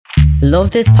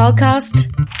Love this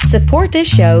podcast? Support this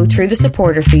show through the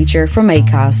supporter feature from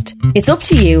Acast. It's up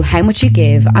to you how much you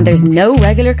give, and there's no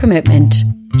regular commitment.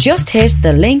 Just hit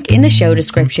the link in the show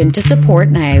description to support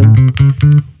now.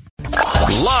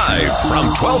 Live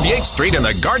from 12 Yates Street in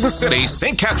the Garden City,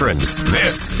 St. Catharines,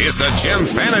 this is the Jim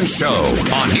Fannin Show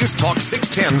on News Talk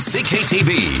 610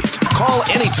 CKTV. Call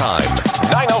anytime,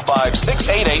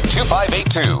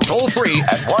 905-688-2582. Toll free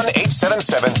at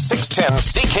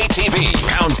 1-877-610-CKTV.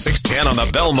 Pound 610 on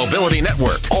the Bell Mobility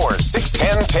Network or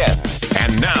 61010.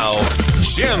 And now,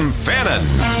 Jim Fannin.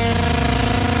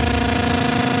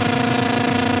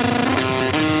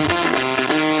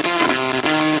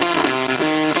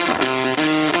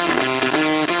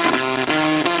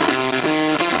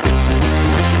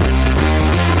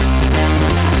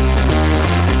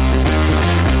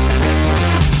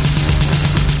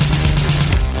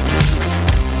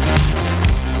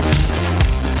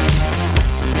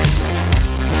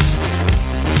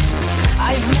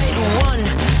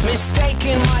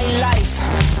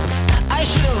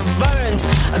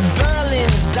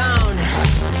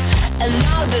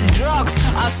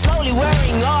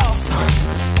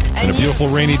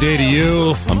 Rainy day to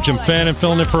you. I'm Jim Fannin,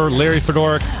 filling in for Larry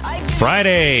Fedoruk.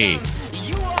 Friday.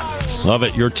 Love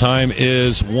it. Your time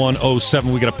is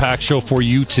 1:07. We got a packed show for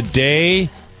you today.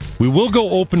 We will go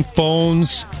open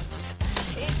phones.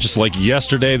 Just like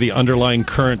yesterday, the underlying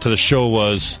current to the show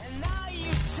was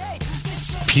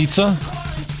pizza.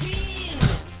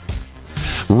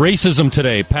 Racism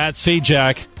today. Pat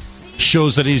Sajak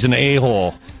shows that he's an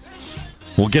a-hole.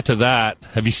 We'll get to that.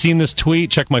 Have you seen this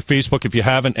tweet? Check my Facebook if you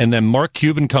haven't. And then Mark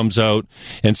Cuban comes out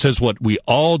and says what we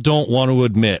all don't want to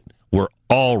admit. We're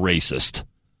all racist.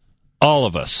 All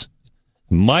of us.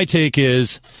 My take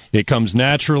is it comes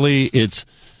naturally. It's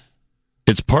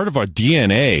part of our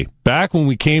DNA. Back when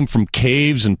we came from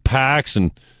caves and packs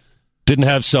and didn't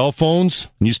have cell phones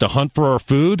and used to hunt for our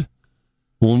food,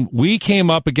 when we came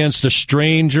up against a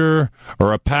stranger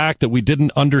or a pack that we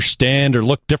didn't understand or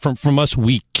looked different from us,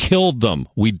 we killed them.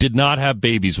 We did not have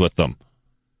babies with them.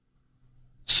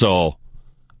 So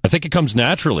I think it comes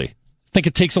naturally. I think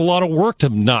it takes a lot of work to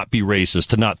not be racist,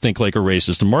 to not think like a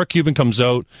racist. And Mark Cuban comes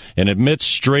out and admits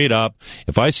straight up,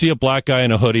 if I see a black guy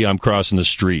in a hoodie, I'm crossing the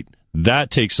street.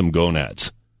 That takes some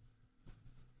gonads.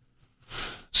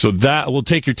 So that we'll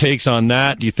take your takes on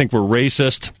that. Do you think we're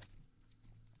racist?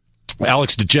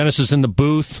 Alex DeGenesis is in the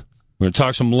booth. We're going to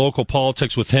talk some local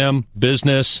politics with him,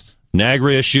 business,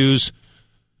 Niagara issues.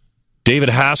 David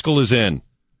Haskell is in.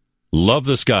 Love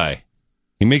this guy.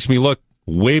 He makes me look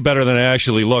way better than I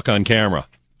actually look on camera.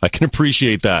 I can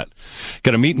appreciate that.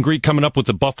 Got a meet and greet coming up with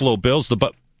the Buffalo Bills.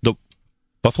 The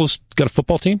Buffalo's got a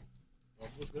football team?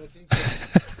 Buffalo's got a team.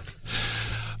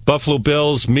 Buffalo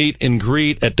Bills meet and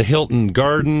greet at the Hilton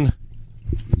Garden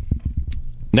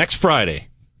next Friday.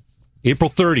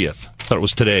 April 30th. I thought it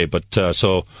was today, but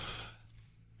so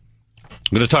I'm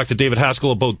going to talk to David Haskell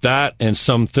about that and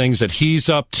some things that he's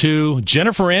up to.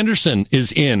 Jennifer Anderson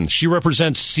is in. She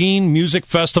represents Scene Music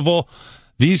Festival.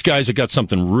 These guys have got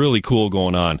something really cool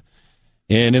going on.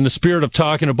 And in the spirit of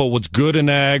talking about what's good in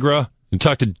Niagara, we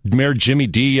talked to Mayor Jimmy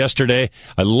D yesterday.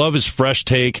 I love his fresh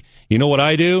take. You know what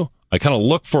I do? I kind of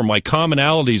look for my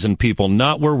commonalities in people,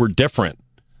 not where we're different.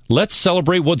 Let's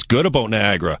celebrate what's good about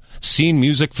Niagara. Scene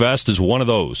Music Fest is one of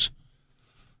those.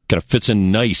 Kind of fits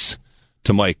in nice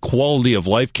to my quality of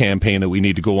life campaign that we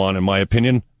need to go on, in my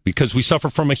opinion, because we suffer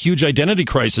from a huge identity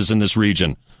crisis in this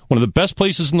region. One of the best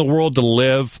places in the world to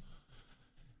live.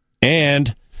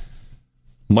 And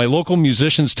my local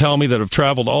musicians tell me that have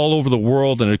traveled all over the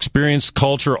world and experienced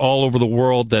culture all over the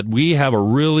world that we have a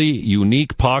really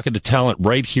unique pocket of talent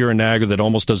right here in Niagara that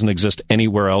almost doesn't exist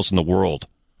anywhere else in the world.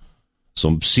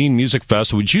 So Scene Music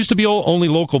Fest, which used to be only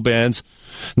local bands,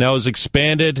 now has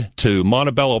expanded to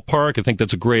Montebello Park. I think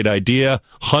that's a great idea.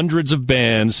 Hundreds of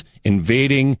bands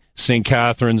invading St.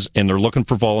 Catharines, and they're looking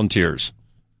for volunteers.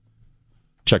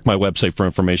 Check my website for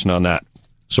information on that.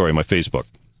 Sorry, my Facebook.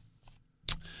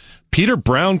 Peter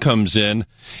Brown comes in.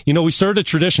 You know, we started a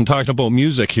tradition talking about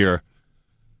music here.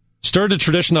 Started a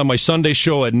tradition on my Sunday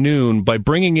show at noon by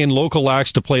bringing in local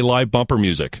acts to play live bumper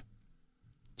music.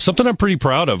 Something I'm pretty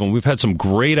proud of, and we've had some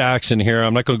great acts in here.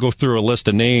 I'm not going to go through a list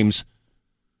of names.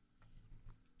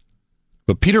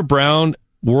 But Peter Brown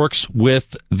works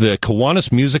with the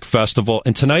Kiwanis Music Festival,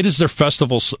 and tonight is their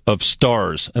Festival of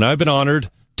Stars. And I've been honored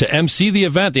to MC the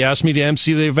event. They asked me to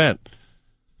MC the event.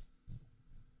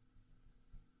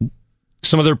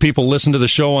 Some other people listened to the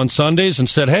show on Sundays and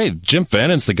said, hey, Jim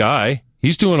Fannin's the guy.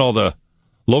 He's doing all the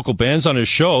local bands on his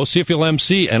show. See if he'll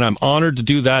MC. And I'm honored to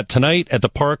do that tonight at the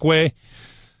Parkway.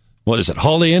 What is it?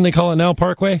 Holiday Inn, they call it now,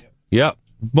 Parkway? Yep.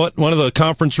 one of the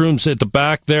conference rooms at the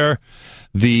back there.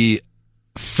 The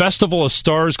Festival of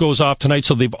Stars goes off tonight,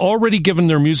 so they've already given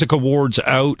their music awards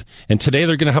out, and today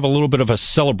they're going to have a little bit of a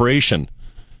celebration.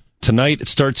 Tonight it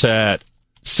starts at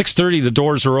 6:30. The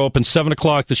doors are open. 7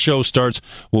 o'clock the show starts.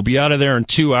 We'll be out of there in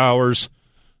 2 hours.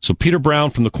 So Peter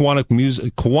Brown from the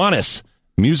Kiwanis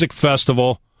Music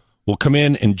Festival will come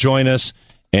in and join us,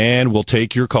 and we'll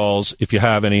take your calls if you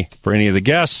have any for any of the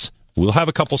guests. We'll have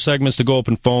a couple segments to go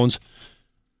open phones.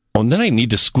 Oh, and then I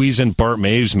need to squeeze in Bart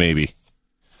Maves, maybe.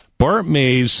 Bart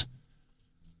Maves,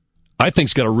 I think,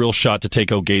 has got a real shot to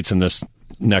take out Gates in this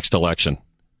next election.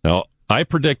 Now, I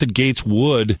predicted Gates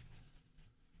would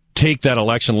take that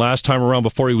election last time around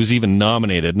before he was even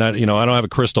nominated. Not, I don't have a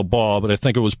crystal ball, but I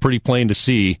think it was pretty plain to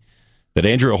see that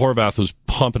Andrea Horwath was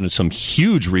pumping some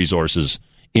huge resources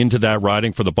into that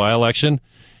riding for the by-election,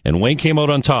 and Wayne came out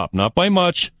on top. Not by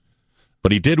much,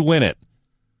 but he did win it.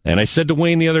 And I said to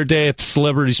Wayne the other day at the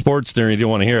Celebrity Sports Dinner, he didn't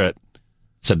want to hear it. I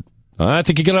said, I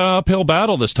think you get an uphill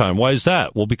battle this time. Why is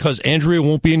that? Well, because Andrea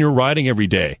won't be in your riding every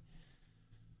day.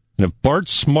 And if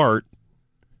Bart's smart,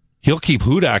 he'll keep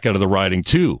Hudak out of the riding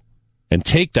too and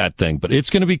take that thing. But it's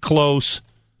going to be close.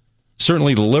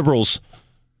 Certainly the Liberals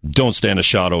don't stand a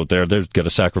shot out there. They've got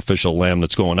a sacrificial lamb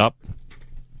that's going up.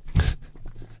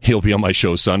 He'll be on my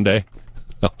show Sunday.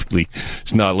 Hopefully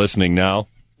he's not listening now.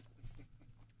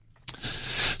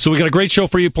 So we got a great show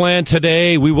for you planned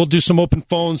today. We will do some open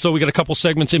phones, so we got a couple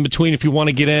segments in between if you want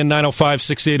to get in.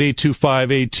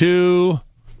 905-688-2582.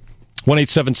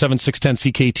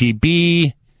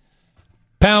 1-877-610-CKTB.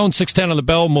 Pound 610 on the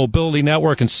Bell Mobility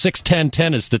Network, and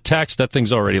 61010 is the text. That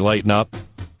thing's already lighting up.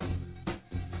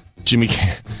 Jimmy,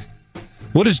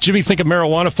 what does Jimmy think of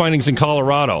marijuana findings in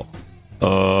Colorado?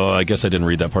 I guess I didn't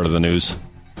read that part of the news.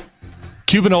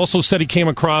 Cuban also said he came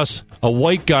across a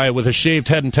white guy with a shaved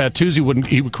head and tattoos. He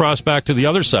would cross back to the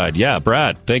other side. Yeah,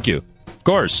 Brad, thank you. Of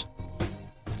course.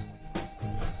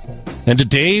 And to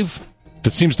Dave,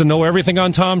 that seems to know everything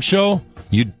on Tom's show,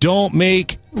 you don't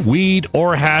make weed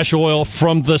or hash oil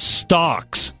from the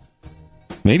stalks.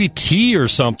 Maybe tea or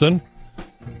something.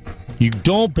 You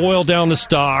don't boil down the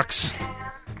stalks.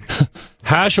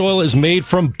 Hash oil is made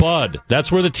from bud.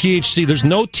 That's where the THC... There's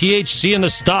no THC in the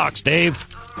stalks, Dave.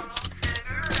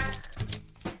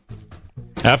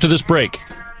 After this break,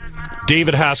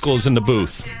 David Haskell is in the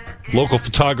booth. Local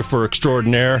photographer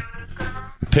extraordinaire.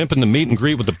 Pimping the meet and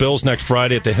greet with the Bills next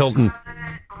Friday at the Hilton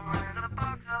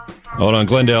out on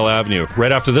Glendale Avenue.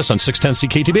 Right after this on 610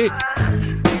 CKTB.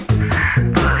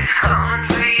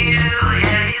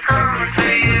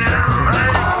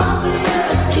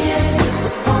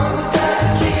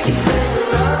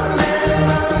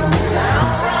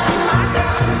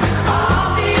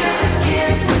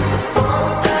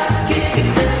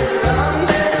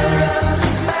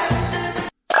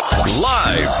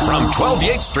 Live from 12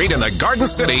 Yates Street in the Garden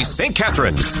City, St.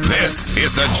 Catharines, this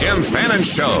is the Jim Fannin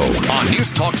Show on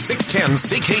News Talk 610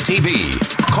 CKTB.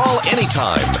 Call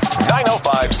anytime,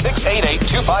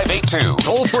 905-688-2582.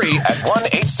 Toll free at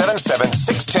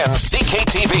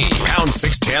 1-877-610-CKTB. Pound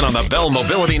 610 on the Bell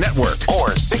Mobility Network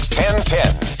or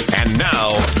 61010. And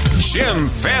now, Jim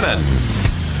Fannin.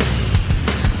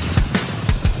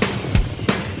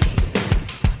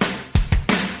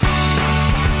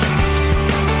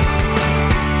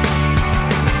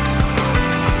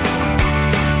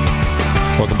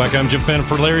 Welcome back. I'm Jim Fannin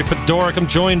for Larry Fedoruk. I'm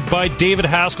joined by David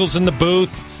Haskell's in the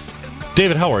booth.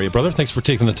 David, how are you, brother? Thanks for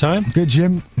taking the time. Good,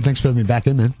 Jim. Thanks for having me back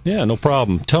in, man. Yeah, no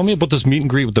problem. Tell me about this meet and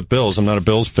greet with the Bills. I'm not a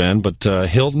Bills fan, but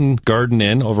Hilton Garden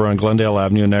Inn over on Glendale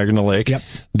Avenue in Niagara Lake. Yep.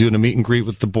 Doing a meet and greet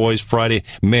with the boys Friday,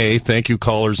 May. Thank you,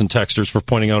 callers and texters, for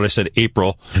pointing out I said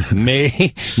April.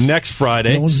 May, next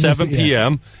Friday, 7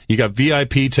 p.m. You got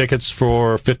VIP tickets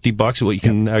for $50. Well, you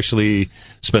can actually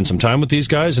spend some time with these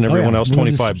guys, and everyone else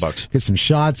 $25. Get some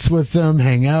shots with them,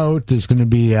 hang out. There's going to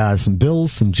be some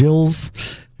Bills, some Jills.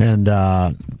 And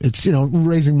it's,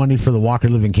 raising money for the Walker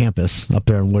Living Campus up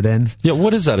there in Wood End. Yeah,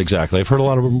 what is that exactly? I've heard a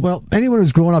lot of... Well, anyone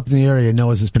who's grown up in the area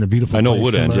knows it's been a beautiful place. I know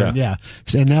Wood End, yeah.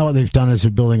 And now what they've done is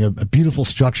they're building a beautiful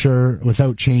structure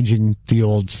without changing the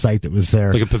old site that was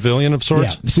there. Like a pavilion of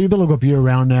sorts? Yeah. So you'll be able to go up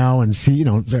year-round now and see,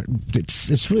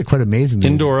 it's really quite amazing.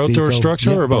 Indoor-outdoor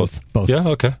structure or both? Both. Yeah,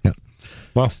 okay. Yeah.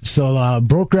 Wow. So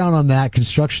broke ground on that.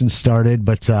 Construction started,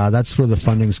 but that's where the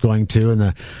funding's going to. And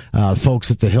the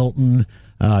folks at the Hilton...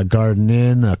 Garden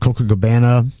Inn, Coca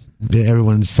Cabana,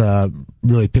 Everyone's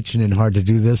really pitching in hard to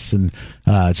do this, and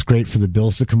it's great for the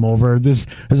Bills to come over. There's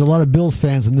a lot of Bills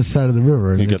fans on this side of the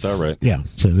river. You get that right. Yeah,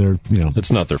 so they're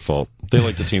it's not their fault. They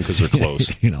like the team because they're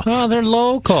close. Oh, they're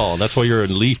local. That's why you're a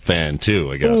Leaf fan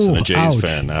too, I guess, and a Jays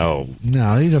fan. Oh,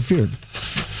 no, the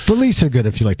Leafs are good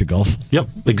if you like to golf. Yep,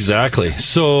 exactly.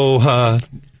 So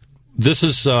this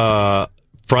is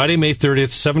Friday, May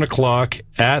 30th, 7:00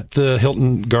 at the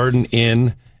Hilton Garden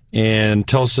Inn. And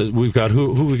tell us, we've got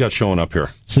who we got showing up here.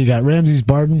 So you got Ramses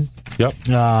Barden. Yep.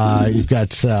 You've got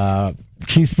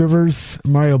Keith Rivers,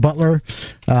 Mario Butler.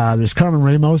 There's Carmen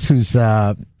Ramos, who's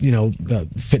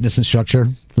fitness instructor.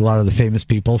 A lot of the famous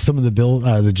people. Some of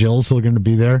the Jills are going to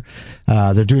be there.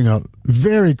 They're doing a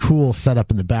very cool setup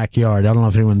in the backyard. I don't know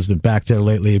if anyone's been back there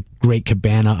lately. Great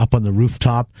cabana up on the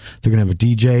rooftop. They're going to have a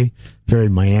DJ, very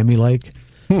Miami-like.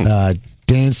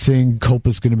 Dancing.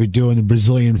 Copa's going to be doing the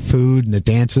Brazilian food, and the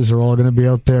dancers are all going to be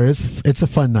out there. It's a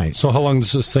fun night. So how long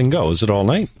does this thing go? Is it all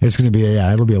night? It's going to be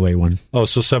it'll be a late one. Oh,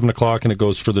 so 7:00 and it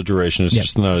goes for the duration. It's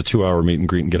just not a 2-hour meet and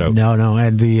greet and get out. No,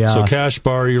 and so cash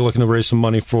bar. You're looking to raise some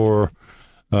money for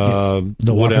the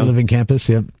Walker Living Campus.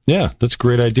 Yeah, yeah, that's a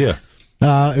great idea.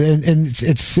 And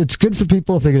it's good for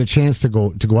people if they get a chance to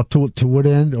go up to Wood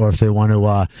End, or if they want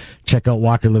to check out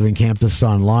Walker Living Campus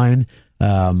online.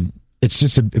 It's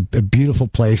just a beautiful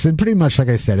place. And pretty much, like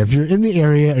I said, if you're in the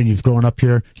area and you've grown up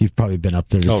here, you've probably been up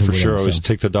there. Oh, for sure. I always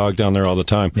take the dog down there all the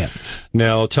time. Yeah.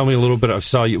 Now, tell me a little bit. I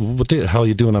saw you. What the hell are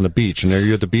you doing on the beach? And are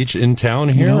you at the beach in town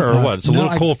here or what? It's a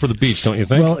little cold for the beach, don't you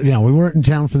think? Well, we weren't in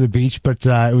town for the beach, but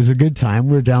it was a good time.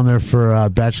 We were down there for a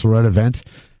bachelorette event.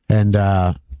 And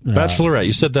Bachelorette.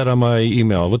 You said that on my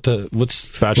email. What's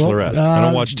Bachelorette? I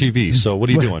don't watch TV, so what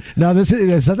are you doing? No, it's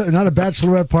not a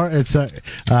Bachelorette part. It's a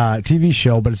TV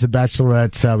show, but it's a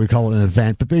Bachelorette. We call it an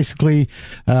event. But basically,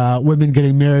 women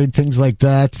getting married, things like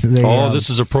that.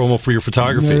 This is a promo for your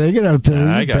photography. They get out there.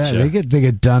 I got you. They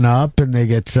get done up, and they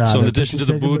get. So in addition to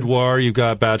the boudoir, you've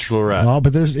got Bachelorette. Oh,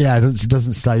 but it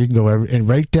doesn't stop. You can go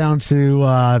right down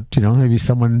to maybe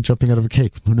someone jumping out of a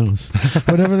cake. Who knows?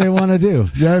 Whatever they want to do.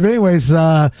 Yeah. But anyways.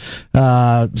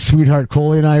 Sweetheart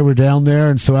Coley and I were down there,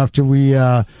 and so after we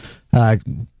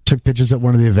took pictures at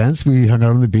one of the events, we hung out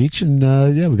on the beach, and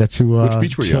we got to which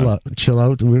beach were you on? Chill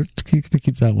out. We're going to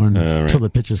keep that one until the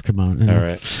pictures come out. All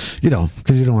right,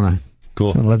 because you don't want to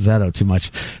let that out too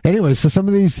much. Anyway, so some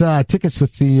of these tickets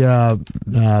with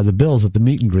the Bills at the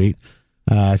meet and greet,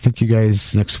 I think you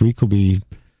guys next week will be.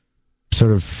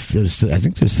 Sort of, I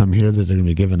think there's some here that they're going to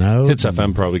be giving out. Hits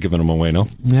FM probably giving them away, no?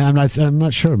 Yeah, I'm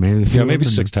not sure. Maybe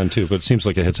 610 too. But it seems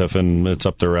like it Hits FM. It's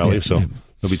up their alley, so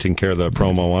they'll be taking care of the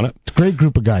promo on it. Great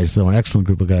group of guys, though. An excellent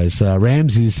group of guys.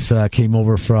 Ramses came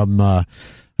over from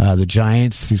the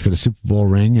Giants. He's got a Super Bowl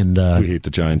ring, and we hate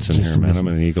the Giants in here, man. I'm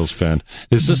an Eagles fan.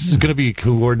 Is this going to be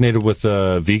coordinated with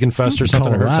Vegan Fest or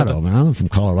something? Colorado, man. I'm from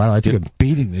Colorado. I took a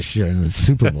beating this year in the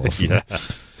Super Bowl. So. Yeah.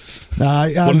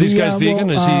 One of these guys vegan?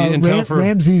 Is he in town for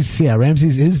Ramses? Yeah,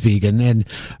 Ramses is vegan,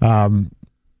 and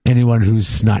anyone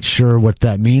who's not sure what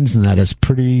that means, and that is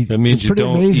pretty. It means you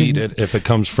don't amazing. Eat it if it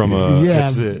comes from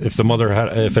if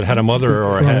it had a mother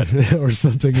or a head or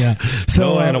something. Yeah,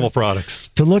 so no animal products.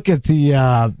 To look at the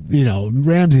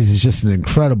Ramses is just an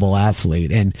incredible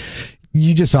athlete, and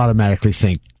you just automatically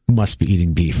think. Must be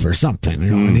eating beef or something,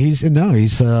 and he's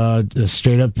a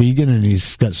straight up vegan, and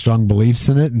he's got strong beliefs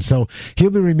in it, and so he'll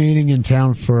be remaining in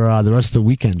town for the rest of the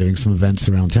weekend doing some events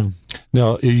around town.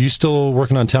 Now, are you still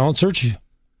working on talent search,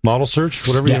 model search,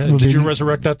 whatever? Did you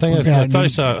resurrect that thing? I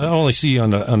thought I only see you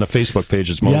on the Facebook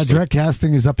pages mostly. Yeah, Direct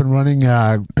Casting is up and running.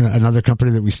 Another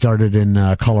company that we started in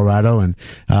Colorado, and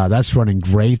that's running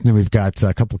great. And then we've got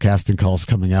a couple casting calls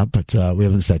coming up, but we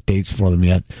haven't set dates for them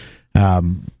yet.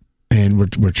 And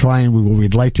we're trying.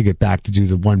 We'd like to get back to do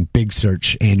the one big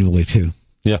search annually too.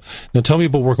 Yeah. Now tell me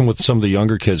about working with some of the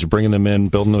younger kids, bringing them in,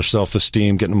 building their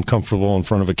self-esteem, getting them comfortable in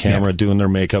front of a camera, doing their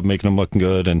makeup, making them look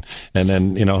good, and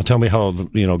then tell me how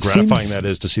gratifying that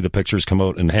is to see the pictures come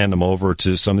out and hand them over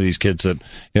to some of these kids that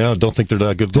don't think they're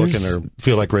that good looking or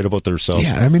feel like great about themselves.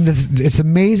 Yeah, I mean it's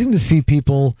amazing to see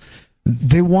people.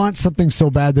 They want something so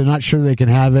bad they're not sure they can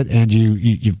have it, and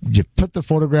you put the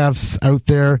photographs out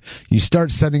there. You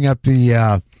start setting up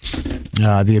the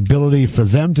ability for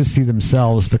them to see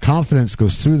themselves. The confidence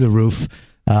goes through the roof,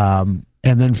 and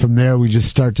then from there we just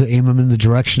start to aim them in the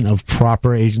direction of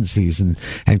proper agencies and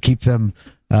keep them.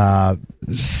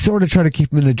 Sort of try to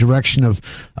keep them in the direction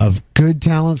of good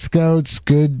talent scouts,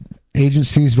 good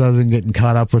agencies rather than getting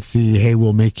caught up with the, hey,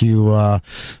 we'll make you a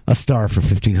star for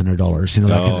 $1,500. You know,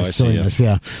 that kind of silliness.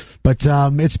 Yeah. But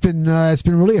it's been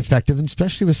really effective, and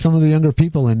especially with some of the younger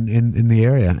people in the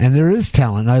area. And there is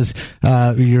talent, as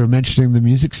you're mentioning the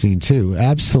music scene too.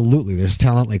 Absolutely, there's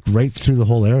talent like right through the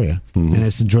whole area, and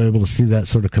it's enjoyable to see that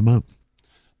sort of come out.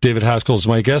 David Haskell is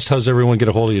my guest. How's everyone get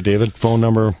a hold of you, David? Phone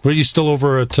number? Are you still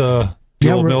over at the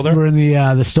old mill there? We're in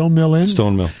the Stone Mill Inn.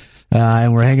 Stone Mill.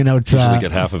 And we're hanging out. Usually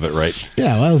get half of it right.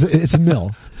 Yeah, well, it's a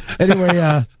mill.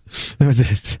 Anyway,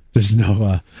 there's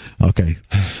no. Okay.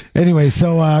 Anyway,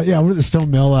 so we're at the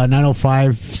Stone Mill,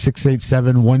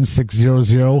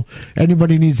 905-687-1600.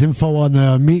 Anybody needs info on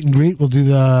the meet and greet, we'll do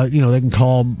the. They can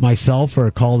call myself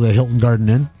or call the Hilton Garden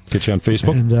Inn. Get you on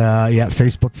Facebook. And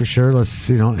Facebook for sure. Let's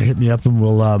hit me up and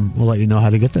we'll let you know how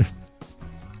to get there.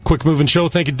 Quick moving show.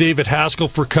 Thank you, David Haskell,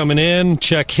 for coming in.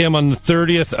 Check him on the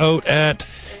 30th out at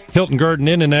Hilton Garden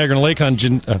Inn in Niagara Lake on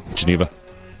Geneva.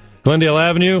 Glendale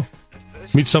Avenue.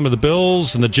 Meet some of the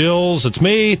Bills and the Jills. It's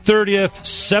May 30th,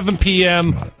 7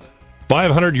 p.m.,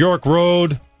 500 York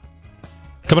Road.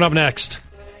 Coming up next,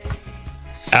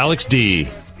 Alex D.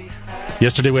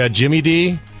 Yesterday we had Jimmy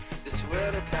D.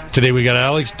 Today we got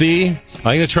Alex D. I'm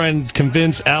going to try and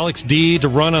convince Alex D. to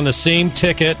run on the same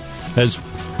ticket as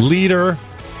leader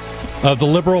of the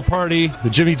Liberal Party, the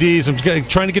Jimmy D's. I'm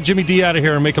trying to get Jimmy D out of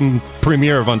here and make him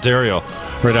Premier of Ontario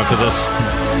right after this.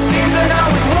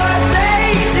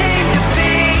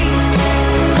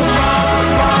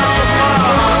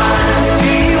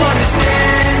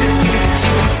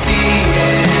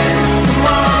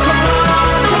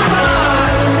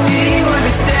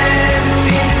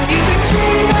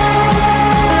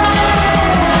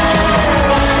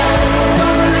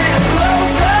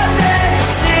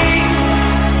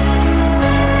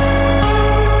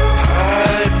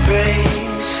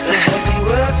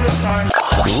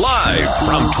 Live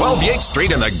from 12 Yates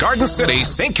Street in the Garden City,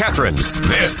 St. Catharines,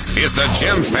 this is the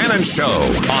Jim Fannin Show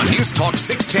on News Talk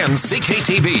 610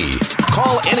 CKTB.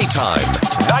 Call anytime,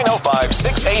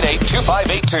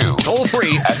 905-688-2582. Toll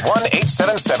free at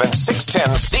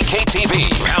 1-877-610-CKTB.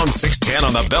 Pound 610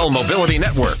 on the Bell Mobility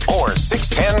Network or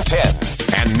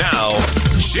 61010. And now,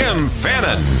 Jim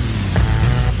Fannin.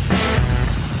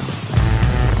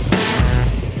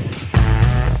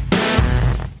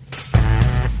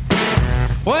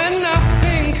 When I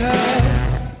think of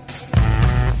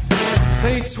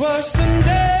fate's worse than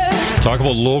death. Talk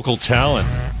about local talent.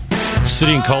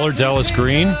 City and Color, Dallas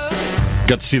Green.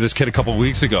 Got to see this kid a couple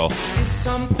weeks ago.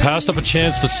 Passed up a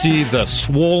chance to see the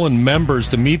Swollen members,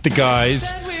 to meet the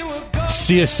guys,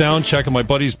 see a sound check at my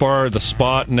buddy's bar, The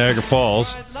Spot in Niagara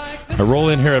Falls. I roll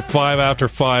in here at 5 after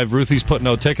 5. Ruthie's putting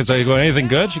out tickets. I go, anything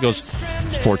good? She goes,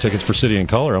 4 tickets for City and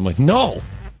Color. I'm like, no,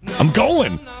 I'm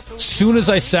going. Soon as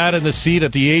I sat in the seat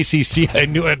at the ACC, I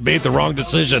knew I'd made the wrong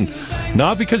decision.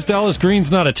 Not because Dallas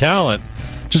Green's not a talent,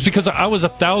 just because I was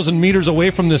 1,000 meters away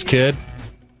from this kid.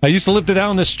 I used to live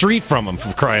down the street from him,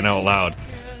 for crying out loud.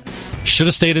 Should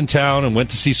have stayed in town and went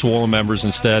to see Swollen members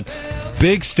instead.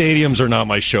 Big stadiums are not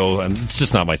my show, and it's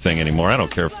just not my thing anymore. I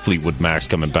don't care if Fleetwood Mac's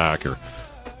coming back or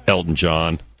Elton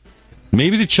John.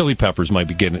 Maybe the Chili Peppers might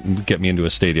be get me into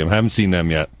a stadium. I haven't seen them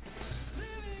yet.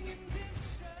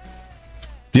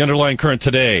 The underlying current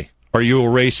today, are you a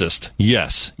racist?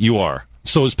 Yes, you are.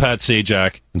 So is Pat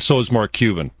Sajak, and so is Mark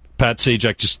Cuban. Pat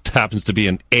Sajak just happens to be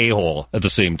an a-hole at the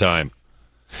same time.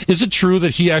 Is it true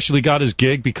that he actually got his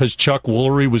gig because Chuck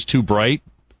Woolery was too bright?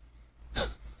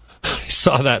 I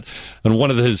saw that on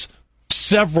one of his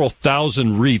several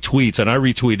thousand retweets, and I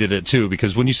retweeted it too,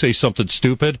 because when you say something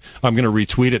stupid, I'm going to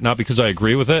retweet it, not because I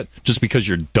agree with it, just because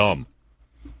you're dumb.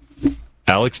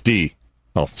 Alex D.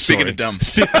 Oh, speaking of dumb.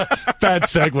 Bad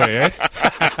segue, eh?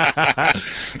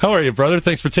 How are you, brother?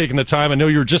 Thanks for taking the time. I know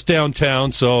you were just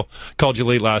downtown, so called you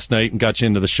late last night and got you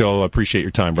into the show. I appreciate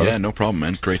your time, brother. Yeah, no problem,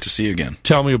 man. Great to see you again.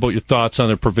 Tell me about your thoughts on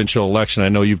the provincial election. I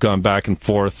know you've gone back and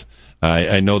forth.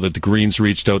 I know that the Greens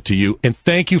reached out to you, and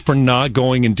thank you for not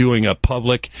going and doing a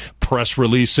public press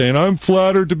release saying, I'm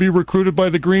flattered to be recruited by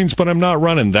the Greens, but I'm not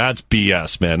running. That's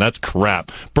BS, man. That's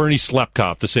crap. Bernie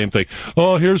Slepkoff, the same thing.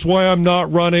 Oh, here's why I'm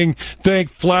not running.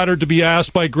 Flattered to be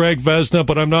asked by Greg Vesna,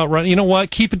 but I'm not running. You know what?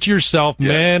 Keep it to yourself. Yep.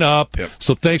 Man up. Yep.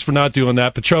 So thanks for not doing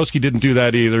that. Petrowski didn't do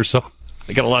that either, so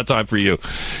I got a lot of time for you.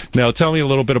 Now, tell me a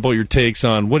little bit about your takes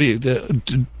on what do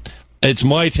you... It's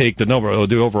my take, the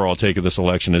overall take of this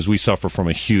election is we suffer from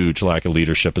a huge lack of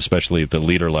leadership, especially at the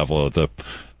leader level of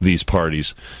these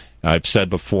parties. I've said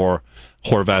before,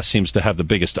 Horvath seems to have the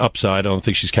biggest upside. I don't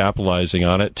think she's capitalizing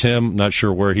on it. Tim, not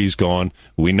sure where he's going.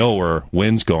 We know where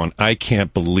Wynn's going. I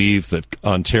can't believe that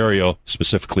Ontario,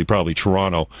 specifically probably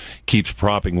Toronto, keeps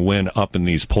propping Wynn up in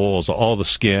these polls. All the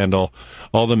scandal,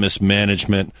 all the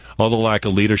mismanagement, all the lack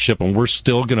of leadership, and we're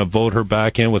still going to vote her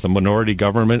back in with a minority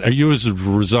government. Are you as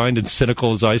resigned and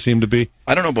cynical as I seem to be?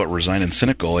 I don't know about resigned and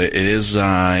cynical. It is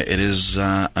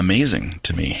amazing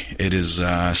to me. It is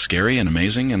scary and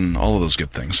amazing and all of those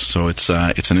good things. So it's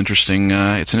an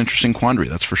interesting quandary,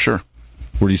 that's for sure.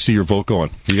 Where do you see your vote going?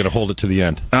 You got to hold it to the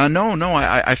end. No.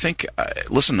 I think.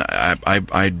 Listen,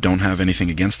 I don't have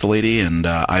anything against the lady, and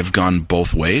I've gone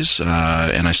both ways.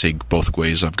 And I say both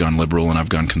ways. I've gone liberal and I've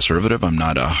gone conservative. I'm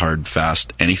not a hard,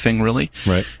 fast anything really.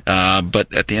 Right.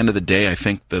 But at the end of the day, I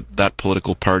think that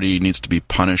political party needs to be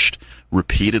punished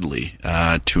repeatedly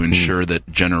to ensure that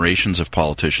generations of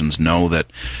politicians know that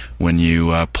when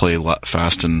you play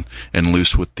fast and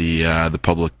loose with the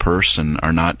public purse and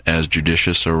are not as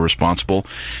judicious or responsible,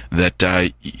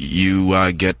 that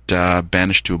you get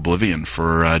banished to oblivion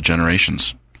for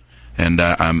generations. And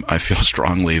I feel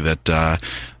strongly that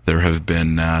there have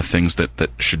been things that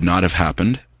should not have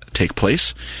happened take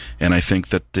place, and I think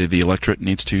that the electorate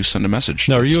needs to send a message.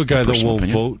 Now, are you a guy that will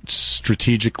vote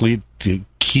strategically to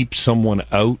keep someone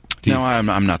out? No,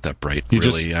 I'm not that bright,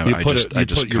 really. You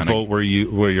put your vote where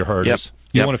your heart is.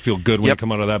 You want to feel good when you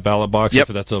come out of that ballot box, if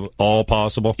that's all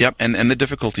possible. Yep, and the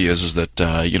difficulty is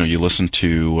that you listen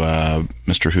to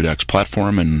Mr. Hudak's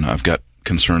platform, and I've got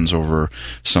concerns over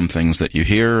some things that you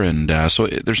hear, and so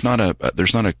there's not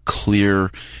a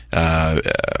clear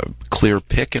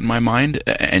pick in my mind,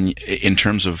 and in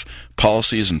terms of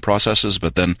policies and processes.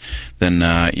 But then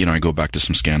I go back to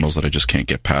some scandals that I just can't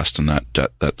get past, and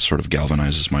that sort of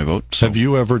galvanizes my vote. So. Have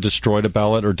you ever destroyed a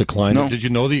ballot or declined it? Did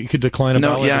you know that you could decline a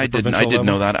ballot? No, yeah, I did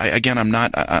know that.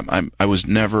 I was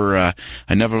never.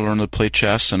 I never learned to play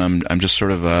chess, and I'm just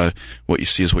sort of what you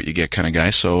see is what you get kind of guy.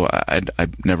 So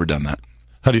I've never done that.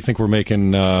 How do you think we're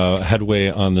making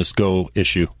headway on this GO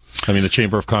issue? I mean, the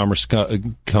Chamber of Commerce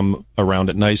come around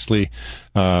it nicely.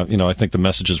 I think the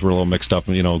messages were a little mixed up.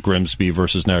 Grimsby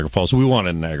versus Niagara Falls. We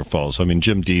wanted Niagara Falls. I mean,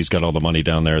 Jim D's got all the money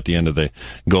down there at the end of the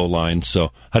GO line.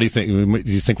 So, how do you think?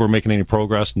 Do you think we're making any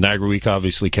progress? Niagara Week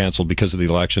obviously canceled because of the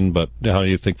election, but how do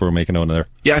you think we're making out there?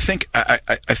 Yeah, I think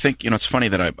it's funny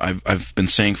that I've been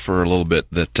saying for a little bit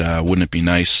that wouldn't it be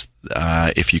nice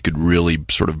if you could really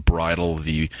sort of bridle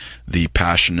the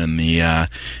passion and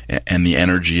the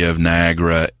energy of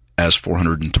Niagara as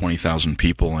 420,000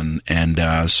 people,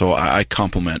 and so I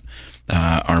compliment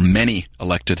our many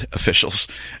elected officials,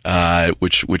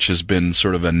 which has been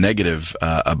sort of a negative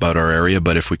about our area.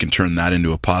 But if we can turn that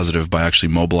into a positive by actually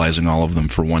mobilizing all of them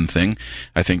for one thing,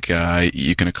 I think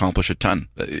you can accomplish a ton.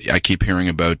 I keep hearing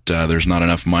about there's not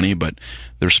enough money, but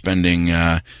they're spending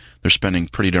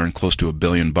pretty darn close to $1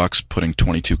 billion putting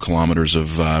 22 kilometers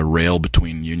of rail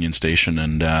between Union Station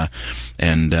and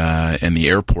the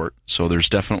airport. So there's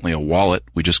definitely a wallet.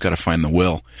 We just got to find the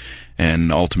will.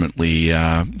 And ultimately,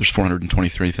 there's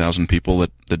 423,000 people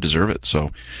that deserve it.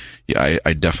 So, yeah,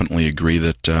 I definitely agree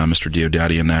that Mr.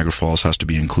 Diodati and Niagara Falls has to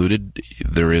be included.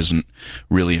 There isn't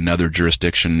really another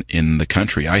jurisdiction in the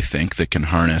country, I think, that can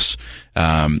harness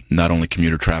not only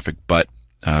commuter traffic, but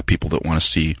people that want to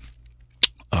see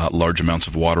large amounts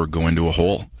of water go into a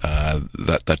hole.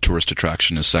 That tourist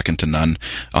attraction is second to none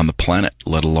on the planet,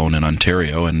 let alone in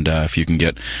Ontario. And if you can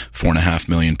get 4.5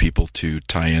 million people to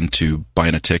tie into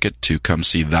buying a ticket to come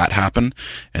see that happen,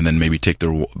 and then maybe take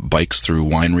their bikes through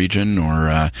Wine Region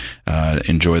or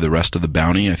enjoy the rest of the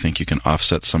bounty, I think you can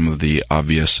offset some of the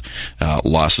obvious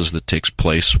losses that takes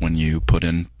place when you put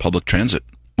in public transit,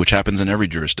 which happens in every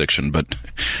jurisdiction,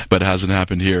 but hasn't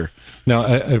happened here. Now,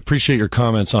 I appreciate your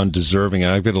comments on deserving.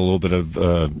 I've got a little bit of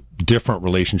a different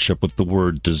relationship with the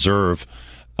word deserve.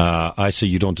 I say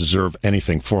you don't deserve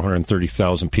anything.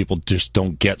 430,000 people just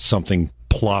don't get something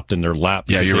plopped in their lap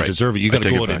because they deserve it. You got to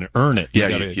go out and earn it. Yeah,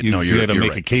 you got to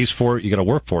make a case for it. You got to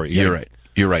work for it. You're right.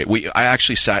 You're right. I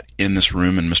actually sat in this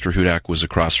room, and Mr. Hudak was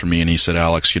across from me, and he said,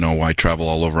 "Alex, I travel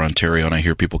all over Ontario, and I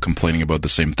hear people complaining about the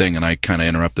same thing." And I kind of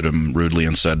interrupted him rudely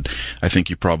and said, "I think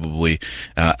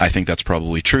that's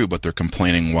probably true, but they're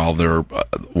complaining while they're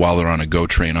on a GO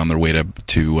train on their way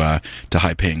to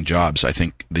high-paying jobs." I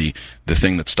think the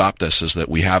thing that stopped us is that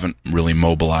we haven't really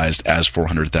mobilized as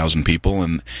 400,000 people,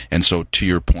 and so to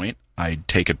your point, I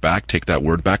take that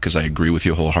word back, because I agree with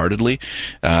you wholeheartedly.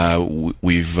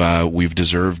 We've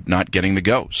deserved not getting the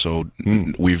GO. So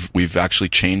we've actually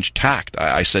changed tact.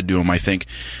 I said to him, I think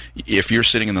if you're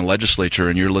sitting in the legislature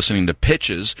and you're listening to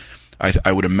pitches,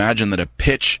 I would imagine that a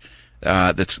pitch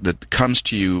that comes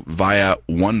to you via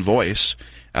one voice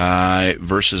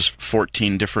versus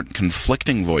 14 different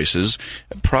conflicting voices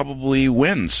probably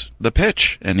wins the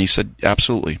pitch. And he said,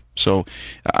 absolutely. So,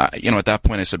 at that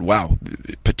point I said, wow,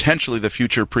 potentially the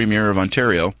future Premier of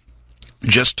Ontario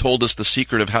just told us the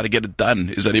secret of how to get it done.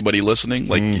 Is anybody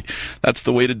listening? That's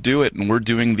the way to do it, and we're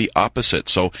doing the opposite.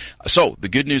 So the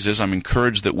good news is I'm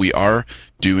encouraged that we are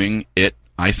doing it,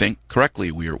 I think,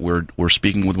 correctly. We're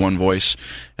speaking with one voice.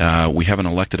 We haven't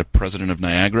elected a president of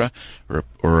Niagara,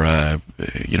 or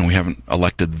we haven't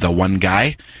elected the one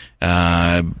guy.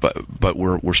 But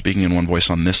we're speaking in one voice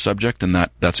on this subject, and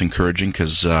that's encouraging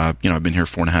because I've been here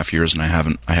 4.5 years and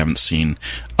I haven't seen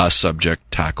a subject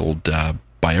tackled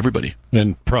by everybody.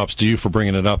 And props to you for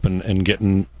bringing it up and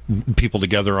getting people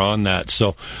together on that.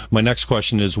 So my next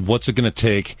question is, what's it going to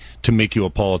take to make you a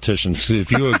politician? So if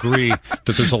you agree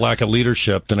that there's a lack of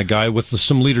leadership, then a guy with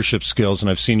some leadership skills, and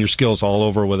I've seen your skills all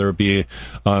over, whether it be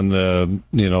on the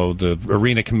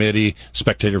arena committee,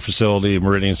 spectator facility,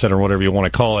 Meridian Center, whatever you want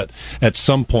to call it, at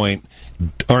some point,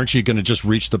 aren't you going to just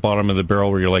reach the bottom of the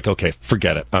barrel where you're like, okay,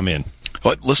 forget it, I'm in?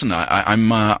 Well, listen,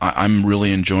 I'm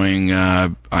really enjoying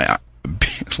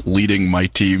leading my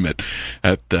team at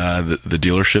the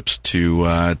dealerships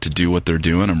to do what they're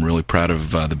doing. I'm really proud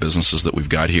of the businesses that we've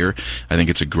got here. I think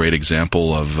it's a great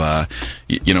example of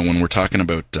when we're talking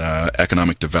about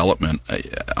economic development.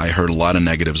 I heard a lot of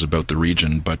negatives about the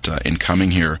region, but in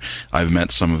coming here, I've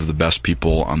met some of the best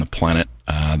people on the planet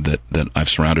that I've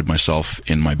surrounded myself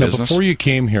in my business. Before you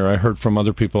came here, I heard from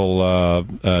other people,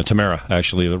 Tamara,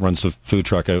 actually, that runs the food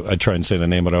truck. I try and say the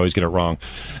name, but I always get it wrong.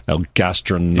 El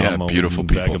Gastronomo. Yeah, beautiful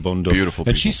people. Vagabundo. Beautiful people.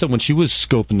 And she said when she was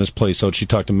scoping this place out, she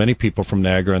talked to many people from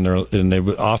Niagara, and they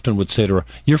often would say to her,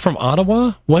 "You're from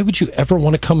Ottawa? Why would you ever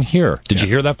want to come here?" Did you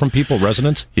hear that from people,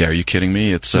 residents? Yeah, are you kidding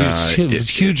me? It's a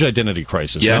huge identity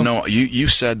crisis. Yeah, no, you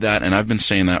said that, and I've been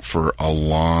saying that for a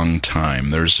long time.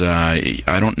 There's, I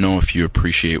don't know if you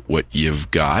appreciate what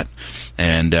you've got,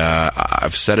 and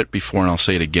I've said it before, and I'll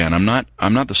say it again. I'm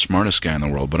not the smartest guy in the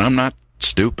world, but I'm not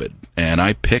stupid, and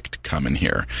I picked coming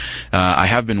here. I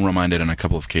have been reminded on a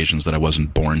couple of occasions that I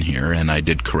wasn't born here, and I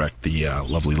did correct the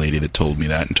lovely lady that told me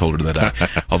that, and told her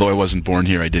that although I wasn't born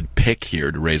here, I did pick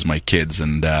here to raise my kids,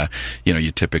 and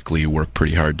you typically work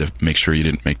pretty hard to make sure you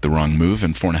didn't make the wrong move,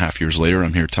 and 4.5 years later,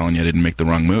 I'm here telling you I didn't make the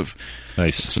wrong move.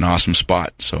 Nice. It's an awesome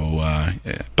spot. So,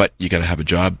 but you got to have a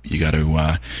job. You got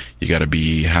to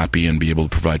be happy and be able to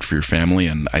provide for your family.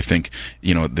 And I think,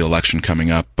 the election coming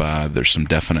up, there's some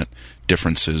definite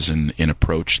differences in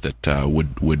approach that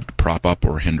would prop up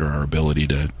or hinder our ability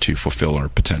to fulfill our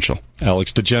potential.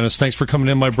 Alex DeGenis, thanks for coming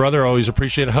in, my brother. Always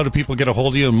appreciate it. How do people get a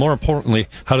hold of you? And more importantly,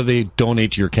 how do they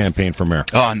donate to your campaign for mayor?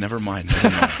 Oh, never mind.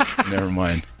 Never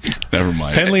mind.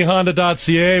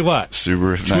 HenleyHonda.ca, what?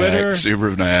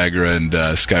 Subaru of Niagara and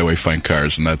Skyway Fine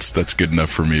Cars, and that's good enough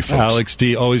for me, folks. Alex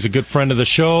D, always a good friend of the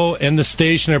show and the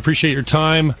station. I appreciate your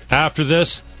time. After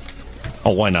this,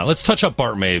 why not? Let's touch up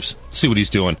Bart Maves, see what he's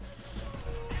doing.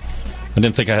 I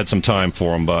didn't think I had some time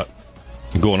for him, but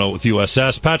I'm going out with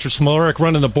USS. Patrick Smolarek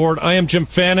running the board. I am Jim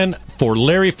Fannin for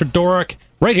Larry Fedoruk,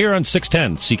 right here on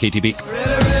 610 CKTB.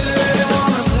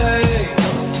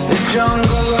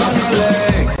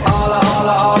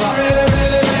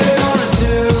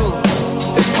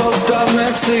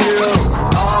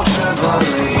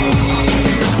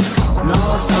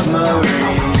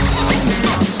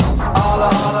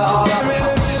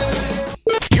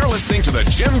 You're listening to the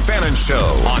Jim Fannin Show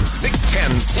on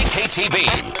 610 CKTB.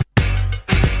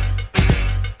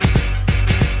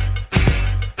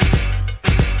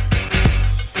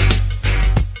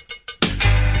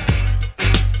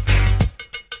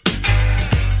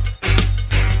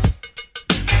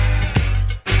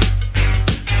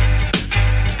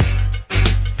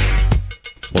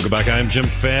 Welcome back. I'm Jim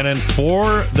Fannin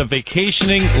for the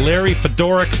vacationing Larry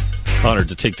Fedoruk. Honored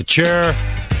to take the chair.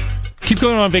 Keep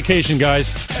going on vacation,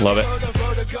 guys. Love it.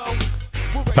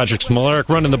 Patrick Smolarek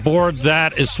running the board.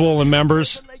 That is Swollen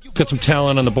Members. Got some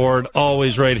talent on the board.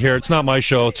 Always right here. It's not my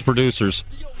show. It's producers.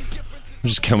 I'm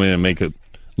just coming in and make it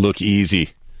look easy.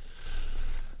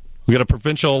 We got a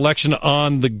provincial election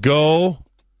on the go.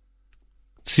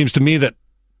 It seems to me that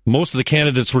most of the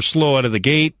candidates were slow out of the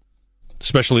gate,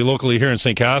 especially locally here in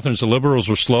St. Catharines. The Liberals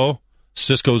were slow.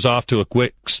 Cisco's off to a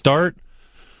quick start.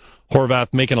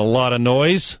 Horvath making a lot of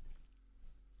noise.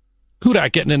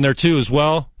 Hudak getting in there too as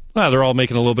well. They're all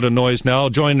making a little bit of noise now.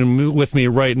 Joining with me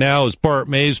right now is Bart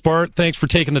Maves. Bart, thanks for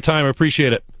taking the time. I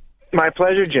appreciate it. My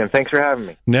pleasure, Jim. Thanks for having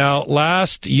me. Now,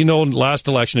 last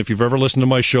election, if you've ever listened to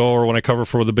my show or when I cover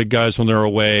for the big guys when they're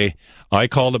away, I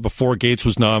called it before Gates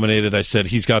was nominated. I said,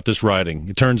 he's got this riding.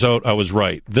 It turns out I was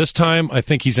right. This time, I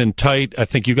think he's in tight. I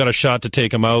think you got a shot to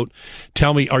take him out.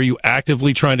 Tell me, are you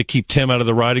actively trying to keep Tim out of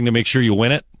the riding to make sure you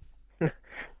win it?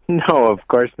 No, of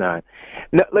course not.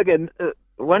 No, look,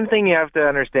 one thing you have to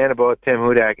understand about Tim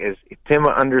Hudak is Tim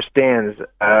understands,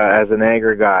 as an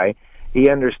Niagara guy, he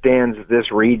understands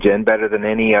this region better than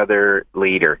any other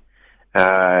leader.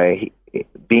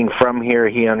 Being from here,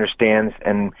 he understands,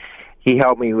 and he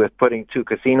helped me with putting 2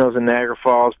 casinos in Niagara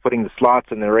Falls, putting the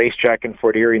slots in the racetrack in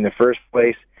Fort Erie in the first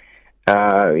place.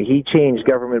 He changed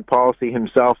government policy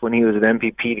himself when he was an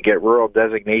MPP to get rural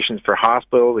designations for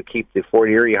hospital, to keep the Fort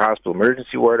Erie Hospital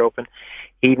emergency ward open.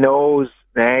 He knows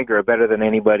Niagara better than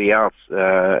anybody else,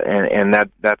 and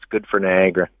that's good for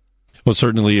Niagara. Well,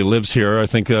 certainly he lives here. I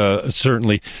think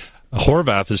certainly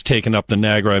Horvath has taken up the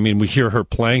Niagara. I mean, we hear her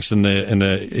planks in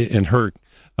her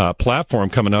platform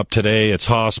coming up today. It's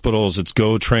hospitals, it's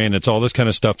GO Train, it's all this kind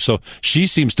of stuff. So she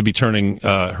seems to be turning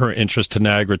her interest to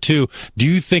Niagara too. Do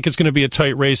you think it's going to be a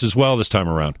tight race as well this time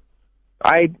around?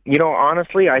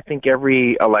 Honestly, I think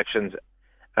every election's.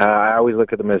 I always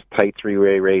look at them as tight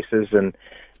 3-way races, and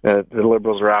the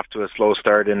Liberals are off to a slow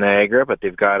start in Niagara, but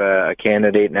they've got a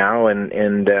candidate now,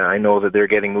 and I know that they're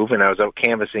getting moving. I was out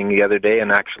canvassing the other day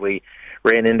and actually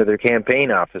ran into their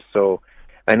campaign office, so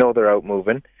I know they're out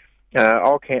moving.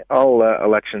 All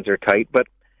elections are tight, but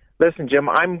listen, Jim,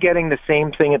 I'm getting the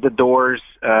same thing at the doors,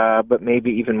 but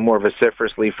maybe even more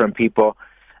vociferously from people.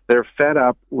 They're fed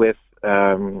up with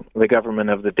the government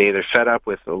of the day. They're fed up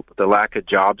with the lack of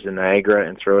jobs in Niagara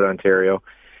and throughout Ontario.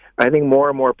 I think more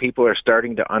and more people are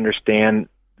starting to understand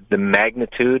the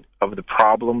magnitude of the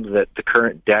problem that the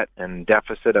current debt and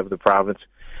deficit of the province,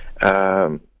 puts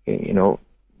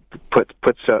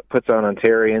on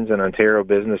Ontarians and Ontario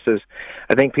businesses.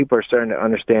 I think people are starting to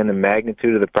understand the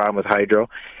magnitude of the problem with hydro.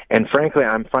 And frankly,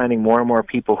 I'm finding more and more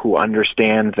people who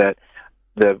understand that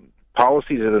the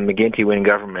policies of the McGuinty-Wynne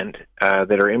government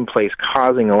that are in place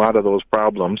causing a lot of those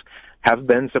problems have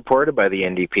been supported by the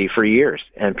NDP for years.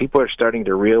 And people are starting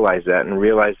to realize that, and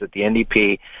realize that the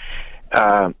NDP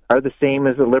are the same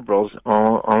as the Liberals,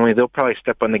 only they'll probably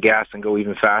step on the gas and go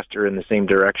even faster in the same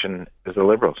direction as the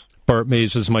Liberals. Bart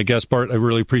Mays is my guest. Bart, I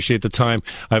really appreciate the time.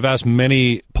 I've asked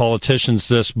many politicians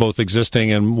this, both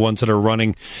existing and ones that are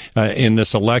running in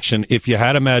this election. If you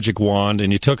had a magic wand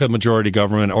and you took a majority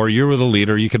government, or you were the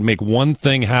leader, you could make one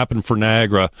thing happen for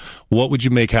Niagara, what would you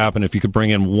make happen if you could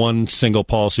bring in one single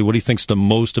policy? What do you think is the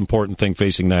most important thing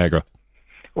facing Niagara?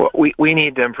 Well, we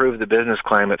need to improve the business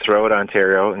climate throughout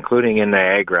Ontario, including in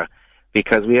Niagara,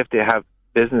 because we have to have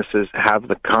businesses have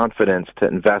the confidence to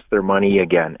invest their money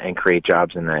again and create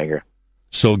jobs in Niagara.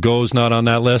 So GO's not on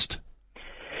that list?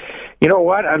 You know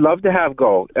what? I'd love to have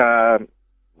GO.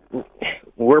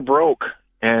 We're broke,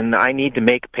 and I need to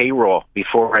make payroll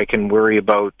before I can worry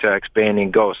about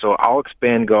expanding GO. So I'll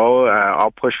expand GO.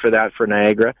 I'll push for that for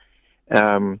Niagara.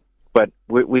 But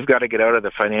we've got to get out of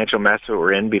the financial mess that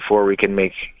we're in before we can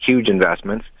make huge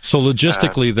investments. So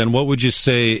logistically, then, what would you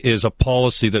say is a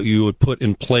policy that you would put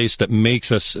in place that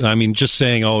makes us, I mean, just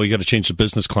saying, oh, you got to change the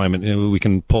business climate, we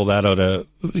can pull that out,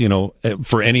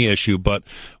 for any issue, but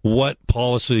what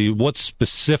policy, what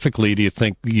specifically do you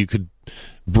think you could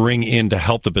bring in to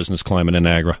help the business climate in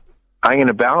Niagara? I'm going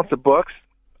to balance the books.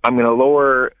 I'm going to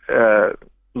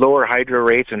lower hydro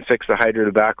rates and fix the hydro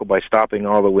tobacco by stopping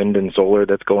all the wind and solar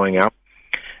that's going up.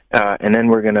 And then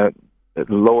we're going to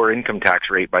lower income tax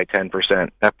rate by 10%.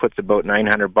 That puts about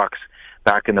 $900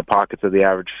 back in the pockets of the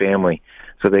average family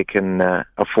so they can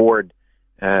afford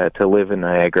to live in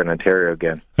Niagara and Ontario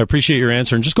again. I appreciate your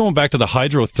answer. And just going back to the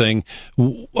hydro thing,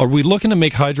 are we looking to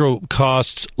make hydro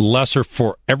costs lesser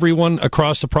for everyone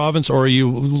across the province, or are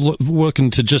you looking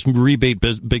to just rebate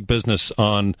big business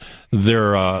on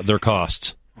their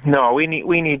costs? No, we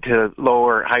need to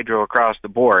lower hydro across the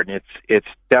board. It's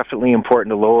definitely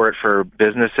important to lower it for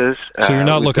businesses. So you're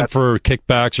not looking for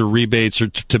kickbacks or rebates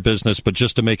to business, but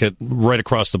just to make it right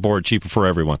across the board cheaper for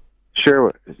everyone.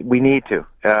 Sure, we need to.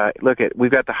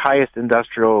 We've got the highest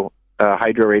industrial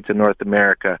hydro rates in North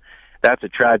America. That's a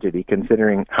tragedy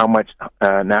considering how much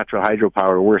natural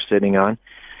hydropower we're sitting on.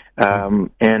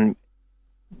 And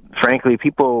frankly,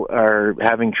 people are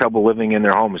having trouble living in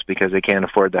their homes because they can't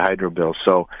afford the hydro bills.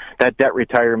 So that debt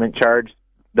retirement charge,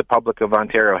 the public of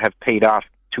Ontario have paid off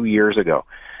 2 years ago.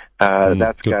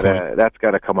 That's got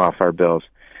to come off our bills.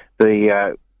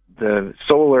 The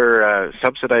solar,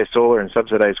 subsidized solar and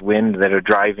subsidized wind that are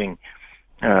driving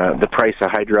the price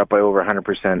of hydro up by over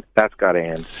 100%. That's got to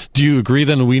end. Do you agree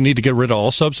then we need to get rid of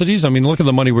all subsidies? I mean, look at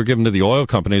the money we're giving to the oil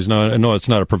companies. Now, I know it's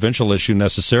not a provincial issue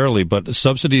necessarily, but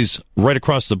subsidies right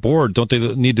across the board, don't they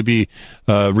need to be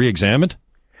re-examined?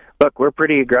 Look, we're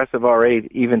pretty aggressive already,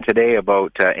 even today,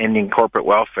 about ending corporate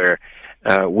welfare.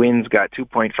 WIN's got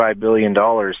 $2.5 billion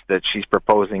that she's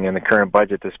proposing in the current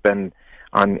budget to spend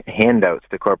on handouts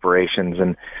to corporations,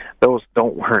 and those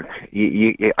don't work.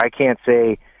 I can't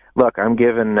say, look, I'm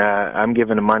giving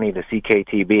the money to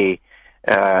CKTB,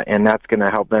 and that's going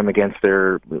to help them against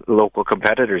their local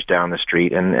competitors down the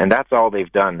street, and that's all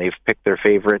they've done. They've picked their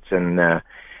favorites, and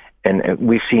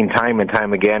we've seen time and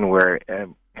time again where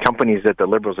companies that the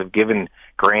Liberals have given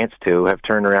grants to have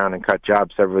turned around and cut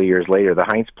jobs several years later. The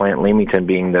Heinz plant, Leamington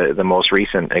being the most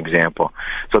recent example.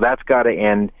 So that's got to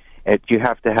end. You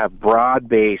have to have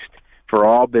broad-based for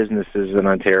all businesses in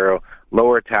Ontario,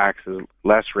 lower taxes,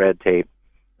 less red tape,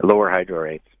 lower hydro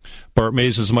rates. Bart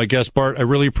Maves is my guest. Bart, I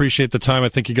really appreciate the time. I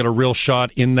think you got a real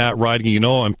shot in that riding. You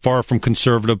know, I'm far from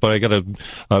conservative, but I got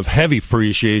a heavy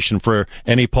appreciation for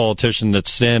any politician that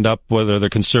stand up, whether they're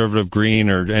conservative,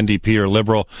 Green, or NDP or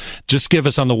Liberal. Just give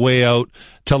us on the way out,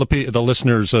 tell the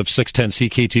listeners of 610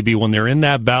 CKTB, when they're in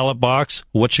that ballot box,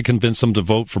 what should convince them to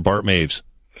vote for Bart Maves?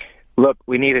 Look,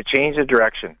 we need to change the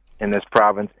direction in this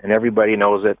province, and everybody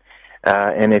knows it.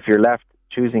 And if you're left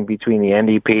choosing between the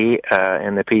NDP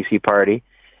and the PC party,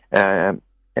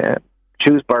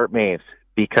 choose Bart Maves,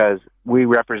 because we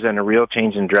represent a real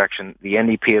change in direction. The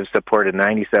NDP have supported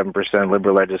 97%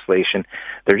 Liberal legislation.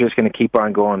 They're just going to keep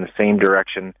on going the same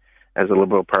direction as the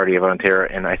Liberal Party of Ontario,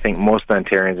 and I think most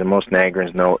Ontarians and most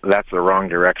Niagarans know that's the wrong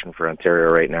direction for Ontario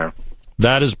right now.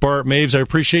 That is Bart Maves. I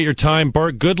appreciate your time.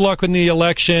 Bart, good luck in the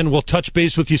election. We'll touch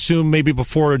base with you soon, maybe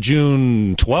before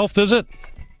June 12th, is it?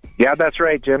 Yeah, that's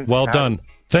right, Jim. Well done.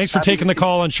 Thanks for taking the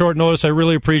call on short notice. I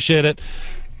really appreciate it.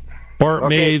 Bart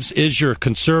Maves is your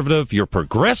conservative, your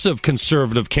progressive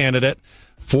conservative candidate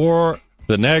for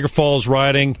the Niagara Falls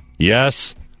riding.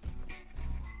 Yes,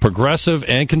 progressive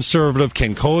and conservative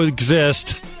can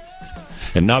coexist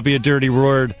and not be a dirty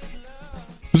word.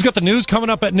 Who's got the news coming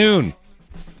up at noon?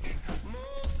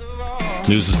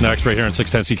 News is next right here on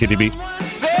 610 CKTB.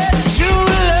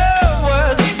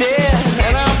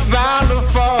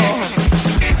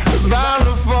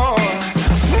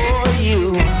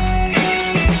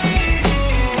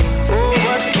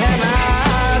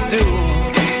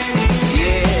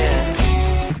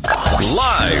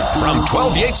 From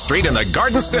 12 Yates Street in the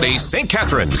Garden City, St.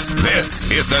 Catharines, this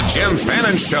is the Jim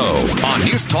Fannin Show on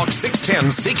News Talk 610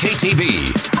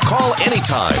 CKTB. Call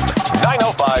anytime,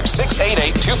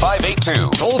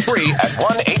 905-688-2582. Toll free at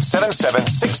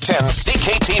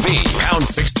 1-877-610-CKTB. Pound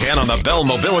 610 on the Bell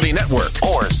Mobility Network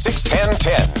or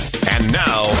 61010. And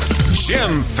now,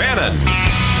 Jim Fannin.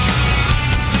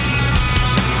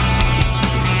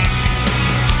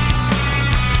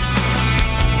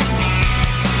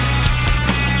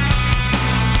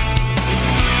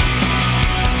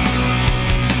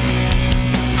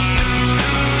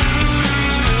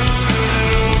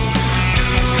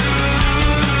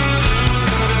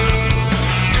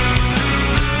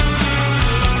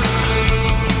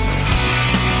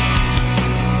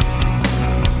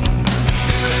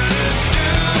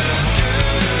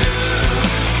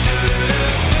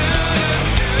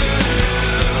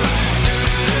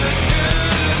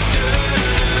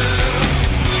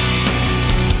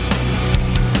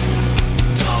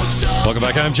 Welcome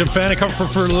back. I'm Jim Fannin, covering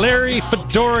for Larry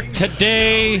Fedoruk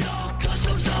today.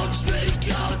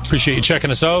 Appreciate you checking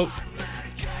us out.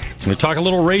 We're going to talk a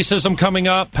little racism coming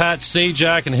up. Pat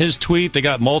Sajak and his tweet, they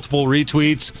got multiple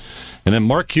retweets. And then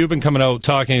Mark Cuban coming out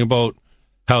talking about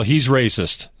how he's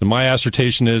racist. And my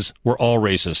assertion is we're all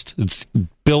racist. It's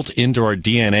built into our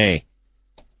DNA.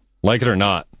 Like it or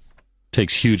not.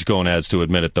 Takes huge gonads to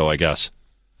admit it, though, I guess.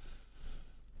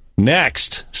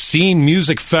 Next, Scene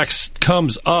Music Fest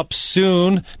comes up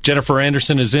soon. Jennifer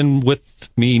Anderson is in with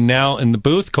me now in the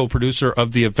booth, co-producer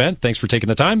of the event. Thanks for taking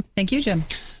the time. Thank you, Jim.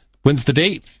 When's the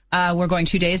date? We're going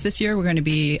 2 days this year. We're going to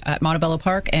be at Montebello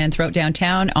Park and throughout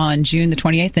downtown on June the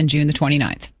 28th and June the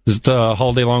 29th. Is it the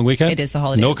holiday long weekend? It is the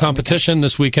holiday long weekend. No competition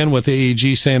this weekend with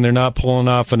AEG saying they're not pulling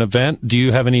off an event. Do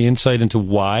you have any insight into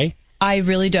why? I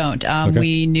really don't. Okay.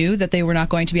 We knew that they were not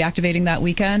going to be activating that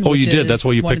weekend. Oh, you did? That's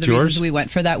why you picked yours? One of the reasons we went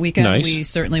for that weekend. Nice. We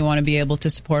certainly want to be able to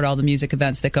support all the music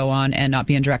events that go on and not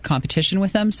be in direct competition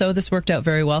with them. So this worked out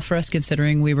very well for us,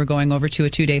 considering we were going over to a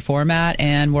 2-day format,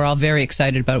 and we're all very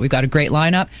excited about it. We've got a great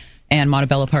lineup, And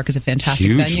Montebello Park is a fantastic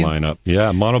Huge venue. lineup.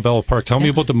 Yeah, Montebello Park. Tell me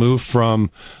about the move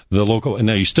from the local. And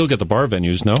now you still get the bar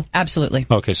venues, no? Absolutely.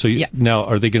 Okay, so now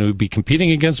are they going to be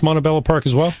competing against Montebello Park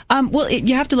as well? Well,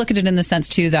 you have to look at it in the sense,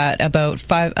 too, that about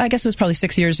I guess it was probably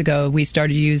 6 years ago, we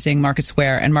started using Market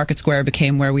Square, and Market Square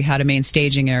became where we had a main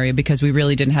staging area because we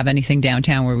really didn't have anything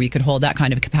downtown where we could hold that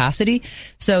kind of capacity.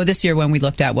 So this year when we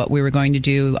looked at what we were going to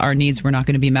do, our needs were not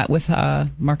going to be met with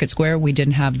Market Square. We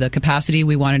didn't have the capacity.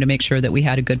 We wanted to make sure that we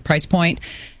had a good price point.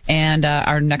 And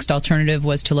our next alternative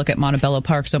was to look at Montebello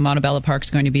Park. So Montebello Park is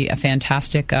going to be a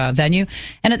fantastic venue.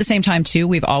 And at the same time, too,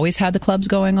 we've always had the clubs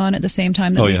going on at the same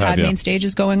time that we've had main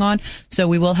stages going on. So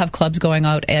we will have clubs going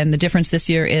out. And the difference this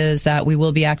year is that we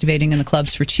will be activating in the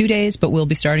clubs for 2 days, but we'll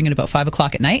be starting at about 5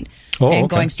 o'clock at night and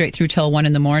going straight through till 1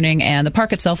 in the morning. And the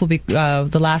park itself will be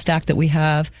the last act that we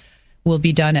have will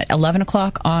be done at 11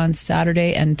 o'clock on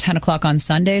Saturday and 10 o'clock on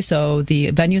Sunday. So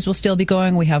the venues will still be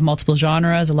going. We have multiple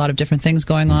genres, a lot of different things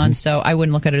going on. So I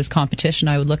wouldn't look at it as competition.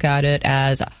 I would look at it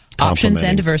as options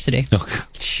and diversity. Oh,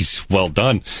 geez, well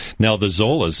done. Now, the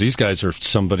Zolas, these guys are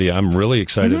somebody I'm really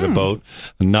excited about.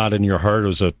 Not in Your Heart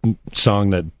was a song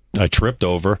that I tripped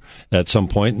over at some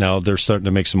point. Now they're starting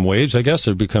to make some waves, I guess.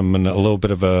 They're becoming a little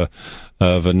bit of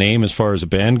a name as far as a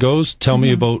band goes. Tell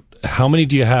me about how many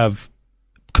do you have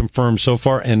confirmed so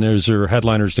far, and is there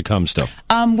headliners to come still?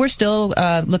 We're still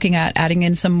looking at adding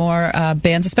in some more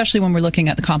bands, especially when we're looking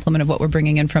at the complement of what we're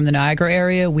bringing in from the Niagara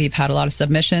area. We've had a lot of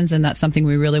submissions, and that's something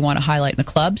we really want to highlight in the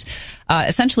clubs.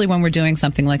 Essentially, when we're doing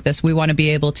something like this, we want to be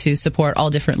able to support all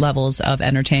different levels of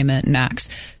entertainment and acts.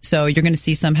 So you're going to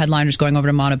see some headliners going over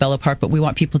to Montebello Park, but we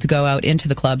want people to go out into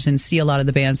the clubs and see a lot of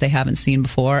the bands they haven't seen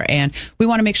before. And we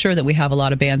want to make sure that we have a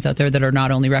lot of bands out there that are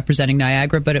not only representing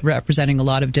Niagara, but representing a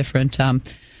lot of different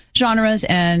genres.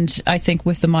 And I think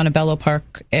with the Montebello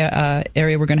Park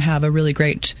area, we're going to have a really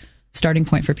great starting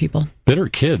point for people. Bitter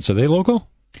Kids, are they local?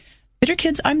 Bitter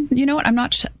Kids, I'm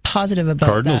not positive about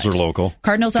Cardinals that. Are local.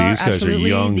 Cardinals These guys absolutely. are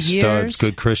young the studs,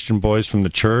 good Christian boys from the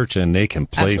church, and they can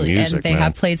play music. And they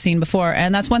have played scene before.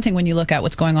 And that's one thing when you look at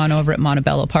what's going on over at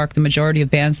Montebello Park. The majority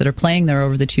of bands that are playing there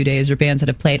over the 2 days are bands that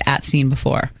have played at scene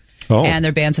before. Oh. And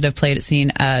they're bands that have played at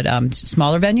scene at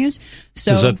smaller venues.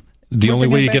 So is that the only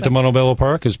way you get to Montebello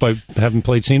Park is by having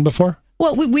played scene before?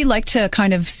 Well, we like to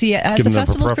kind of see it as the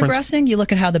festival's progressing. You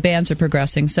look at how the bands are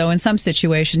progressing. So in some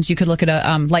situations, you could look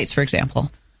at Lights, for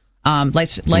example.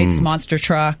 Lights, Monster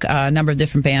Truck, a number of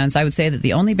different bands. I would say that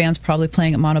the only bands probably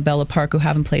playing at Montebello Park who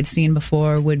haven't played scene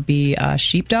before would be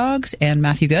Sheepdogs and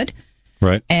Matthew Good.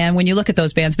 Right. And when you look at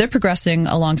those bands, they're progressing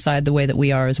alongside the way that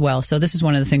we are as well. So this is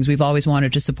one of the things we've always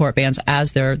wanted to support bands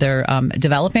as they're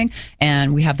developing,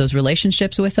 and we have those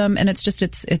relationships with them. And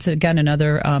it's again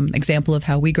another example of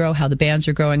how we grow, how the bands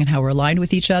are growing, and how we're aligned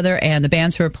with each other. And the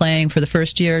bands who are playing for the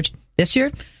first year this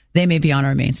year, they may be on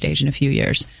our main stage in a few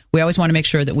years. We always want to make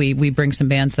sure that we bring some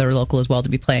bands that are local as well to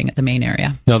be playing at the main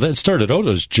area. Now, that started out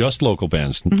as just local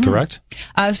bands, correct?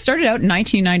 Started out in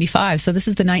 1995, so this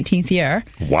is the 19th year.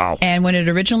 Wow. And when it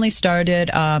originally started,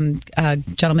 a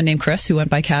gentleman named Chris, who went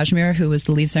by Kashmir, who was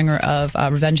the lead singer of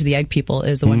Revenge of the Egg People,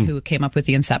 is the one who came up with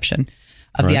the inception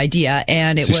of the idea.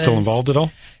 And Is he still involved at all?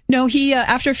 No, he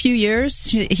after a few years,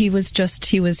 he was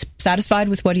satisfied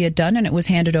with what he had done, and it was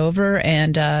handed over.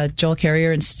 And Joel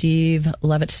Carrier and Steve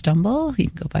Levitt-Stumble, he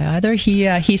can go by either.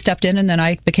 He stepped in, and then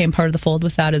I became part of the fold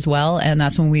with that as well. And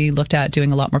that's when we looked at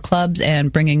doing a lot more clubs and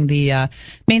bringing the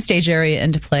main stage area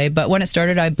into play. But when it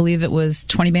started, I believe it was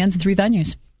 20 bands and 3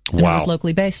 venues. And wow, it was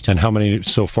locally based. And how many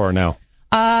so far now?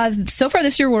 So far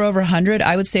this year, we're over 100.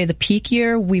 I would say the peak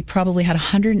year, we probably had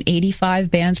 185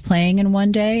 bands playing in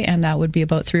one day, and that would be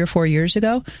about 3 or 4 years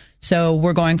ago. So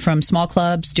we're going from small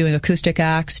clubs doing acoustic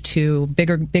acts to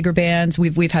bigger bands.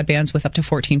 We've had bands with up to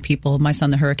 14 people. My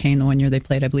Son the Hurricane, the one year they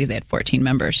played, I believe they had 14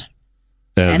 members.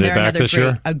 And they're back this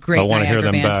year? A great I want to hear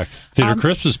them band. back. Theater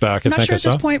Crisp is back, I think I saw. I'm not sure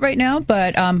at this point right now,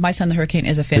 but My Son the Hurricane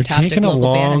is a fantastic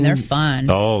local band, and they're fun.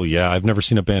 Oh, yeah. I've never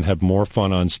seen a band have more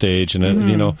fun on stage.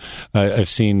 And, I've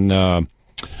seen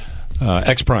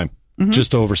X-Prime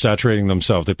just oversaturating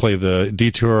themselves. They play the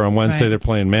Detour on Wednesday. Right. They're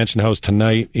playing Mansion House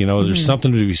tonight. There's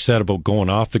something to be said about going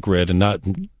off the grid and not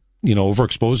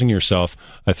overexposing yourself.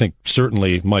 I think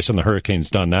certainly My Son the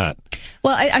Hurricane's done that.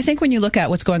 Well, I think when you look at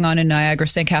what's going on in Niagara,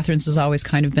 St. Catharines has always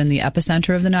kind of been the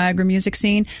epicenter of the Niagara music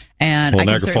scene. And I can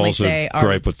Niagara certainly Falls say would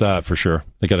gripe with that for sure.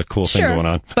 They got a cool thing going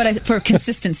on. But for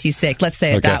consistency's sake, let's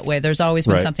say it that way. There's always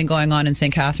been something going on in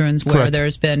St. Catharines where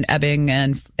there's been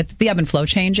the ebb and flow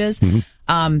changes.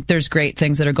 There's great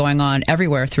things that are going on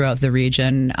everywhere throughout the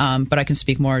region, but I can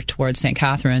speak more towards St.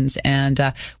 Catharines. And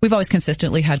we've always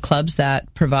consistently had clubs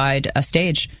that provide a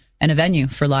stage and a venue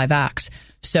for live acts.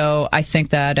 So I think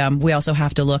that we also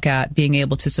have to look at being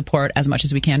able to support as much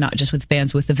as we can, not just with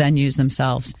bands, with the venues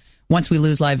themselves. Once we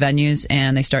lose live venues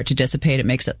and they start to dissipate, it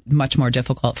makes it much more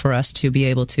difficult for us to be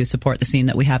able to support the scene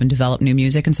that we have and develop new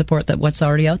music and support what's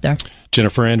already out there.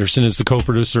 Jennifer Anderson is the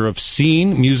co-producer of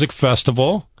Scene Music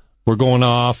Festival. We're going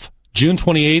off June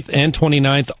 28th and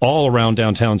 29th, all around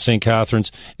downtown St.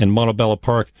 Catharines and Montebello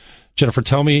Park. Jennifer,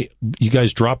 tell me, you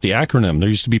guys dropped the acronym. There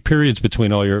used to be periods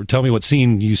between all your... Tell me what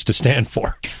Scene used to stand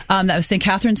for. That was St.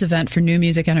 Catharines Event for New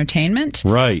Music Entertainment.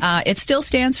 Right. It still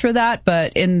stands for that,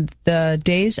 but in the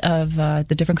days of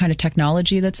the different kind of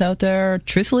technology that's out there,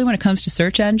 truthfully, when it comes to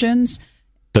search engines...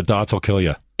 The dots will kill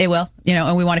you. It will,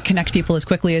 and we want to connect people as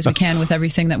quickly as we can with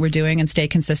everything that we're doing and stay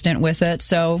consistent with it.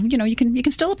 So, you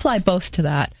can still apply both to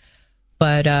that.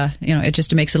 But, it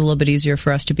just makes it a little bit easier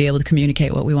for us to be able to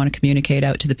communicate what we want to communicate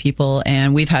out to the people.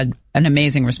 And we've had an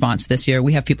amazing response this year.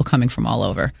 We have people coming from all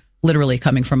over, literally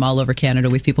coming from all over Canada.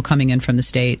 We have people coming in from the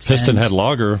States. Piston Head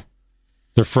Lager,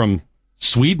 they're from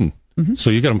Sweden. Mm-hmm. So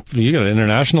you got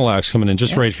international acts coming in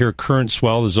just right here. Current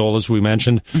Swell, the Zolas we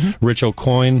mentioned, Rich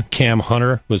O'Coin, Cam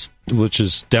Hunter, which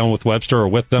is down with Webster or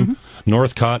with them.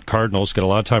 Northcott, Cardinals, got a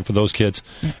lot of time for those kids.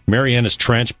 Mariana's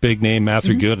Trench, big name.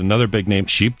 Matthew Good, another big name.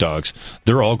 Sheepdogs,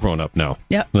 they're all grown up now.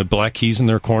 Yep. The Black Keys in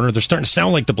their corner, they're starting to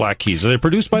sound like the Black Keys. Are they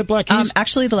produced by Black Keys?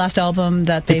 Actually, the last album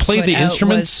that they played put the out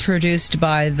instruments? was produced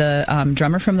by the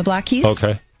drummer from the Black Keys.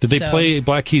 Okay. Did they play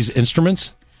Black Keys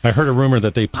instruments? I heard a rumor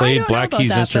that they played Black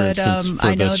Keys instruments for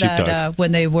I know the Sheepdogs. that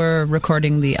when they were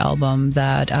recording the album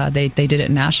that they did it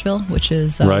in Nashville, which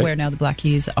is where now the Black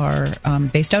Keys are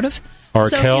based out of.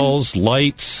 Arkells,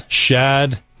 Lights,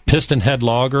 Shad, Piston Head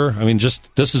Lager. I mean,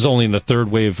 this is only in the third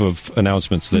wave of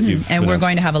announcements that you've And we're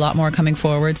going to have a lot more coming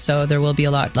forward, so there will be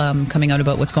a lot coming out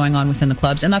about what's going on within the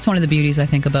clubs. And that's one of the beauties, I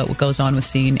think, about what goes on with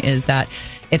Scene is that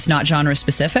it's not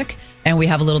genre-specific, and we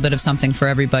have a little bit of something for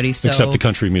everybody. So, except the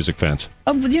country music fans.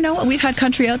 Oh, you know what? We've had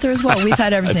country out there as well. We've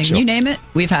had everything. You name it,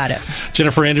 we've had it.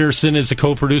 Jennifer Anderson is the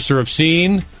co-producer of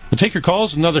Scene. We'll take your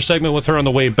calls. Another segment with her on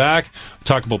the way back. We'll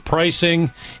talk about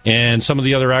pricing and some of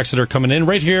the other acts that are coming in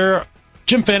right here.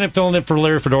 Jim Fannin filling in for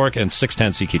Larry Fedoruk and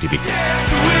 610 CKTB.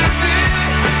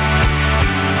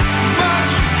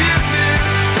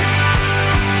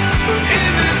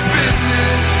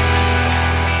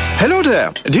 Hello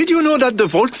there. Did you know that the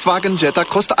Volkswagen Jetta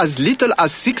costs as little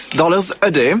as $6 a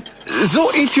day?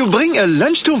 So if you bring a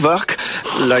lunch to work,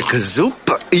 like a soup,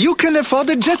 you can afford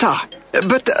a Jetta.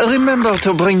 But remember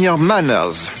to bring your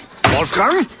manners.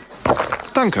 Wolfgang?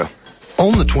 Danke.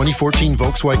 Own the 2014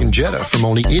 Volkswagen Jetta from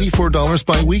only $84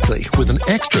 bi-weekly with an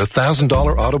extra $1,000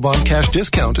 Autobahn cash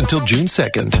discount until June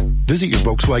 2nd. Visit your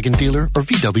Volkswagen dealer or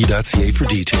VW.ca for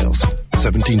details.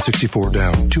 $1,764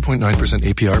 down, 2.9%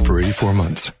 APR for 84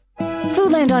 months.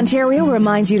 Foodland Ontario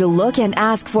reminds you to look and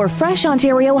ask for fresh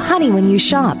Ontario honey when you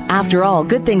shop. After all,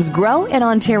 good things grow in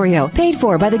Ontario. Paid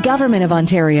for by the Government of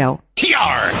Ontario.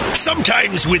 Yar!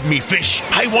 Sometimes with me fish,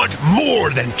 I want more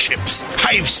than chips.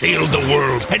 I've sailed the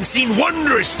world and seen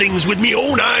wondrous things with me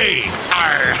own eye.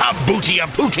 Arr, a booty of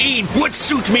poutine would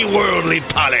suit me worldly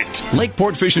palate.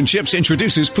 Lakeport Fish and Chips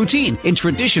introduces poutine in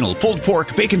traditional pulled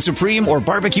pork, bacon supreme, or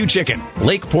barbecue chicken.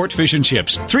 Lakeport Fish and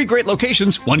Chips. 3 great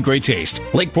locations, 1 great taste.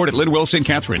 Lakeport at Lidwell, St.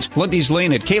 Catharines. Lundy's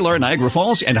Lane at Kalar, Niagara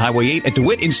Falls, and Highway 8 at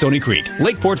DeWitt in Stony Creek.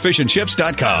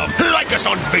 LakeportFishandChips.com. Like us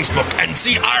on Facebook and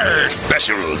see our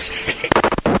specials.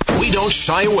 We don't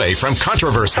shy away from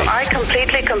controversy. So I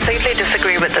completely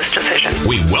disagree with this decision.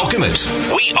 We welcome it.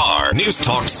 We are News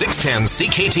Talk 610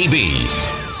 CKTB.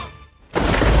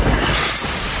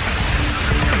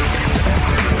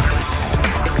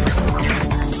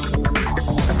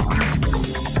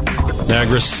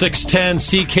 Niagara 610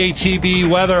 CKTB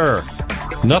weather.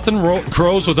 Nothing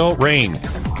grows without rain.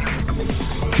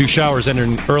 2 showers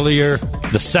entering earlier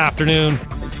this afternoon.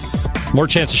 More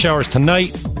chance of showers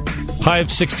tonight. High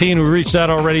of 16. We reached that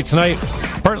already tonight.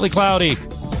 Partly cloudy.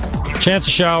 Chance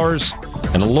of showers.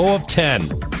 And a low of 10.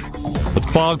 With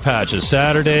fog patches.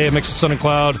 Saturday, a mix of sun and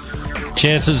cloud.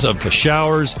 Chances of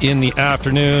showers in the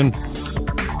afternoon.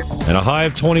 And a high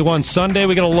of 21. Sunday,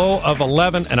 we get a low of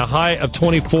 11 and a high of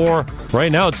 24.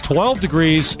 Right now, it's 12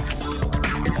 degrees.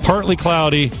 Partly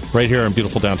cloudy right here in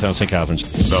beautiful downtown St.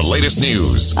 Catharines. The latest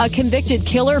news. A convicted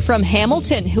killer from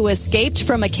Hamilton who escaped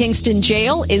from a Kingston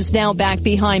jail is now back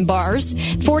behind bars.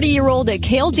 40-year-old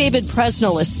Cale David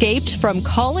Presnell escaped from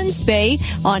Collins Bay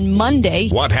on Monday.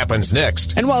 What happens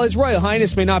next? And while His Royal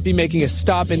Highness may not be making a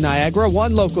stop in Niagara,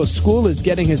 one local school is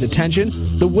getting his attention.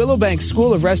 The Willowbank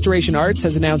School of Restoration Arts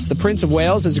has announced the Prince of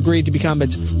Wales has agreed to become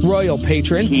its royal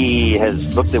patron. He has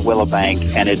looked at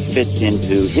Willowbank and it fits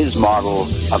into his model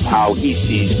of how he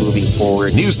sees moving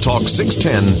forward. News Talk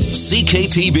 610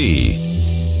 CKTB.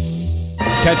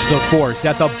 Catch the Force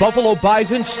at the Buffalo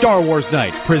Bison Star Wars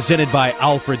Night, presented by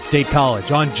Alfred State College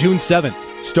on June 7th.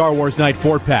 Star Wars Night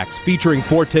 4-packs featuring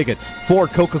 4 tickets, 4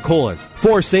 Coca-Colas,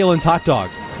 4 Salen's hot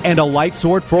dogs, and a light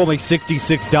sword for only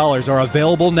 $66 are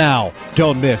available now.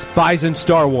 Don't miss Bison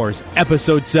Star Wars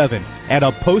Episode 7 and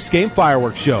a post-game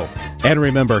fireworks show. And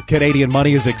remember, Canadian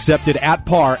money is accepted at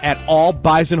par at all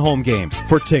Bison home games.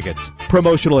 For tickets,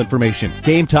 promotional information,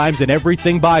 game times, and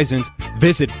everything Bisons,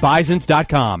 visit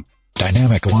bisons.com.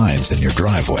 Dynamic lines in your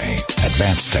driveway.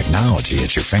 Advanced technology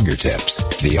at your fingertips.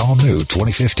 The all-new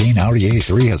 2015 Audi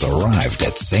A3 has arrived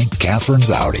at St.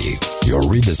 Catharines Audi. Your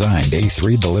redesigned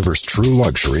A3 delivers true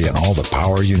luxury and all the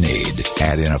power you need.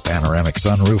 Add in a panoramic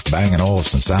sunroof, Bang &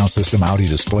 Olufsen sound system, Audi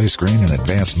display screen, and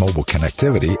advanced mobile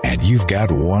connectivity, and you've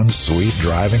got one sweet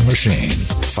driving machine.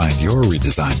 Find your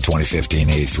redesigned 2015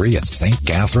 A3 at St.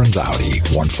 Catharines Audi,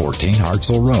 114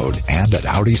 Hartselle Road, and at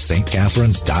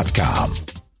AudiSt.Catharines.com.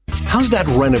 How's that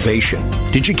renovation?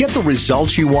 Did you get the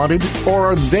results you wanted, or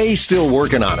are they still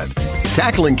working on it?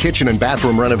 Tackling kitchen and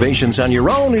bathroom renovations on your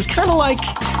own is kind of like...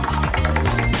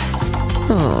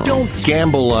 Don't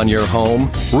gamble on your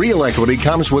home. Real Equity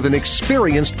comes with an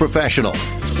experienced professional.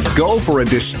 Go for a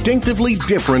distinctively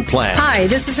different plan. Hi,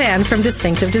 this is Anne from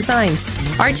Distinctive Designs.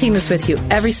 Our team is with you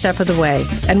every step of the way.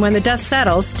 And when the dust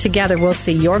settles, together we'll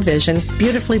see your vision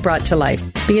beautifully brought to life.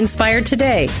 Be inspired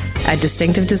today at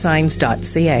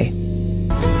distinctivedesigns.ca.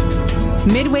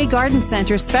 Midway Garden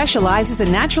Center specializes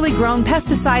in naturally grown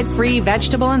pesticide-free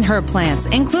vegetable and herb plants,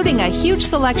 including a huge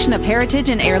selection of heritage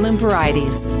and heirloom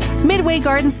varieties. Midway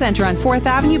Garden Center on 4th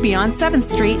Avenue beyond 7th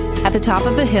Street at the top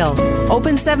of the hill.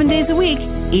 Open 7 days a week,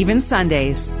 even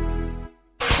Sundays.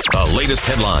 The latest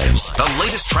headlines, the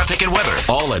latest traffic and weather,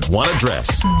 all at one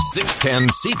address,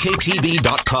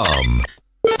 610CKTB.com.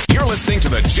 You're listening to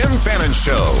The Jim Fannin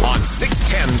Show on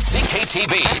 610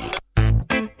 CKTB.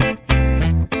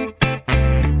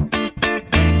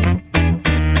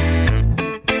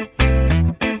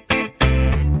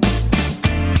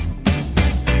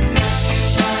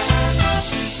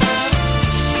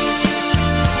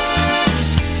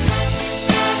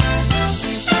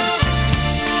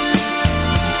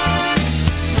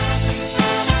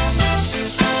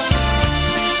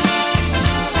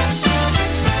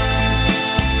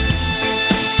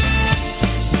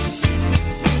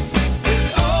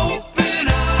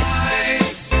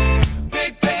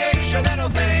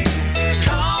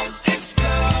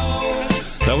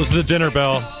 That was the dinner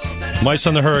bell. Mice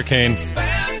on the Hurricane.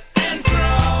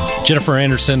 Jennifer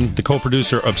Anderson, the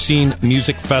co-producer of Scene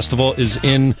Music Festival, is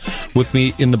in with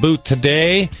me in the booth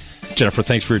today. Jennifer,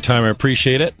 thanks for your time. I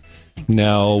appreciate it.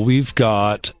 Now, we've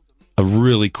got a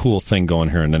really cool thing going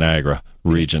here in the Niagara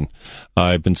region.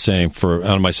 I've been saying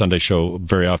on my Sunday show,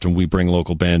 very often we bring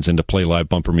local bands in to play live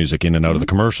bumper music in and out of the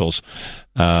commercials.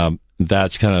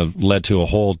 That's kind of led to a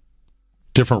whole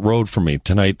different road for me.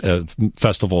 Tonight,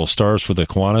 Festival of Stars for the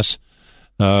Kiwanis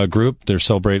group. They're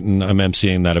celebrating. I'm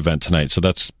emceeing that event tonight, so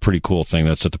that's a pretty cool thing.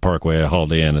 That's at the Parkway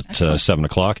Holiday Inn at 7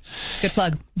 o'clock. Good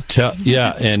plug.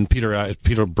 Yeah, and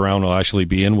Peter Brown will actually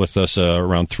be in with us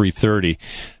around 3:30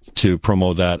 to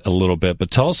promote that a little bit.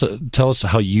 But tell us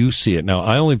how you see it. Now,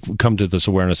 I only come to this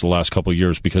awareness the last couple of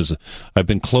years because I've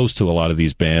been close to a lot of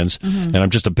these bands, and I'm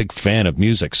just a big fan of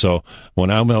music. So when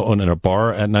I'm out in a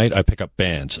bar at night, I pick up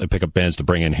bands. I pick up bands to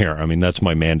bring in here. I mean, that's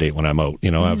my mandate when I'm out.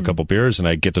 You know, I have a couple beers, and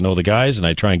I get to know the guys, and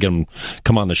I try and get them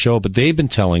come on the show. But they've been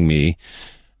telling me,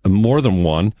 more than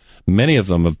one, many of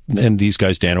them, and these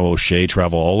guys, Dano O'Shea,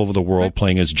 travel all over the world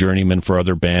playing as journeymen for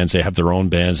other bands. They have their own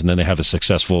bands, and then they have a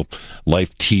successful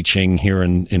life teaching here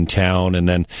in town. And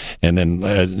then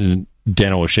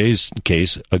Dano O'Shea's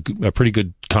case, a pretty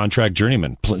good contract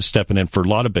journeyman stepping in for a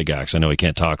lot of big acts. I know he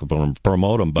can't talk about them,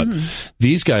 promote them, but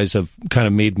these guys have kind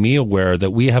of made me aware that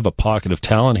we have a pocket of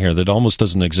talent here that almost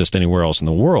doesn't exist anywhere else in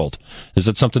the world. Is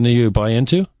that something that you buy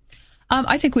into?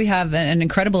 I think we have an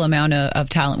incredible amount of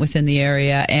talent within the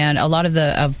area, and a lot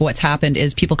of what's happened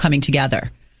is people coming together.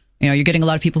 You know, you're getting a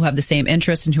lot of people who have the same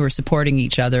interests and who are supporting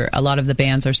each other. A lot of the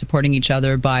bands are supporting each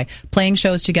other by playing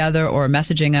shows together or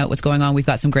messaging out what's going on. We've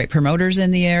got some great promoters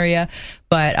in the area,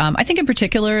 but I think in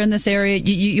particular in this area,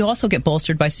 you also get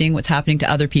bolstered by seeing what's happening to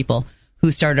other people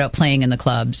who started out playing in the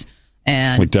clubs.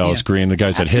 And like Dallas Green, the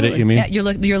guys that hit it, you mean? Yeah,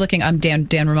 you're looking. I'm Dan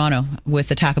Romano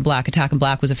with Attack and Black. Attack and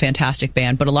Black was a fantastic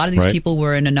band, but a lot of these people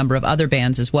were in a number of other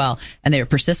bands as well, and they were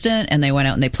persistent, and they went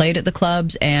out and they played at the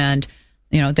clubs, and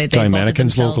They Die involved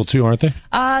Mannequin's themselves. local too, aren't they?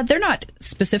 They're not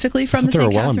specifically from the they're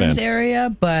St. a Welland Catharines band. area,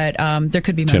 but there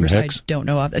could be Tim members Hicks. I don't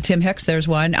know of. Tim Hicks, there's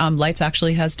one. Lights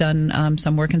actually has done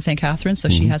some work in St. Catharines, so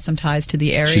she has some ties to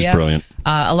the area. She's brilliant.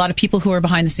 A lot of people who are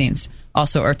behind the scenes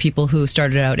also are people who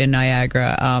started out in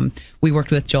Niagara. We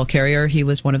worked with Joel Carrier. He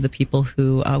was one of the people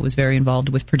who was very involved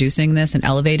with producing this and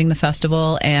elevating the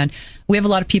festival. And we have a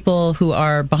lot of people who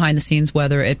are behind the scenes,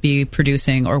 whether it be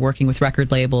producing or working with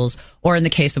record labels, or in the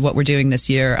case of what we're doing this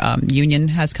year, Union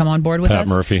has come on board with Pat us.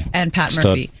 Murphy. And Pat Stud.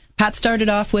 Murphy. Pat started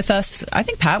off with us. I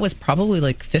think Pat was probably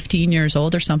like 15 years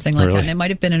old or something like Really? that. And it might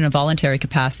have been in a voluntary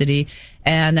capacity.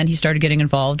 And then he started getting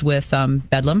involved with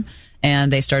Bedlam.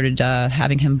 And they started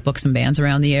having him book some bands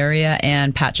around the area.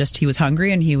 And Pat he was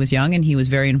hungry and he was young and he was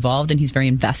very involved and he's very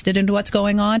invested into what's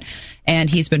going on. And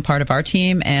he's been part of our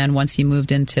team. And once he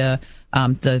moved into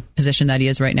the position that he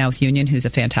is right now with Union, who's a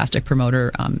fantastic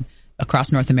promoter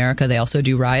across North America. They also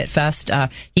do Riot Fest.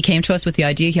 He came to us with the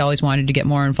idea. He always wanted to get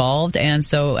more involved. And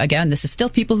so, again, this is still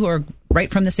people who are right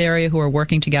from this area who are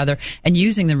working together and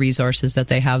using the resources that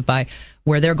they have by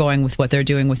where they're going with what they're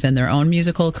doing within their own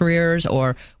musical careers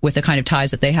or with the kind of ties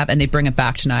that they have, and they bring it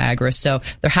back to Niagara. So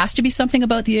there has to be something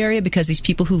about the area because these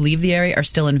people who leave the area are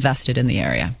still invested in the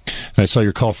area. I saw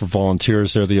your call for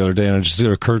volunteers there the other day, and it just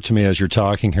occurred to me as you're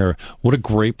talking here, what a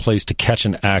great place to catch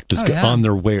an act that's on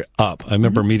their way up. I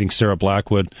remember meeting Sarah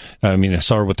Blackwood. I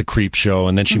saw her with the Creep Show,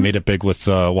 and then she made it big with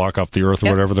Walk Off the Earth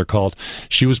or whatever they're called.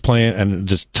 She was playing, and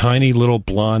this tiny little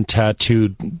blonde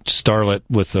tattooed starlet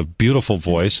with a beautiful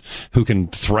voice who can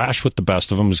thrash with the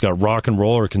best of them, who's got rock and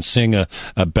roll or can sing a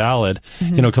ballad,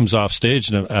 comes off stage.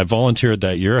 And I volunteered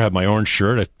that year. I had my orange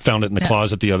shirt. I found it in the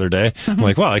closet the other day. I'm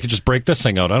like, wow, I could just break this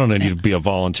thing out. I don't need to be a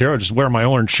volunteer. I'll just wear my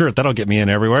orange shirt. That'll get me in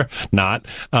everywhere. Not.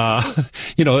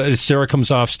 As Sarah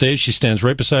comes off stage, she stands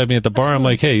right beside me at the bar. I'm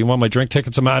like, hey, you want my drink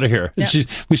tickets? I'm out of here. Yeah. And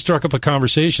we struck up a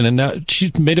conversation, and now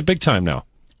she's made it big time now.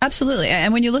 Absolutely.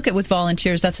 And when you look at with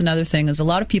volunteers, that's another thing, is a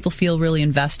lot of people feel really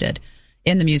invested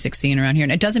in the music scene around here.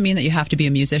 And it doesn't mean that you have to be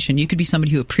a musician. You could be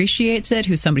somebody who appreciates it,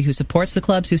 who's somebody who supports the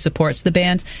clubs, who supports the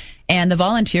bands. And the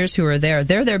volunteers who are there,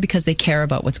 they're there because they care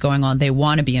about what's going on. They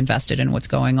want to be invested in what's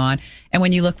going on. And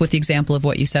when you look with the example of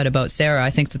what you said about Sarah, I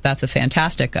think that that's a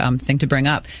fantastic thing to bring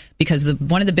up, because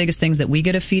one of the biggest things that we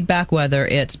get of feedback, whether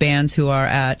it's bands who are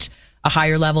at a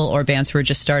higher level or bands who are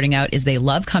just starting out, is they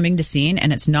love coming to scene.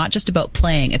 And it's not just about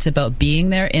playing. It's about being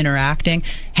there, interacting,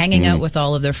 hanging out with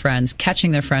all of their friends,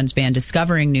 catching their friends' band,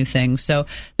 discovering new things. So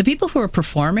the people who are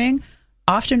performing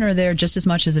often are there just as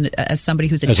much as somebody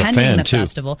who's attending the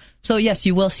festival. So yes,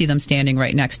 you will see them standing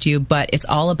right next to you, but it's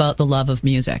all about the love of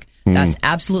music. That's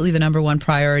absolutely the number one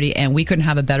priority. And we couldn't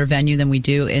have a better venue than we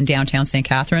do in downtown St.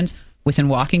 Catharines, within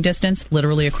walking distance,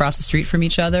 literally across the street from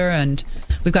each other. And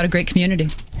we've got a great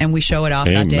community, and we show it off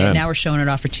that day. And now we're showing it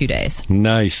off for 2 days.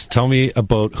 Nice. Tell me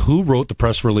about who wrote the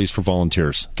press release for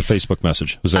volunteers, the Facebook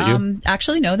message. Was that you?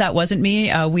 Actually, no, that wasn't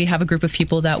me. We have a group of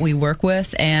people that we work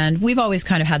with, and we've always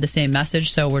kind of had the same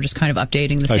message, so we're just kind of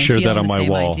updating the same I shared feel that on and the my same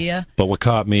wall. idea. But what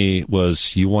caught me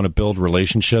was you want to build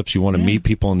relationships, you want to meet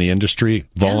people in the industry,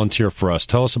 volunteer for us.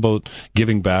 Tell us about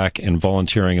giving back and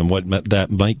volunteering and what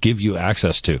that might give you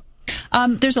access to.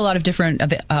 There's a lot of different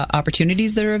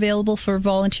opportunities that are available for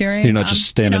volunteering. You're not just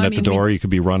standing at the door. You could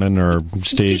be running or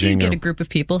staging. You get a group of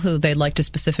people who they'd like to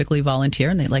specifically volunteer,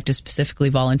 and they'd like to specifically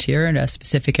volunteer in a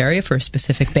specific area for a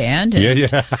specific band.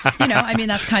 And,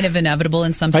 that's kind of inevitable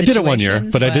in some situations. I did it one year,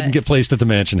 but I didn't get placed at the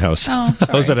Mansion House. Oh,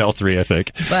 I was at L3, I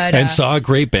think, and saw a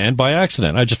great band by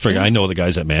accident. I just figured I know the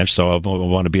guys at Mansion, so I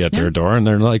want to be at their door. And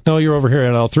they're like, no, you're over here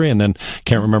at L3. And then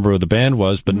can't remember who the band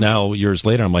was, but now years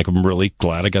later, I'm like, I'm really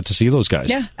glad I got to see those guys.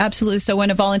 Yeah, absolutely. So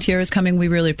when a volunteer is coming, we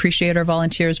really appreciate our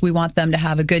volunteers. We want them to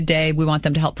have a good day. We want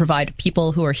them to help provide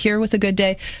people who are here with a good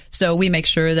day. So we make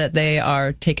sure that they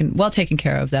are taken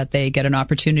care of, that they get an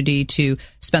opportunity to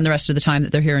spend the rest of the time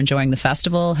that they're here enjoying the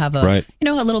festival, have a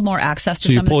little more access to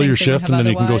some of the things. So you pull your shift and then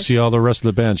you can go see all the rest of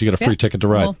the bands. You get a free ticket to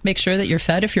ride. We'll make sure that you're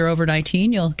fed. If you're over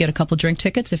 19, you'll get a couple drink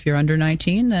tickets. If you're under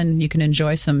 19, then you can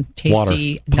enjoy some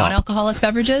tasty non-alcoholic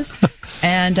beverages.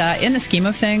 And in the scheme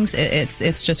of things,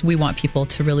 it's just we want people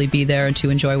to really be there and to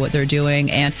enjoy what they're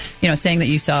doing. And, saying that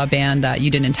you saw a band that you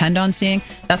didn't intend on seeing,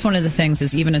 that's one of the things,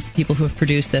 is even as the people who have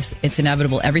produced this, it's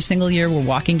inevitable. Every single year we're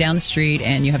walking down the street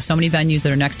and you have so many venues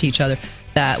that are next to each other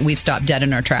that we've stopped dead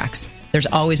in our tracks. there's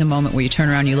always a moment where you turn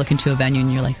around, you look into a venue,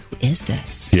 and you're like, who is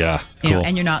this? Yeah, cool.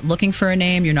 And you're not looking for a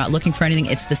name, you're not looking for anything.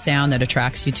 It's the sound that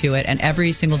attracts you to it. And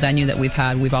every single venue that we've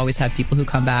had, we've always had people who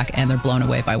come back and they're blown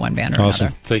away by one band or awesome.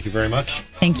 another. Thank you very much.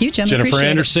 Thank you, Jim. Jennifer Appreciate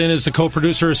Anderson is the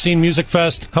co-producer of Scene Music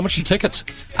Fest. How much are tickets?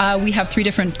 We have 3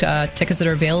 different tickets that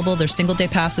are available. There's single-day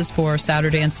passes for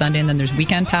Saturday and Sunday, and then there's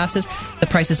weekend passes. The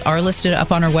prices are listed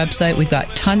up on our website. We've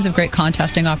got tons of great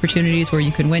contesting opportunities where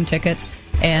you can win tickets.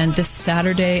 And this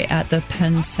Saturday at the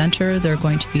Penn Center, they're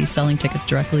going to be selling tickets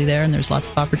directly there, and there's lots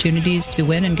of opportunities to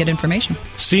win and get information.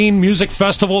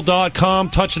 SceneMusicFestival.com.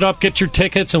 Touch it up, get your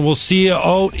tickets, and we'll see you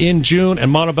out in June in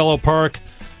Montebello Park.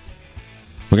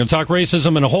 We're going to talk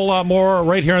racism and a whole lot more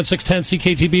right here on 610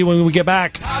 CKTB when we get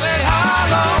back. Singing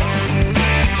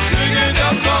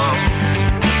your song,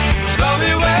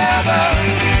 stormy weather,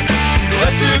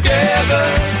 we're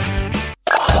together.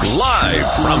 Live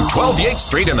from 12 Yates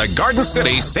Street in the Garden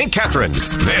City, St.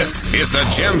 Catharines, this is the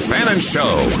Jim Fannin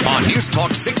Show on News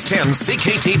Talk 610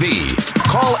 CKTB.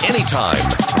 Call anytime,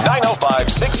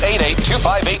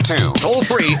 905-688-2582. Toll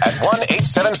free at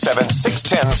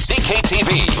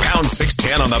 1-877-610-CKTB. Pound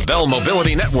 610 on the Bell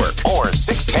Mobility Network or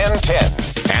 61010.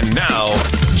 And now,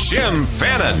 Jim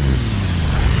Fannin.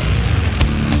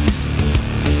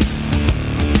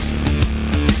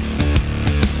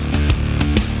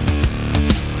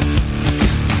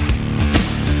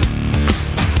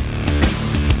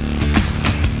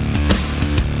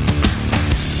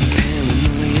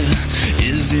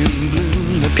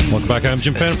 Welcome back. I'm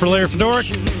Jim Fannin for Larry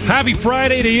Fedoruk. Happy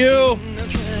Friday to you.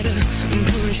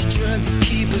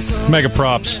 Mega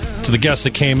props to the guests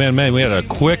that came in. Man, we had a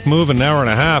quick move, an hour and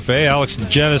a half. Hey, Alex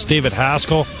DeGenis, David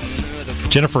Haskell,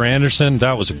 Jennifer Anderson.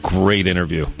 That was a great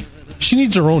interview. She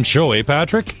needs her own show, eh,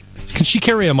 Patrick? Can she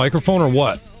carry a microphone or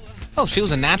what? Oh, she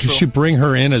was a natural. You should bring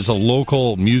her in as a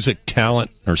local music talent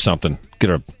or something. Get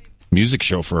a music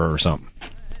show for her or something.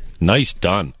 Nice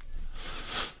done.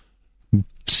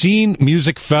 Scene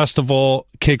Music Festival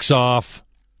kicks off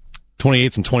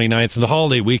 28th and 29th, and the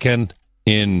holiday weekend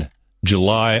in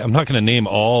July. I'm not going to name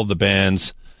all the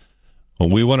bands. Well,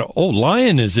 we want to. Oh,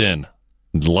 Lion is in.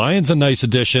 Lion's a nice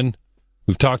addition.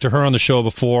 We've talked to her on the show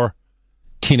before.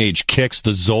 Teenage Kicks,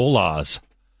 the Zolas.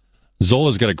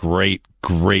 Zola's got a great,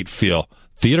 great feel.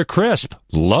 Theater Crisp.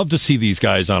 Love to see these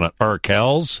guys on it.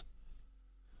 Arkells.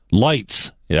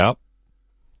 Lights. Yep.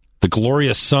 The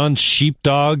Glorious Sons,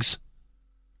 Sheepdogs.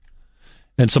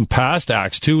 And some past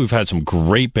acts, too. We've had some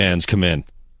great bands come in.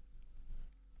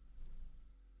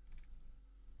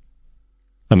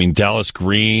 I mean, Dallas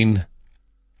Green.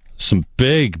 Some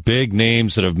big, big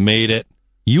names that have made it.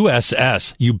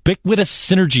 USS, Ubiquitous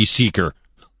Synergy Seeker.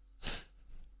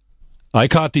 I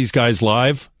caught these guys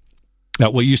live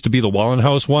at what used to be the Wallen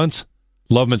House once.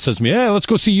 Loveman says to me, hey, let's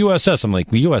go see USS. I'm like,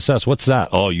 USS, what's that?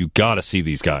 Oh, you got to see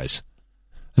these guys.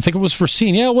 I think it was for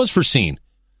Scene. Yeah, it was for Scene.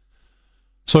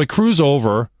 So I cruise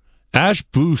over, Ash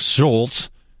Boo Schultz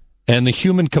and the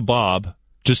Human Kebab,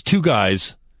 just 2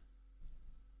 guys.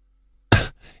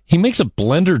 He makes a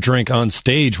blender drink on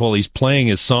stage while he's playing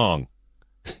his song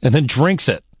and then drinks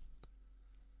it.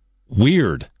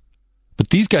 Weird.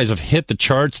 But these guys have hit the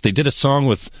charts. They did a song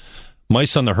with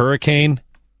Mice on the Hurricane,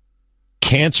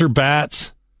 Cancer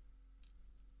Bats.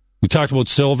 We talked about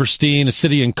Silverstein, A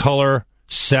City in Color,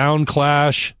 Sound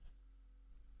Clash.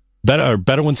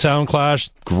 Bedouin Sound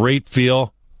Clash, great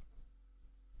feel.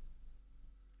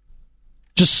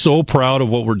 Just so proud of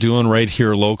what we're doing right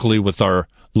here locally with our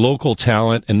local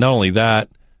talent, and not only that,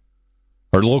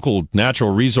 our local natural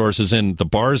resources in the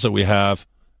bars that we have,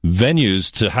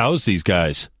 venues to house these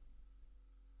guys.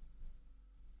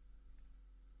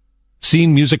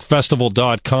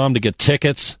 SceneMusicFestival.com to get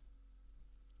tickets.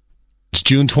 It's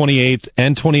June 28th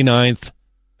and 29th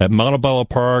at Montebello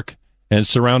Park and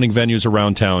surrounding venues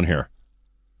around town here.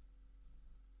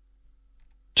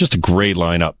 Just a great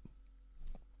lineup.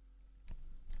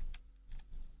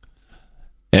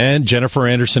 And Jennifer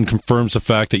Anderson confirms the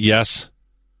fact that, yes,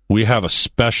 we have a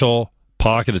special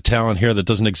pocket of talent here that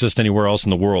doesn't exist anywhere else in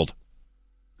the world.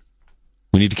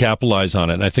 We need to capitalize on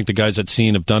it, and I think the guys at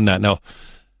Scene have done that. Now,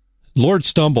 Lord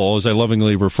Stumble, as I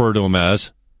lovingly refer to him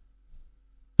as,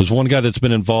 is one guy that's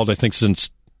been involved, I think, since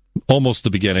almost the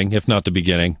beginning, if not the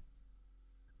beginning.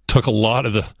 Took a lot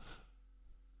of the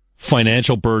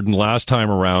financial burden last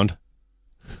time around.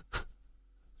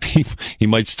 He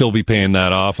might still be paying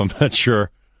that off, I'm not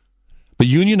sure. But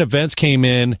Union Events came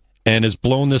in and has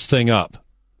blown this thing up.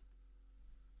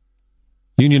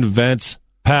 Union Events,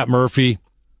 Pat Murphy,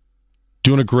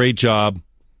 doing a great job.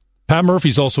 Pat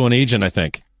Murphy's also an agent, I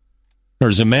think. Or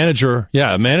is a manager.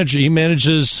 Yeah, he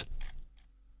manages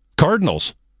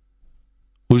Cardinals.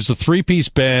 who's the three-piece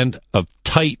band of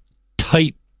tight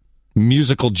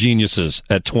musical geniuses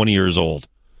at 20 years old.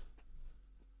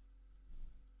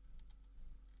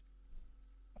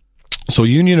 So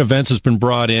Union Events has been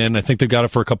brought in. I think they've got it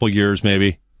for a couple years,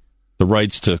 maybe. The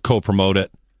rights to co-promote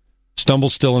it.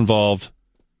 Stumble's still involved.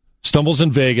 Stumble's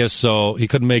in Vegas, so he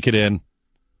couldn't make it in.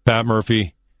 Pat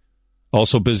Murphy,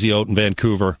 also busy out in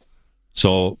Vancouver.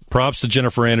 So props to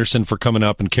Jennifer Anderson for coming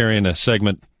up and carrying a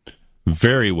segment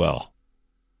very well.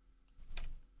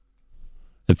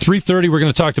 At 3:30, we're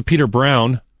going to talk to Peter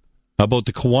Brown about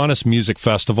the Kiwanis Music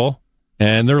Festival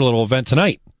and their little event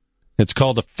tonight. It's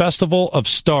called the Festival of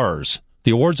Stars.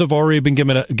 The awards have already been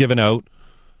given out,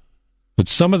 but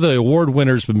some of the award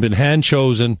winners have been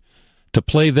hand-chosen to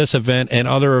play this event and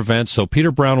other events. So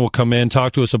Peter Brown will come in,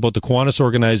 talk to us about the Kiwanis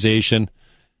organization,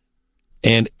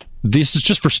 and this is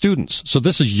just for students. So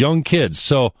this is young kids.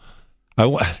 So I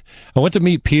went to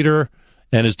meet Peter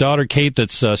and his daughter Kate,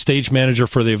 that's stage manager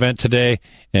for the event today,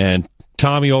 and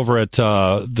Tommy over at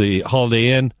the Holiday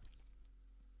Inn,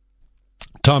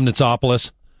 Tom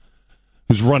Nitzopoulos,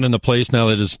 who's running the place now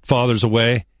that his father's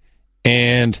away,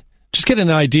 and just get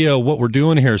an idea of what we're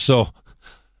doing here. So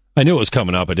I knew it was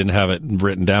coming up. I didn't have it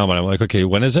written down, but I'm like, okay,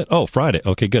 when is it? Oh, Friday.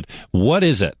 Okay, good. What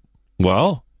is it?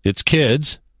 Well, it's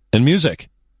kids and music.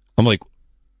 I'm like,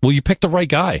 well, you picked the right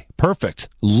guy. Perfect.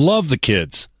 Love the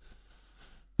kids.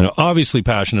 And obviously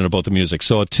passionate about the music.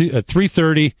 So at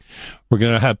 3:30, we're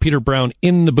going to have Peter Brown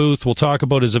in the booth. We'll talk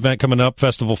about his event coming up,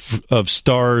 Festival of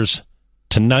Stars,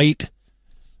 tonight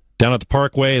down at the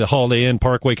Parkway, the Holiday Inn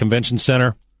Parkway Convention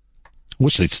Center. I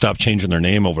wish they'd stop changing their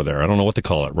name over there. I don't know what to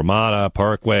call it. Ramada,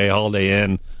 Parkway, Holiday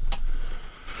Inn.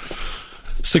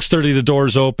 6:30, the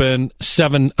doors open.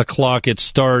 7 o'clock it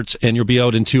starts, and you'll be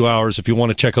out in 2 hours if you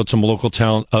want to check out some local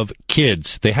talent of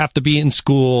kids. They have to be in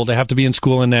school. They have to be in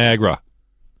school in Niagara.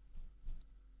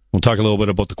 We'll talk a little bit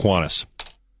about the Kiwanis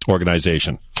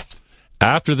organization.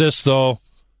 After this, though,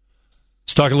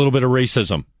 let's talk a little bit of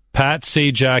racism. Pat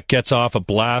Sajak gets off a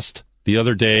blast the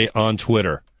other day on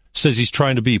Twitter. Says he's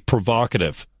trying to be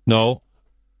provocative. No,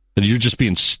 that you're just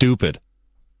being stupid.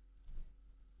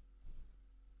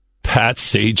 Pat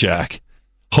Sajak,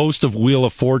 host of Wheel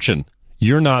of Fortune.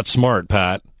 You're not smart,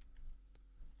 Pat.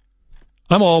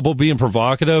 I'm all about being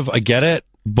provocative. I get it,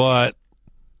 but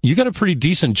you got a pretty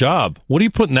decent job. What are you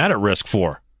putting that at risk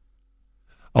for?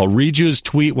 I'll read you his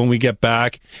tweet when we get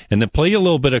back, and then play you a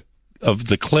little bit of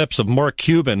the clips of Mark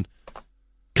Cuban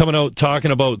coming out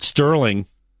talking about Sterling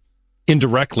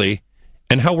indirectly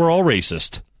and how we're all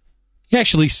racist. He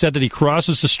actually said that he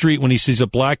crosses the street when he sees a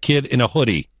black kid in a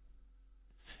hoodie.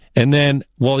 And then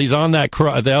while he's on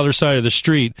the other side of the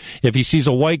street, if he sees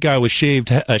a white guy with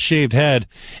a shaved head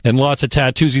and lots of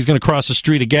tattoos, he's going to cross the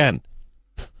street again.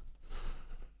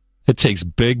 It takes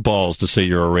big balls to say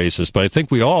you're a racist, but I think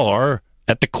we all are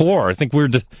at the core. I think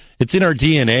it's in our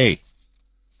DNA.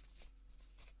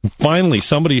 And finally,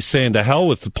 somebody's saying to hell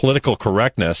with the political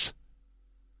correctness.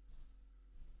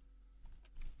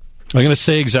 I'm going to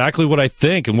say exactly what I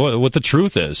think and what the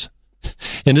truth is.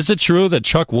 And is it true that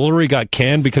Chuck Woolery got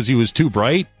canned because he was too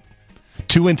bright,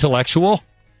 too intellectual?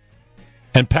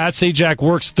 And Pat Sajak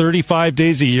works 35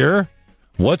 days a year?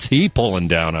 What's he pulling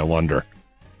down, I wonder?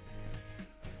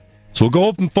 So we'll go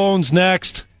open phones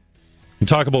next and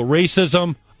talk about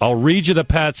racism. I'll read you the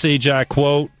Pat Sajak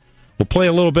quote. We'll play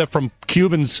a little bit from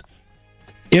Cuban's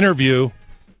interview.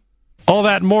 All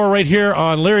that and more right here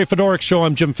on Larry Fedorik's show.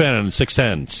 I'm Jim Fannin,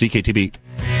 610 CKTB.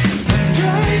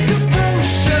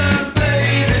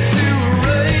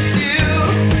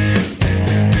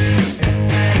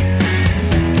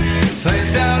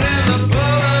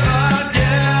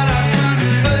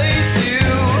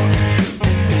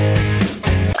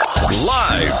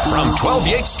 Live from 12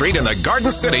 Yates Street in the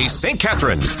Garden City, St.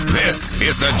 Catharines, this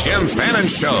is the Jim Fannin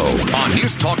Show on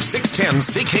News Talk 610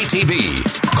 CKTB.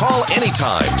 Call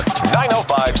anytime,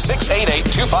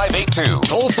 905-688-2582.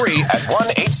 Toll free at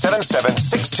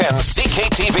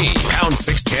 1-877-610-CKTB. Pound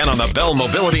 610 on the Bell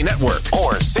Mobility Network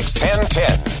or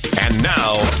 61010. And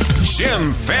now,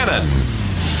 Jim Fannin.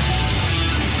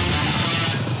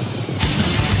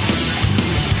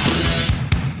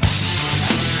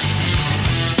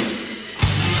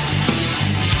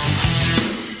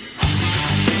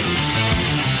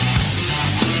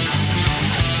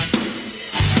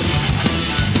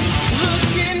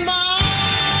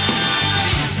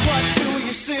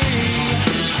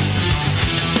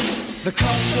 The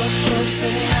cult of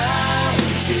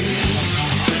personality.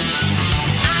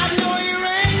 I know your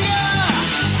anger.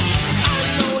 I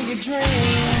know your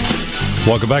dreams.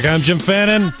 Welcome back. I'm Jim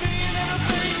Fannin.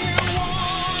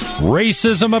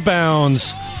 Racism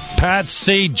abounds. Pat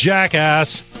Sajak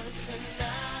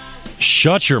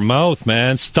Shut your mouth,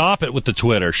 man. Stop it with the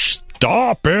Twitter.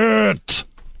 Stop it.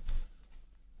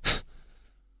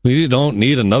 We don't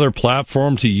need another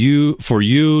platform for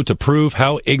you to prove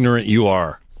how ignorant you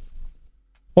are.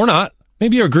 Or not.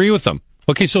 Maybe you agree with them.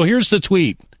 Okay, so here's the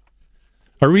tweet.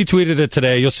 I retweeted it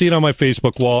today. You'll see it on my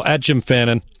Facebook wall, at Jim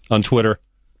Fannin on Twitter.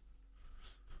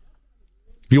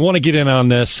 If you want to get in on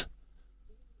this,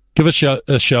 give us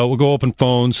a show. We'll go open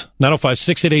phones.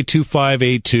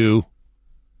 905-688-2582.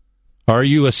 Are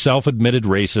you a self-admitted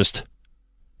racist?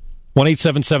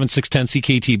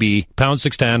 1-877-610-CKTB, pound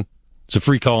 610. It's a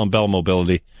free call on Bell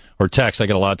Mobility. Or text. I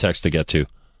got a lot of text to get to.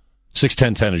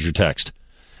 61010 is your text.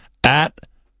 At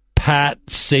Pat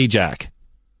Sajak.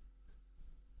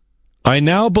 I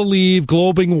now believe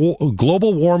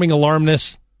global warming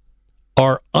alarmists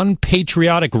are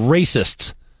unpatriotic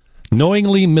racists,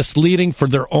 knowingly misleading for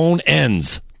their own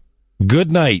ends. Good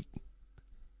night.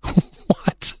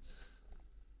 What?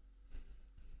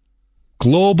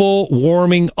 Global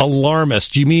warming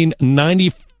alarmists. You mean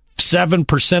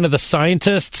 97% of the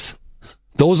scientists?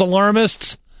 Those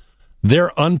alarmists?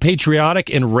 They're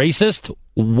unpatriotic and racist?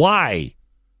 Why?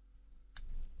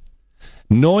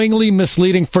 Knowingly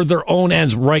misleading for their own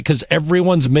ends, right? Because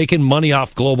everyone's making money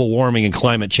off global warming and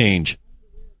climate change.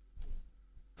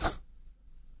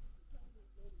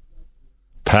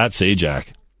 Pat Sajak.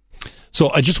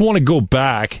 So I just want to go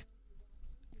back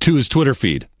to his Twitter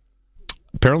feed.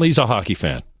 Apparently he's a hockey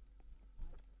fan.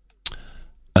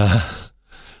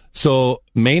 So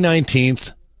May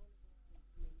 19th,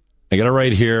 I got it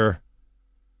right here.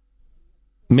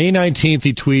 May 19th,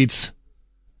 he tweets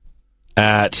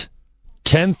at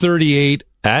 10:38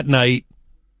 at night.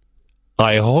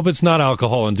 I hope it's not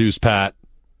alcohol-induced, Pat,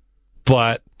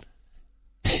 but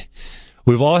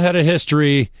we've all had a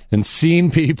history and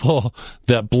seen people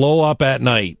that blow up at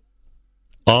night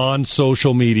on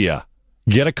social media.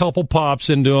 Get a couple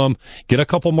pops into them, get a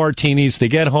couple martinis, they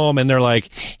get home and they're like,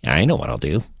 I know what I'll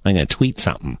do. I'm going to tweet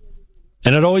something.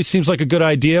 And it always seems like a good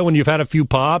idea when you've had a few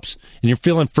pops and you're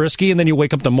feeling frisky and then you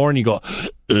wake up in the morning and you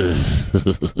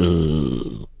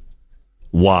go,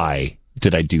 why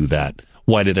did I do that?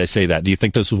 Why did I say that? Do you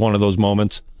think this was one of those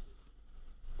moments?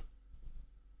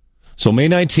 So May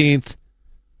 19th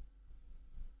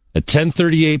at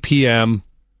 10:38 p.m.,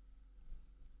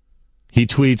 he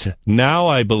tweets, now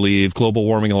I believe global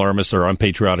warming alarmists are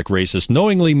unpatriotic racists,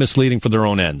 knowingly misleading for their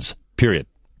own ends. Period.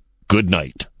 Good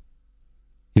night.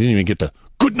 He didn't even get the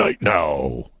good night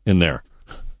now in there.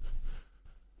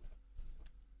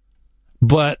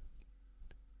 But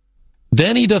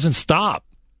then he doesn't stop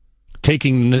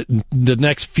taking the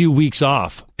next few weeks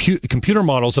off. Computer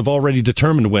models have already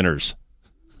determined winners.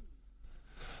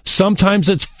 Sometimes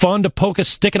it's fun to poke a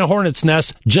stick in a hornet's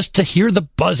nest just to hear the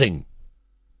buzzing.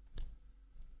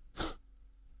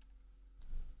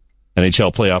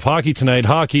 NHL playoff hockey tonight.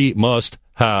 Hockey must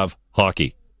have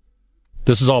hockey.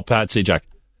 This is all Pat Sajak.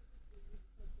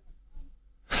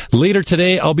 Later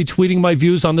today, I'll be tweeting my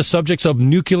views on the subjects of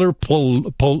nuclear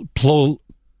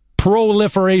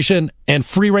proliferation and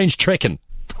free-range chicken.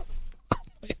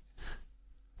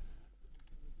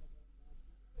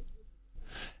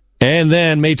 And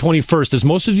then May 21st, as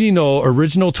most of you know,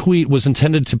 original tweet was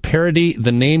intended to parody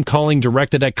the name-calling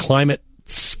directed at climate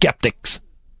skeptics.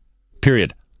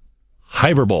 Period.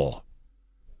 Hyperbole.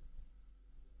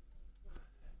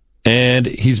 And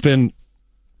he's been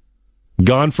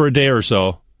gone for a day or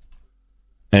so,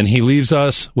 and he leaves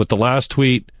us with the last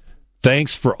tweet.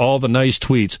 Thanks for all the nice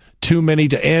tweets. Too many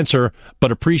to answer,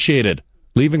 but appreciated.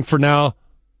 Leaving now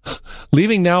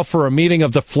for a meeting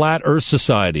of the Flat Earth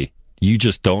Society. You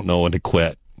just don't know when to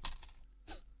quit.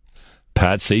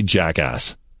 Pat say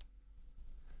jackass.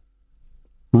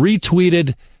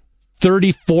 Retweeted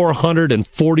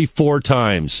 3,444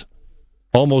 times.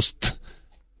 Almost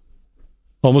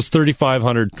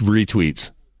 3,500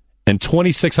 retweets. And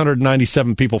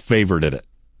 2,697 people favorited it.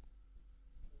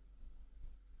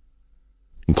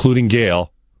 Including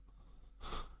Gail,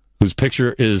 whose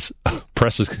picture is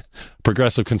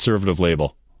Progressive Conservative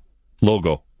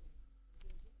logo.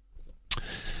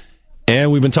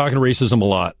 And we've been talking racism a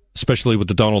lot, especially with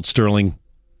the Donald Sterling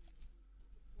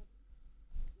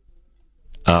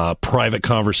private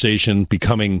conversation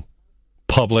becoming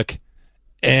public.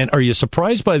 And are you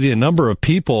surprised by the number of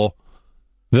people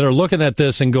that are looking at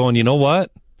this and going, you know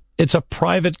what? It's a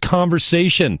private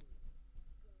conversation.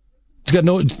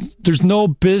 There's no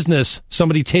business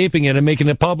somebody taping it and making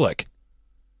it public.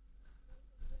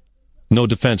 No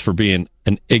defense for being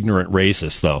an ignorant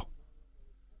racist, though.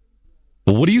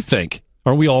 But what do you think?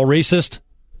 Aren't we all racist?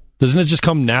 Doesn't it just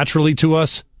come naturally to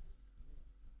us?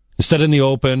 Instead in the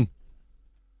open,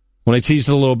 when I teased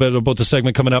it a little bit about the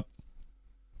segment coming up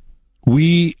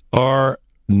We are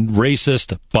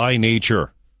racist by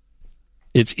nature.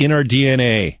 It's in our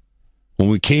DNA. When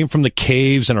we came from the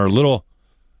caves and our little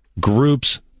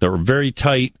groups that were very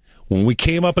tight, when we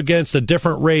came up against a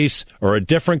different race or a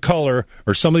different color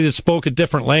or somebody that spoke a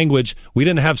different language, we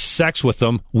didn't have sex with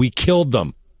them. We killed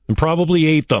them and probably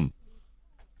ate them.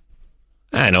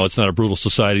 I know it's not a brutal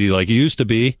society like it used to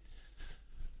be,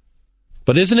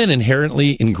 but isn't it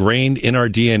inherently ingrained in our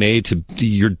DNA to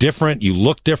you're different, you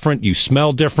look different, you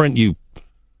smell different, you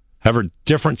have a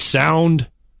different sound?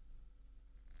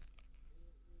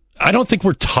 I don't think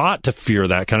we're taught to fear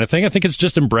that kind of thing. I think it's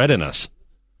just inbred in us.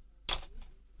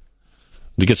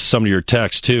 To get some of your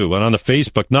texts, too. And on the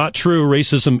Facebook, not true.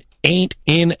 Racism ain't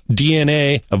in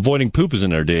DNA. Avoiding poop is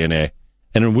in our DNA.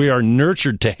 And we are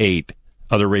nurtured to hate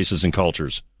other races and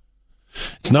cultures.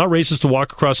 It's not racist to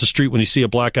walk across the street when you see a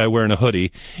black guy wearing a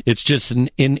hoodie. It's just an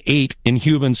innate in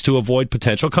humans to avoid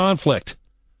potential conflict.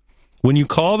 When you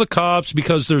call the cops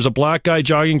because there's a black guy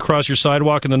jogging across your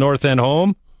sidewalk in the North End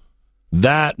home,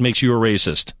 that makes you a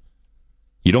racist.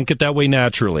 You don't get that way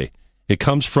naturally. It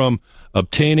comes from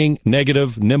obtaining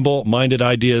negative, nimble-minded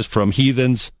ideas from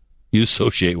heathens you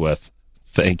associate with.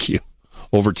 Thank you.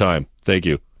 Overtime. Thank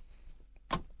you.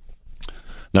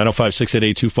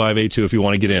 905-688-2582 if you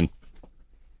want to get in.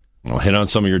 I'll hit on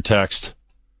some of your text.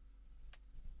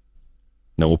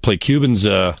 Now we'll play Cuban's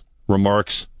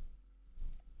remarks.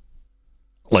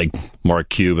 Like Mark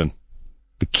Cuban.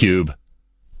 The Cube.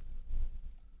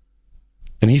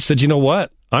 And he said, you know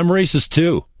what? I'm racist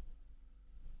too.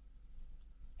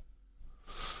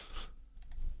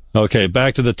 Okay,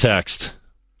 back to the text.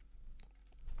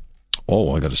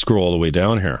 Oh, I got to scroll all the way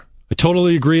down here. I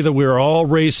totally agree that we're all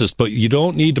racist, but you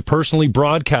don't need to personally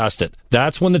broadcast it.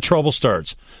 That's when the trouble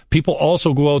starts. People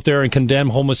also go out there and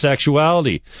condemn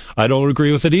homosexuality. I don't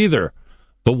agree with it either.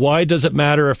 But why does it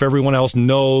matter if everyone else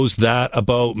knows that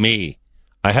about me?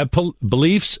 I have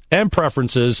beliefs and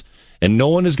preferences, and no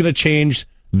one is going to change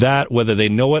that whether they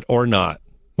know it or not.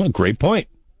 Well, great point.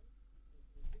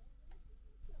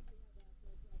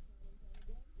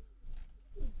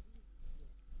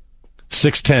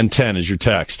 61010 is your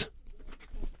text.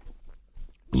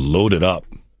 Load it up.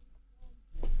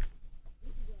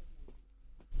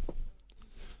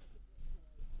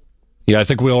 Yeah, I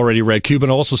think we already read. Cuban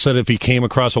also said if he came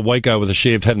across a white guy with a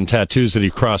shaved head and tattoos that he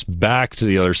crossed back to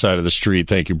the other side of the street.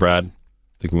 Thank you, Brad. I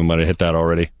think we might have hit that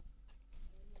already.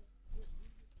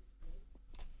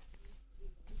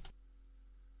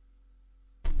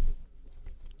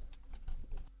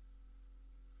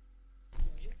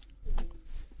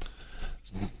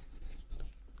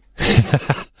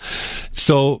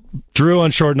 So, Drew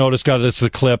on short notice got us the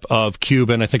clip of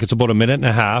Cuban. I think it's about a minute and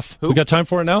a half. Who? We got time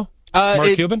for it now?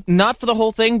 Mark Cuban? Not for the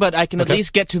whole thing, but I can at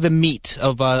least get to the meat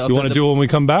of you want to do it when we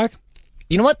come back?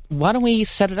 You know what? Why don't we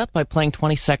set it up by playing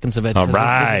 20 seconds of it? All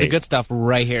right. This is the good stuff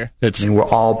right here. I mean, we're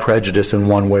all prejudiced in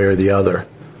one way or the other.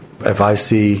 If I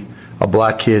see a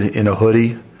black kid in a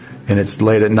hoodie and it's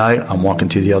late at night, I'm walking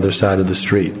to the other side of the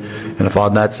street. And if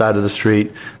on that side of the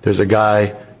street there's a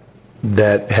guy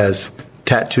that has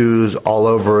tattoos all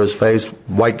over his face,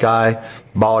 white guy,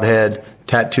 bald head,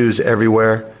 tattoos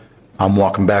everywhere, I'm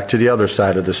walking back to the other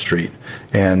side of the street.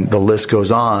 And the list goes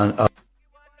on.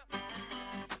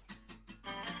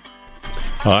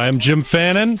 I'm Jim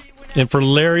Fannin, in for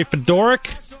Larry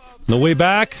Fedoruk. On the way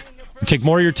back, we'll take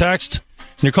more of your texts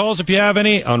and your calls if you have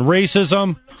any on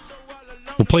racism.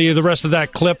 We'll play you the rest of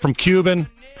that clip from Cuban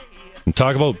and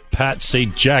talk about Pat Say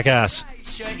Jackass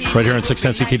right here on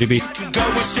 610 CKTB. Go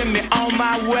and send me on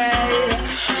my way.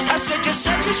 I said, you're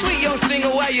such a sweet young thing,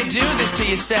 why you do this to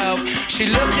yourself? She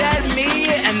looked at me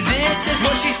and this is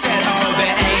what she said. Oh,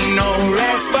 there ain't no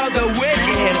rest for the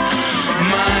wicked.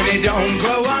 Money don't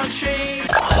grow on trees.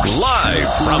 Live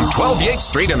from 12 Yates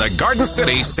Street in the Garden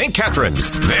City, St.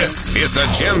 Catharines, this is the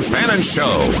Jim Fannin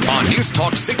Show on News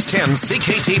Talk 610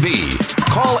 CKTV.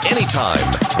 Call anytime,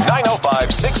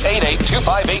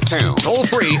 905-688-2582. Toll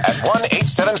free at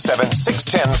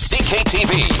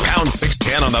 1-877-610-CKTV. Pound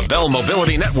 610 on the Bell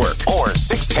Mobility Network or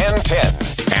 61010.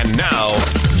 And now,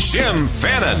 Jim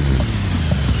Fannin.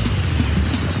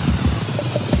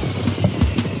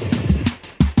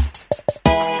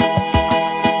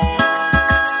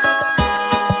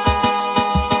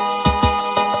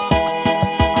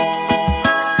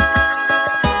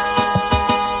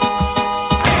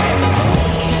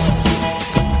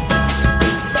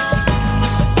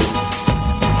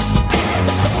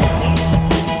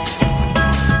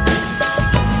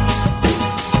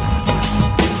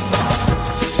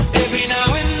 Every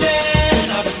now and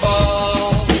then I fall.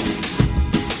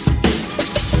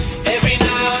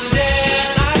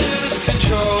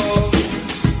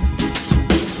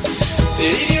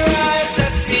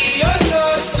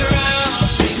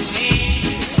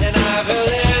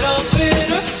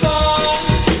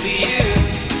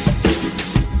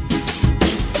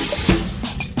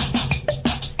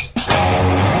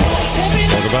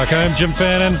 Talk. I'm Jim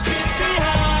Fannin.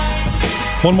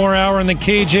 One more hour and then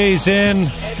KJ's in,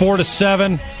 4 to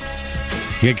 7.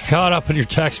 You get caught up in your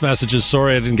text messages.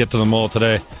 Sorry I didn't get to them all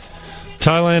today.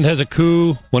 Thailand has a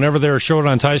coup whenever they're short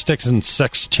on Thai sticks and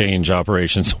sex change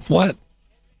operations. What?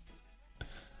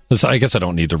 I guess I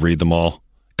don't need to read them all.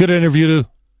 Good interview.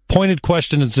 Pointed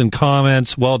questions and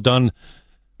comments. Well done,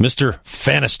 Mr.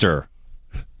 Fanister.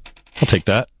 I'll take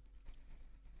that.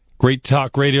 Great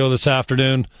talk radio this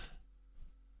afternoon.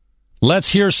 Let's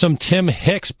hear some Tim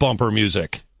Hicks bumper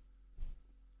music.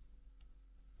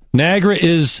 Niagara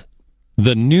is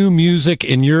the new music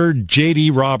in your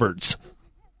J.D. Roberts.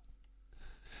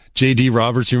 J.D.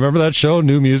 Roberts, you remember that show,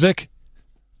 New Music?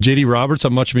 J.D. Roberts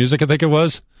on Much Music, I think it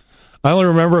was. I only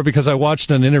remember it because I watched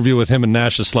an interview with him and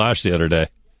Nash the Slash the other day.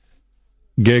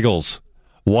 Giggles.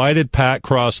 Why did Pat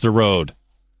cross the road?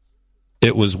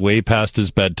 It was way past his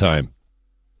bedtime.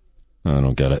 I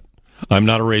don't get it. I'm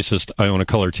not a racist. I own a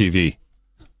color TV.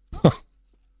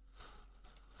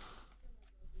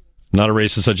 Not a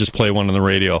racist. I just play one on the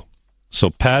radio.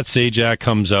 So Pat Sajak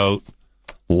comes out,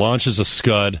 launches a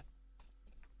scud,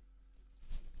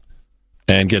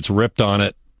 and gets ripped on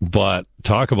it. But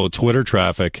talk about Twitter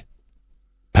traffic.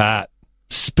 Pat,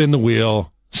 spin the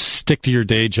wheel, stick to your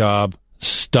day job,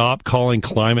 stop calling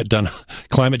climate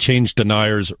change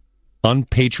deniers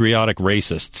unpatriotic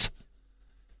racists.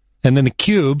 And then the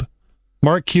Cube,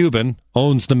 Mark Cuban,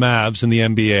 owns the Mavs in the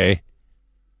NBA,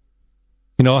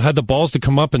 had the balls to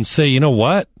come up and say, you know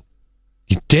what?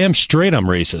 You damn straight I'm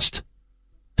racist.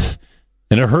 And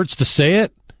it hurts to say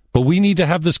it, but we need to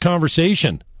have this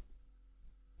conversation.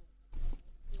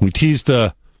 We teased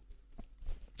the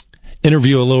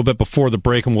interview a little bit before the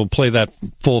break, and we'll play that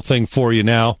full thing for you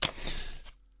now.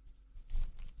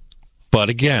 But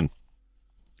again,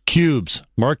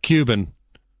 Mark Cuban,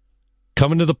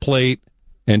 coming to the plate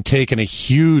and taking a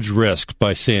huge risk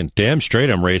by saying, damn straight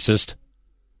I'm racist.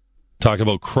 Talking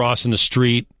about crossing the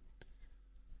street.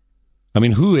 I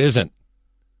mean, who isn't?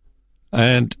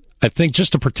 And I think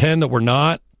just to pretend that we're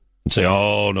not and say,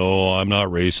 oh, no, I'm not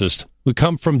racist. We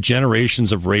come from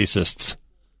generations of racists.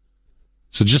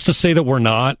 So just to say that we're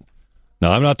not, no,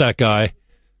 I'm not that guy,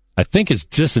 I think is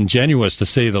disingenuous to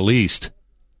say the least.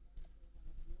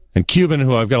 And Cuban,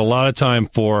 who I've got a lot of time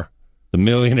for, the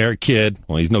millionaire kid,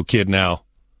 well, he's no kid now,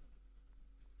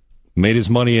 made his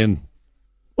money in,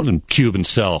 what did Cuban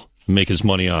sell and make his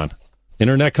money on?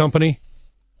 Internet company?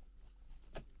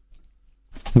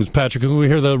 Patrick, can we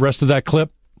hear the rest of that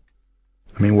clip?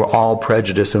 I mean, we're all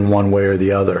prejudiced in one way or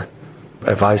the other.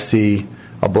 If I see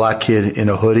a black kid in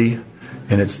a hoodie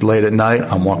and it's late at night,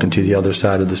 I'm walking to the other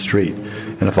side of the street.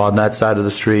 And if on that side of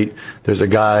the street there's a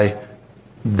guy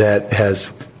that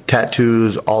has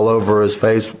tattoos all over his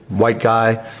face, white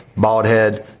guy, bald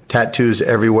head, tattoos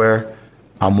everywhere,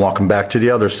 I'm walking back to the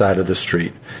other side of the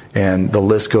street. And the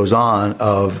list goes on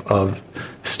of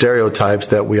stereotypes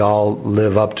that we all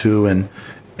live up to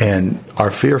and are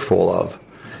fearful of.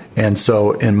 And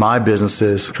so in my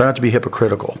businesses, try not to be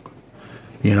hypocritical.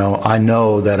 I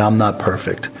know that I'm not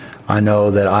perfect. I know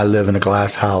that I live in a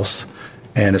glass house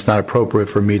and it's not appropriate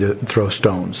for me to throw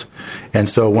stones. And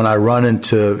so when I run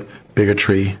into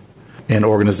bigotry in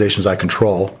organizations I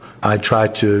control, I try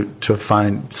to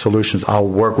find solutions. I'll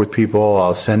work with people.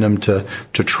 I'll send them to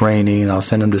training. I'll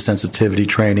send them to sensitivity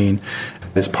training.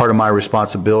 It's part of my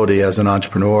responsibility as an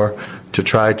entrepreneur to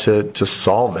try to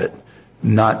solve it,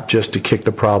 not just to kick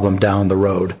the problem down the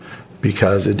road,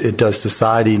 because it does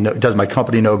society, it does my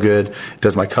company no good, it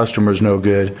does my customers no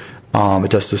good, it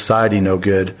does society no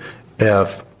good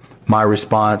if my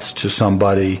response to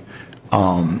somebody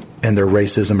and their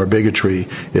racism or bigotry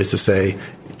is to say,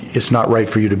 it's not right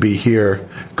for you to be here,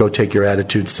 go take your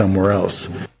attitude somewhere else.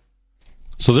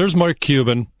 So there's Mark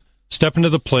Cuban, stepping to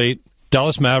the plate,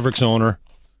 Dallas Mavericks owner.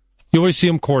 You always see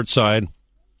him courtside,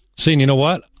 saying, you know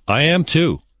what, I am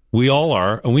too. We all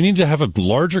are, and we need to have a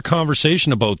larger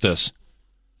conversation about this.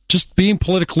 Just being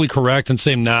politically correct and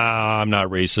saying, nah, I'm not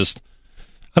racist,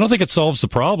 I don't think it solves the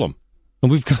problem.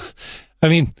 And we've got,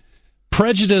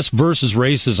 prejudice versus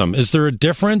racism. Is there a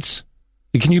difference?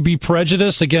 Can you be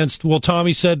prejudiced against, well,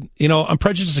 Tommy said, I'm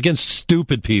prejudiced against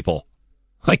stupid people.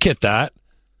 I get that.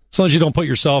 As long as you don't put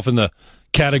yourself in the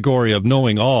category of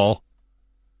knowing all,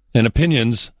 and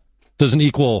opinions doesn't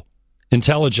equal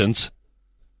intelligence.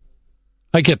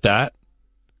 I get that.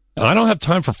 I don't have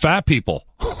time for fat people.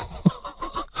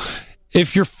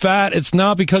 If you're fat, it's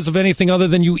not because of anything other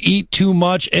than you eat too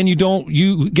much and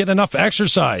you get enough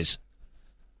exercise.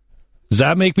 Does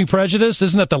that make me prejudiced?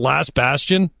 Isn't that the last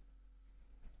bastion?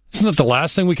 Isn't that the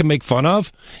last thing we can make fun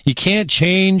of? You can't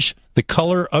change the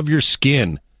color of your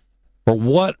skin or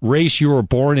what race you were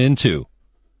born into.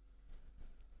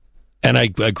 And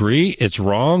I agree, it's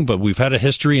wrong, but we've had a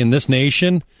history in this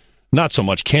nation, not so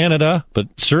much Canada, but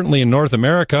certainly in North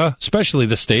America, especially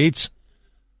the States.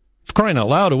 For crying out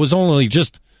loud, it was only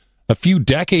just a few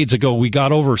decades ago we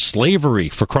got over slavery,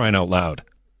 for crying out loud.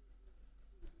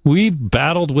 We've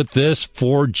battled with this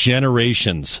for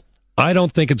generations. I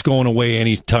don't think it's going away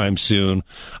anytime soon.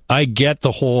 I get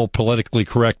the whole politically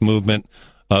correct movement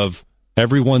of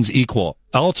everyone's equal.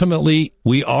 Ultimately,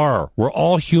 we're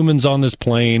all humans on this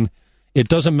plane. It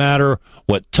doesn't matter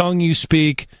what tongue you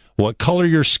speak, what color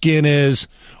your skin is,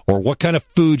 or what kind of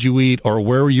food you eat, or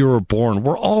where you were born.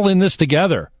 We're all in this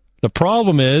together. The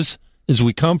problem is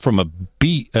we come from a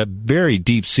very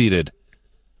deep-seated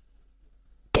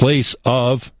place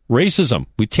of racism.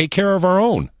 We take care of our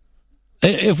own.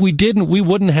 If we didn't, we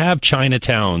wouldn't have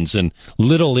Chinatowns and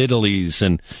Little Italies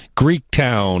and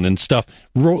Greektown and stuff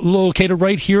located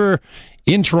right here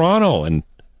in Toronto and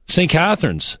St.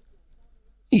 Catharines.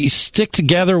 You stick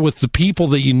together with the people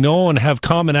that you know and have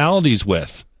commonalities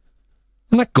with.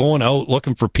 I'm not going out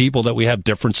looking for people that we have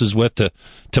differences with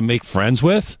to make friends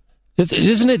with.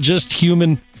 Isn't it just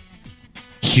human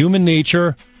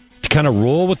nature to kind of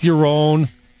roll with your own,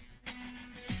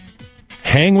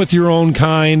 hang with your own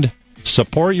kind,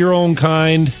 support your own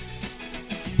kind?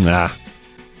 Nah.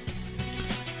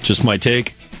 Just my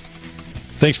take.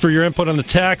 Thanks for your input on the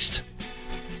text.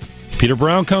 Peter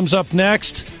Brown comes up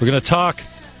next. We're going to talk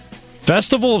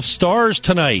Festival of Stars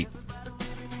tonight.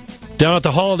 Down at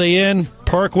the Holiday Inn,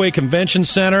 Parkway Convention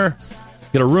Center.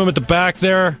 Got a room at the back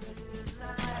there.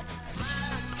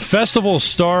 Festival of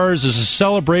Stars is a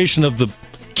celebration of the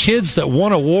kids that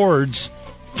won awards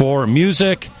for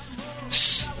music,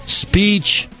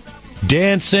 speech,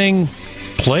 dancing,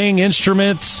 playing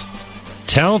instruments,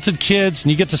 talented kids,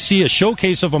 and you get to see a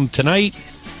showcase of them tonight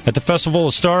at the Festival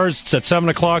of Stars. It's at 7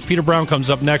 o'clock. Peter Brown comes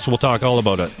up next. We'll talk all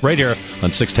about it right here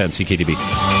on 610 CKTB.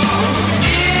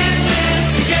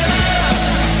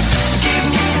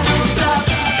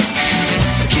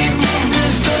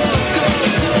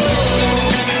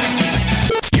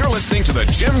 Listening to the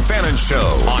Jim Fannin Show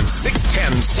on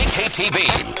 610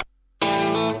 CKTV.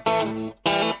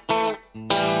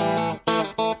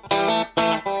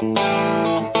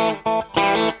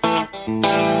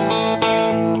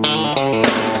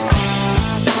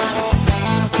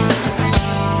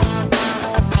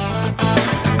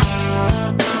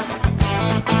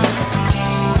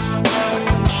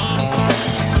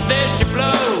 There she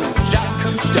blows, Jacques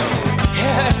Cousteau.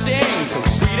 Hear her sing so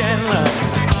sweet and low.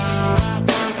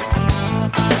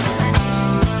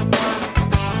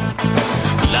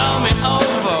 Blow me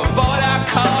over, border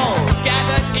cold,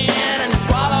 gathered in and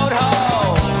swallowed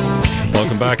whole.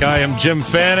 Welcome back. I am Jim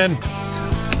Fannin.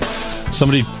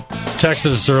 Somebody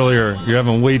texted us earlier, you're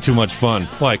having way too much fun.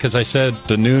 Why? Because I said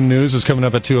the noon news is coming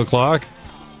up at 2 o'clock?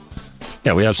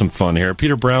 Yeah, we have some fun here.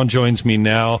 Peter Brown joins me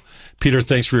now. Peter,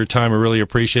 thanks for your time. I really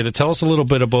appreciate it. Tell us a little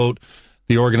bit about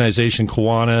the organization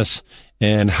Kiwanis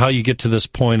and how you get to this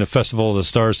point of Festival of the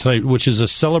Stars tonight, which is a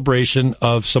celebration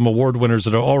of some award winners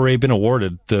that have already been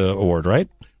awarded the award, right?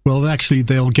 Well, actually,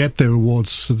 they'll get their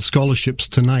awards, the scholarships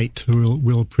tonight.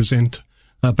 We'll present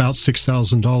about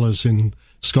 $6,000 in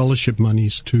scholarship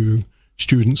monies to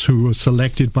students who were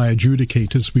selected by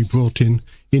adjudicators. We brought in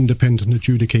independent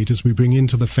adjudicators we bring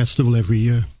into the festival every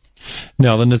year.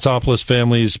 Now, the Nitzopoulos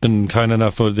family has been kind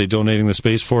enough, are they donating the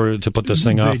space to put this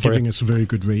thing off? They're giving us very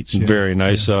good rates. Yeah. Very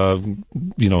nice. Yeah.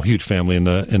 Huge family in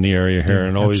the area here,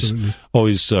 and always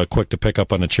quick to pick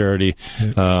up on a charity.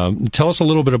 Yeah. Tell us a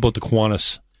little bit about the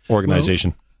Kiwanis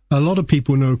organization. Well, a lot of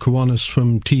people know Kiwanis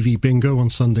from TV Bingo on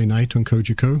Sunday night on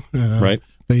Kojiko. Right.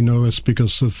 They know us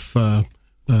because of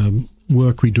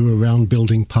work we do around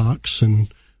building parks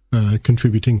and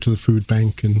contributing to the food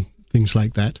bank and things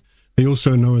like that. They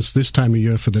also know us this time of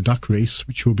year for the duck race,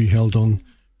 which will be held on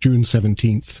June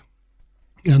 17th.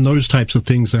 And those types of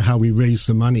things are how we raise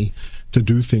the money to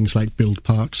do things like build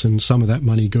parks, and some of that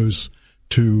money goes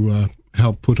to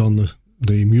help put on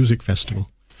the music festival.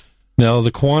 Now,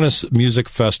 the Kiwanis Music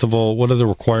Festival, what are the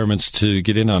requirements to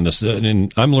get in on this?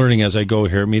 And I'm learning as I go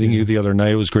here, meeting you the other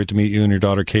night. It was great to meet you and your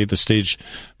daughter, Kate, the stage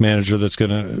manager that's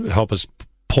going to help us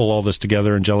pull all this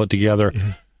together and gel it together.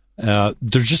 Yeah.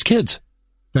 They're just kids.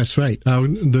 That's right.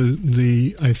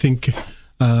 I think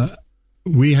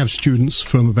we have students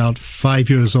from about 5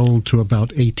 years old to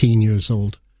about 18 years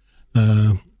old.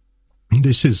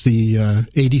 This is the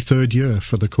 83rd year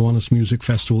for the Kiwanis Music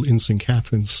Festival in St.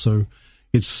 Catharines, so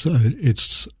it's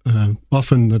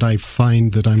often that I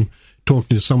find that I'm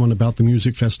talking to someone about the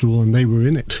music festival and they were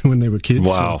in it when they were kids.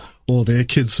 Wow. Or their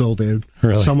kids, or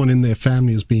really? Someone in their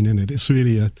family has been in it. It's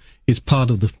really it's part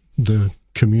of the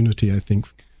community, I think.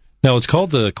 Now, it's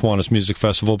called the Kiwanis Music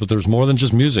Festival, but there's more than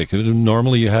just music.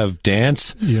 Normally you have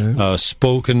dance,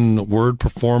 spoken word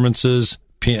performances,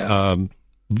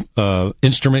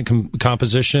 instrument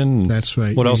composition. That's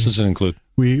right. What else does it include?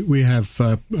 We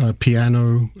have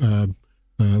piano,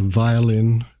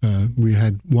 violin. We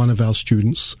had one of our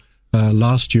students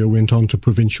last year went on to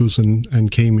provincials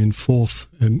and came in 4th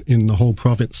in the whole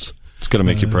province. It's going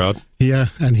to make you proud. Yeah,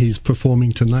 and he's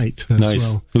performing tonight as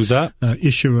well. Who's that?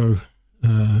 Ishiro.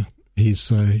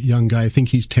 He's a young guy. I think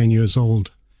he's 10 years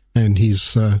old, and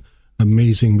he's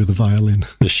amazing with the violin.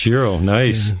 Ishiro,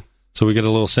 nice. Yeah. So we get a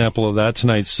little sample of that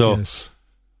tonight. So yes.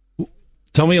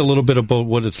 Tell me a little bit about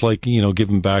what it's like,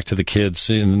 giving back to the kids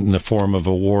in the form of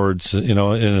awards, in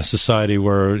a society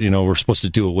where, we're supposed to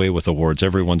do away with awards.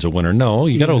 Everyone's a winner. No,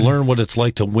 you got to learn what it's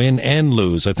like to win and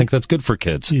lose. I think that's good for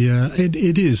kids. Yeah,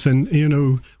 it is.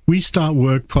 And, we start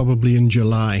work probably in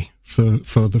July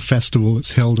for the festival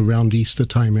that's held around Easter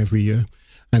time every year.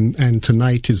 And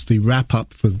tonight is the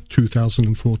wrap-up for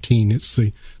 2014. It's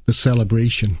the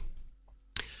celebration.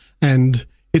 And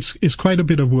it's quite a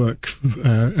bit of work,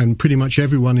 and pretty much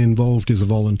everyone involved is a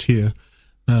volunteer.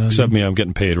 Except me, I'm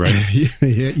getting paid, right?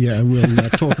 yeah, we'll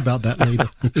talk about that later.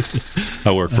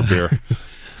 I work for beer.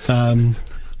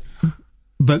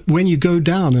 But when you go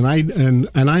down, and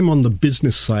I'm on the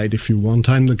business side, if you want,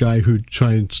 I'm the guy who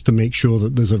tries to make sure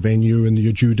that there's a venue and the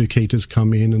adjudicators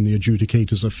come in and the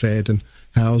adjudicators are fed and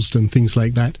housed and things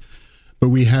like that. But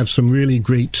we have some really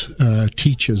great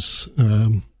teachers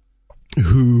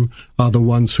who are the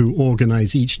ones who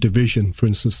organize each division, for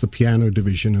instance, the piano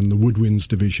division and the woodwinds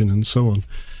division and so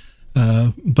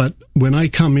on. But when I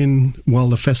come in while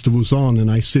the festival's on and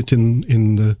I sit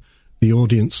in the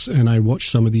audience and I watch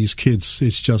some of these kids,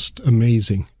 it's just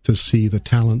amazing to see the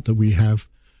talent that we have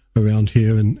around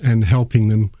here and helping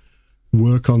them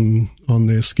work on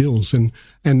their skills.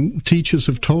 And teachers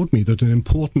have told me that an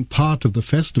important part of the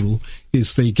festival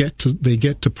is they get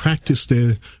to practice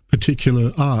their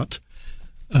particular art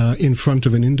in front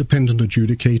of an independent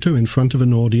adjudicator, in front of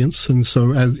an audience, and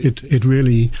so it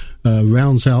really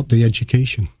rounds out the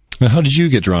education. Now, how did you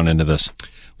get drawn into this?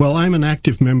 Well, I'm an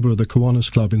active member of the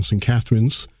Kiwanis Club in St.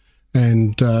 Catharines,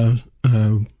 and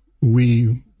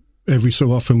we every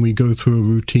so often we go through a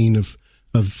routine of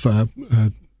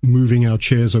moving our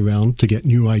chairs around to get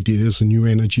new ideas and new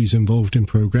energies involved in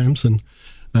programs, and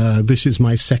this is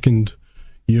my second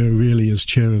year really as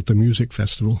chair of the music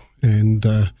festival, and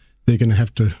they're going to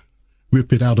have to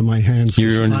rip it out of my hands.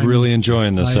 You're really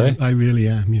enjoying this, eh? I really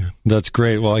am, yeah. That's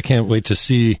great. Well, I can't wait to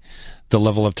see the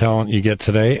level of talent you get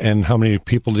today. And how many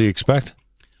people do you expect?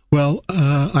 Well,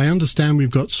 I understand we've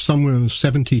got somewhere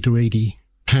 70 to 80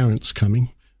 parents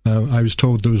coming. I was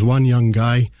told there was one young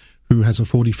guy who has a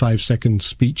 45-second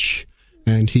speech,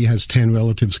 and he has 10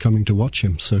 relatives coming to watch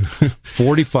him. So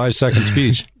 45-second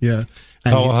speech? Yeah.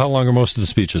 How long are most of the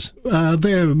speeches?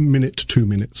 They're a minute to 2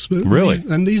 minutes. Really?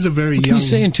 These are very young. What can you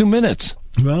say in 2 minutes?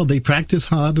 Well, they practice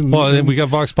hard. Well, we got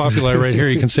Vox Populi right here.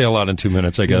 You can say a lot in 2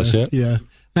 minutes, I guess. Yeah.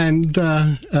 And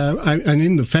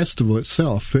in the festival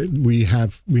itself, we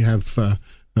have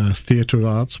theatre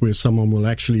arts where someone will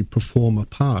actually perform a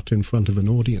part in front of an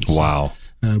audience. Wow.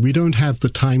 We don't have the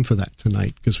time for that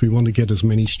tonight because we want to get as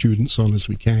many students on as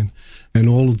we can. And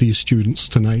all of these students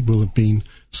tonight will have been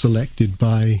selected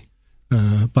by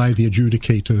the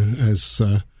adjudicator as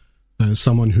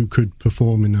someone who could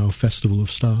perform in our Festival of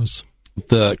Stars.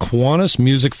 The Kiwanis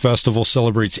Music Festival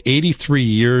celebrates 83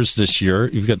 years this year.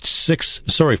 You've got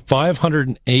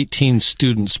 518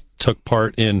 students took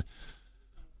part in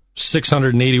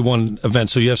 681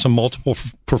 events. So you have some multiple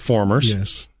performers.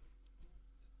 Yes.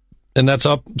 And that's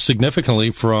up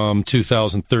significantly from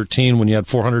 2013 when you had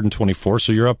 424.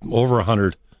 So you're up over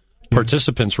 100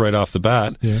 participants right off the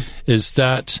bat. Yeah. Is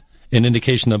that an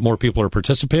indication that more people are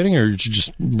participating, or did you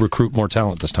just recruit more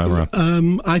talent this time around?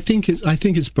 I think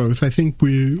it's both. I think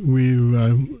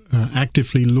we're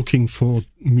actively looking for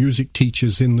music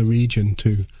teachers in the region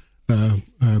to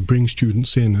bring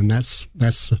students in, and that's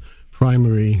the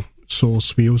primary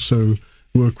source. We also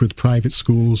work with private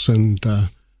schools and the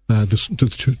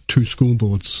two school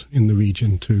boards in the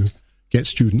region to get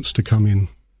students to come in.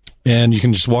 And you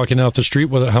can just walk in out the street.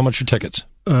 How much are tickets?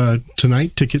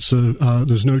 Tonight, tickets are,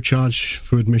 there's no charge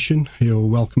for admission. You're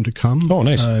welcome to come. Oh,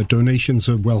 nice. Donations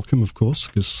are welcome, of course,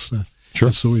 because sure.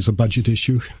 That's always a budget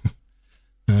issue.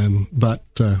 But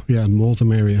more the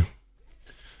merrier.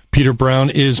 Peter Brown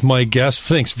is my guest.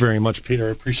 Thanks very much, Peter.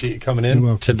 I appreciate you coming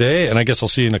in today. And I guess I'll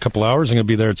see you in a couple hours. I'm going to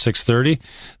be there at 6:30.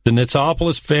 The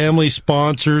Nitsopolis family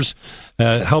sponsors,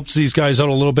 helps these guys out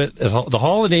a little bit. The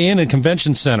Holiday Inn and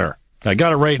Convention Center. I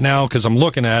got it right now because I'm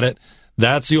looking at it.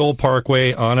 That's the old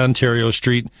Parkway on Ontario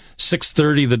Street.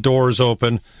 6:30, the doors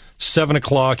open. 7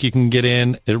 o'clock, you can get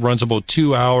in. It runs about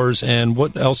 2 hours. And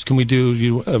what else can we do?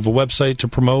 You have a website to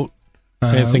promote?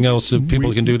 Anything else that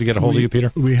people can do to get a hold of you,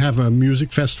 Peter? We have a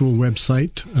music festival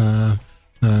website,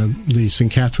 the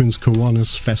St. Catharines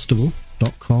Kiwanis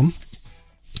Festival.com.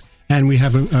 And we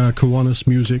have a Kiwanis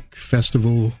Music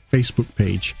Festival Facebook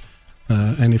page.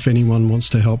 And if anyone wants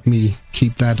to help me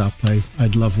keep that up,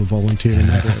 I'd love a volunteer in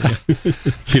that area.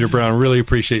 Peter Brown, really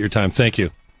appreciate your time. Thank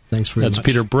you. Thanks very much. That's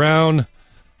Peter Brown.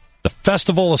 The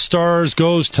Festival of Stars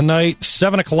goes tonight,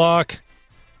 7 o'clock,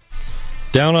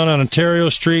 down on Ontario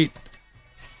Street,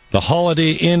 the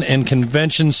Holiday Inn and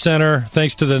Convention Center.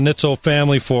 Thanks to the Nitzo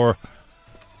family for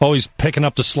always picking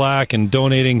up the slack and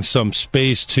donating some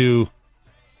space to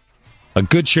a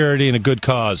good charity and a good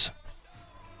cause.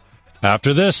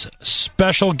 After this,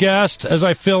 special guest, as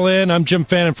I fill in, I'm Jim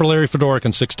Fannin for Larry Fedoruk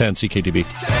on 610 CKTB.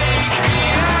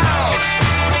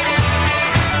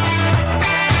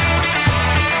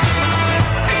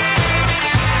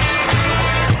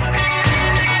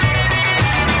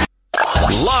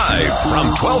 Live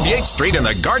from 12 Yates Street in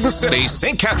the Garden City,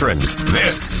 St. Catharines,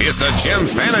 this is the Jim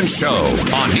Fannin Show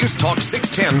on News Talk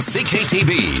 610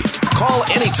 CKTB. Call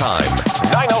anytime,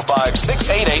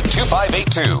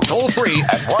 905-688-2582. Toll free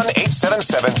at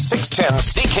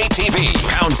 1-877-610-CKTB.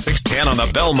 Pound 610 on the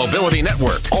Bell Mobility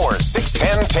Network or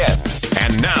 61010.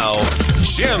 And now,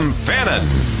 Jim Fannin.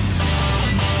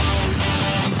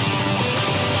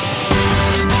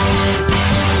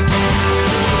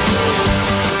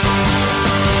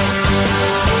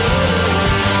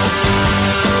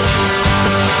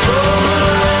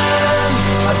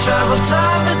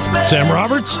 Sam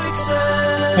Roberts.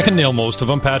 I can nail most of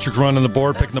them. Patrick's running the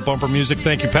board, picking the bumper music.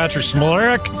 Thank you, Patrick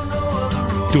Smolarek.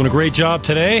 Doing a great job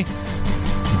today.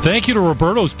 Thank you to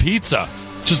Roberto's Pizza.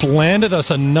 Just landed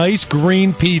us a nice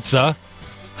green pizza.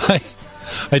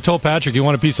 I told Patrick, you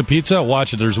want a piece of pizza?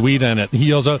 Watch it, there's wheat in it. He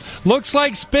yells out, looks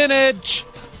like spinach.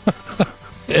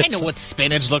 I know what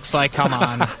spinach looks like, come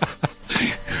on.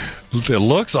 It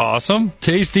looks awesome.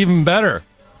 Tastes even better.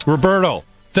 Roberto,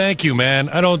 thank you, man.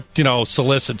 I don't,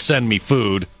 solicit send me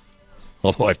food,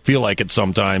 although I feel like it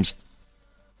sometimes.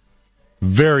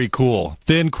 Very cool.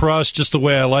 Thin crust, just the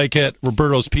way I like it.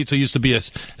 Roberto's Pizza used to be a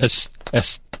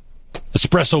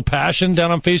Espresso Passion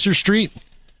down on Facer Street.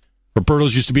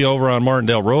 Roberto's used to be over on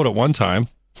Martindale Road at one time.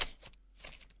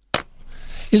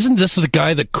 Isn't this the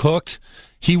guy that cooked?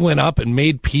 He went up and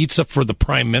made pizza for the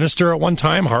Prime Minister at one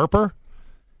time, Harper?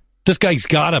 This guy's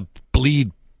got to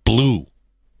bleed blue.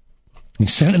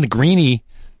 He's sending the greenie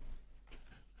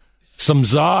some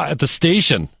za at the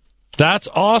station. That's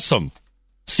awesome.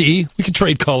 See, we can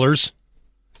trade colors.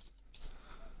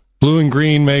 Blue and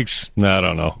green makes, I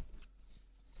don't know,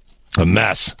 a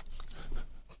mess.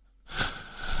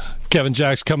 Kevin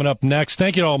Jack's coming up next.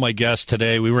 Thank you to all my guests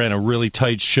today. We ran a really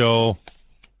tight show,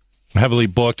 heavily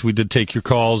booked. We did take your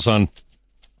calls on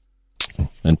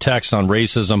and texts on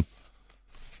racism.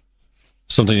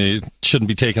 Something that shouldn't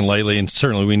be taken lightly, and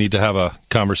certainly we need to have a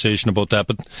conversation about that.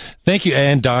 But thank you,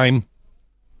 Ann Dime.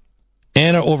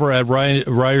 Anna over at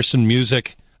Ryerson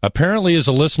Music apparently is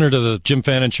a listener to the Jim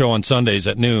Fannin Show on Sundays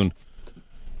at noon.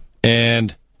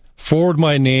 And forward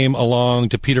my name along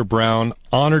to Peter Brown.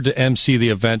 Honored to MC the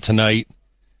event tonight.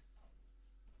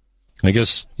 I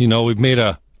guess, we've made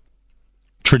a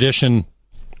tradition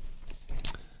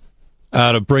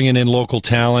out of bringing in local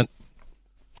talent.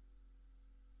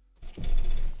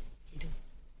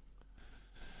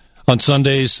 On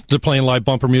Sundays, they're playing live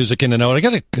bumper music in and out. I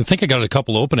think I got a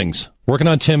couple openings. Working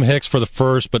on Tim Hicks for the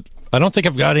first, but I don't think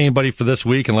I've got anybody for this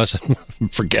week unless I'm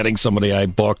forgetting somebody I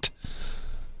booked.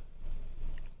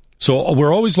 So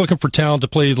we're always looking for talent to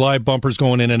play live bumpers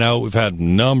going in and out. We've had a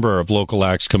number of local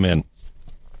acts come in.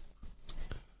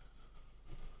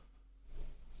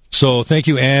 So thank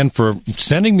you, Ann, for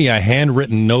sending me a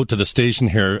handwritten note to the station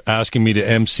here asking me to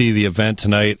MC the event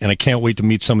tonight, and I can't wait to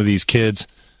meet some of these kids.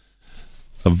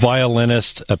 A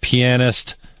violinist, a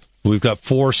pianist. We've got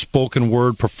 4 spoken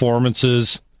word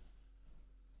performances,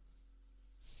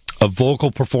 a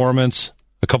vocal performance,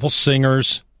 a couple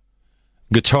singers,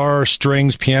 guitar,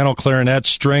 strings, piano, clarinet,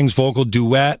 strings, vocal,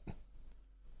 duet,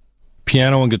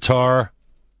 piano and guitar.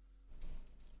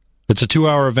 It's a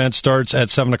 2-hour event, starts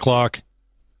at 7 o'clock.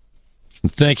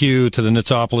 And thank you to the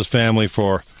Nitzopolis family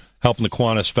for helping the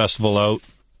Kiwanis Festival out,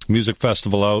 Music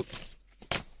Festival out.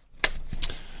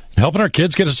 Helping our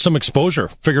kids get some exposure,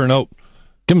 figuring out,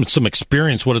 give them some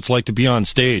experience what it's like to be on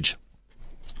stage.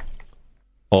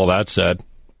 All that said,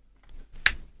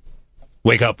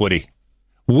 wake up, Woody.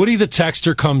 Woody the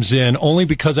texter comes in only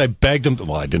because I begged him.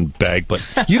 Well, I didn't beg, but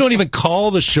you don't even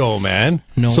call the show, man.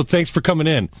 No. So thanks for coming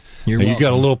in. You're and you welcome.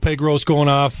 got a little pig roast going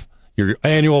off, your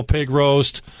annual pig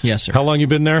roast. Yes, sir. How long you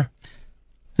been there?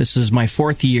 This is my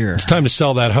 4th year. It's time to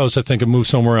sell that house, I think, and move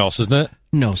somewhere else, isn't it?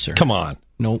 No, sir. Come on.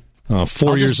 Nope. 4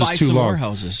 I'll years just is buy too some long. more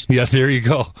houses. Yeah, there you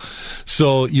go.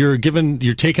 So you're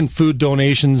taking food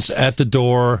donations at the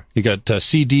door. You got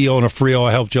CD Onofrio.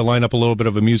 I helped you line up a little bit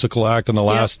of a musical act on the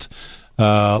last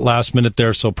minute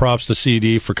there. So props to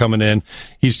CD for coming in.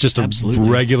 He's just a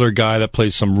regular guy that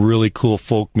plays some really cool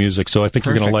folk music. So I think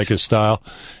you're going to like his style.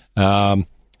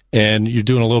 And you're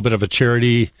doing a little bit of a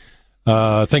charity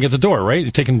thing at the door, right?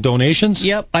 You're taking donations?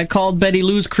 Yep, I called Betty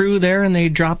Lou's crew there, and they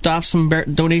dropped off some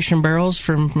donation barrels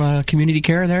from Community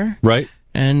Care there. Right.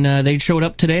 And they showed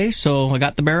up today, so I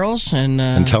got the barrels.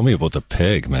 And tell me about the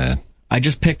pig, man. I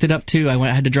just picked it up, too. I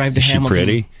had to drive to Hamilton. Is she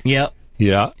pretty? Yep.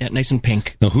 Yeah. Yeah, nice and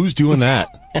pink. Now, who's doing that?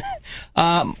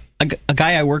 A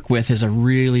guy I work with is a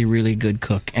really, really good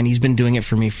cook, and he's been doing it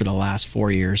for me for the last 4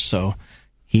 years, so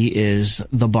he is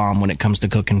the bomb when it comes to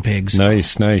cooking pigs.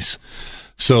 Nice.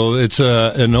 So it's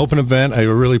an open event. I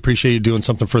really appreciate you doing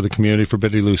something for the community, for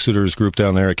Betty Lou Suter's group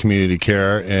down there at Community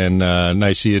Care, and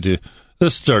nice of you to...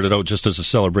 This started out just as a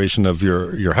celebration of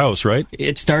your house, right?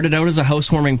 It started out as a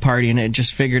housewarming party, and it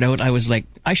just figured out, I was like,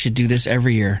 I should do this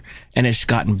every year. And it's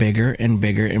gotten bigger and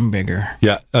bigger and bigger.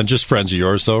 Yeah, just friends of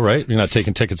yours, though, right? You're not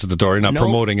taking tickets at the door. You're not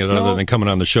promoting it other than coming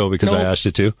on the show because I asked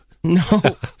you to. No.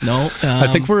 I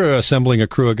think we're assembling a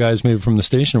crew of guys maybe from the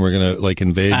station. We're going to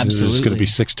invade. Absolutely. There's going to be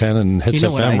 610 and Hits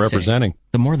FM representing.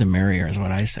 The more the merrier is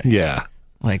what I say. Yeah.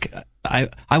 I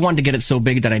wanted to get it so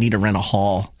big that I need to rent a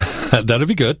hall. That'd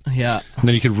be good. Yeah. And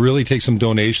then you could really take some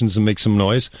donations and make some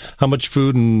noise. How much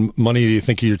food and money do you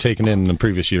think you're taking in the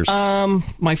previous years?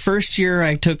 My first year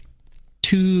I took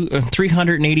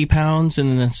 380 pounds,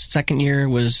 and the second year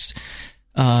was...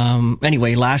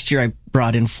 anyway, last year I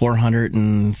brought in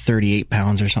 438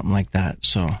 pounds or something like that.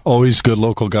 So always good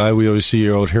local guy. We always see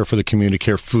you out here for the Community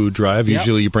Care food drive. Yep.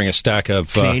 Usually you bring a stack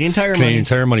of Canadian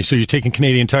Tire money. So you're taking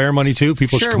Canadian Tire money too?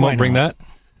 People should come out and bring that?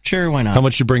 Sure, why not? How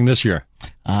much you bring this year?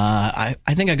 I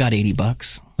think I got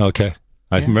 $80. Okay.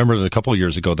 I remember a couple of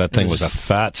years ago that thing was a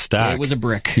fat stack. It was a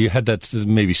brick. You had that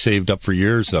maybe saved up for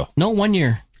years though. No, 1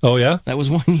 year. Oh, yeah? That was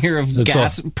 1 year of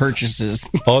gas purchases.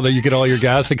 Oh, that you get all your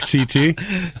gas like CT?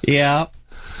 Yeah.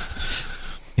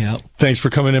 Yeah. Thanks for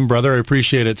coming in, brother. I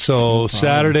appreciate it. So,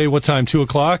 Saturday, what time? 2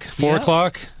 o'clock? 4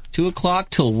 o'clock? 2 o'clock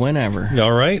till whenever.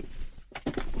 All right.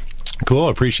 Cool.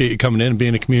 I appreciate you coming in and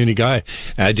being a community guy.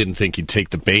 I didn't think you'd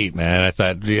take the bait, man. I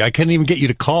thought, I couldn't even get you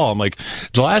to call. I'm like,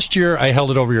 last year I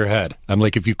held it over your head. I'm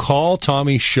like, if you call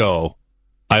Tommy's show,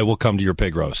 I will come to your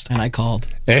pig roast. And I called.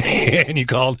 And you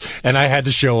called, and I had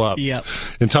to show up. Yep.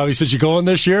 And Tommy says, you going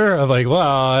this year? I'm like, well,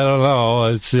 I don't know.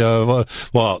 It's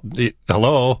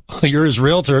hello? You're his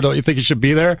realtor. Don't you think you should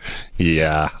be there?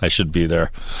 Yeah, I should be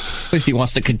there. If he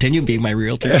wants to continue being my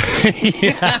realtor.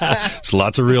 Yeah. There's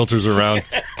lots of realtors around.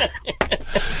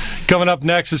 Coming up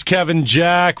next is Kevin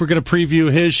Jack. We're going to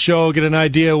preview his show, get an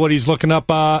idea of what he's looking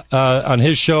up on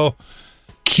his show.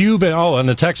 Cuban, and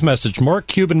the text message. Mark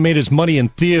Cuban made his money in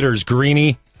theaters,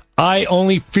 Greenie. I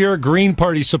only fear Green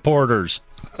Party supporters.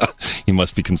 He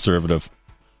must be conservative.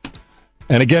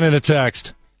 And again in a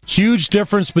text, huge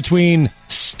difference between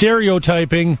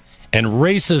stereotyping and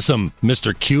racism,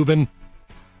 Mr. Cuban.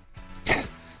 And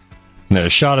then a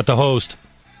shot at the host.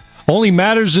 Only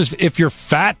matters if you're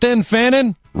fat then,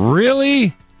 Fannin?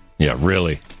 Really? Yeah,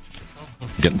 really. I'm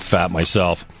getting fat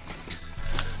myself.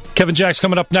 Kevin Jack's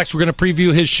coming up next. We're going to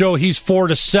preview his show. He's 4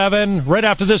 to 7. Right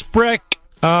after this break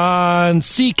on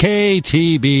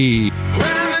CKTB.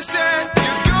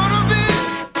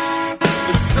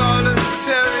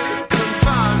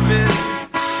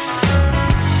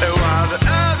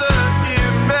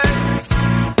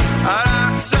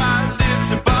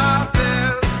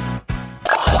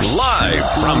 Live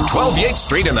from 12 Yates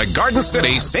Street in the Garden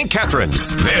City, St.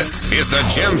 Catharines, this is the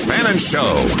Jim Fannin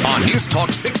Show on News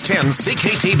Talk 610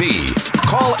 CKTV.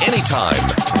 Call anytime,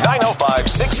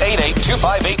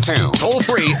 905-688-2582. Toll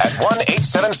free at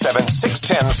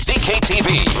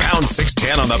 1-877-610-CKTV. Pound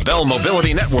 610 on the Bell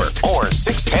Mobility Network or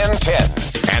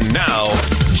 61010. And now,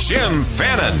 Jim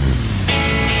Fannin.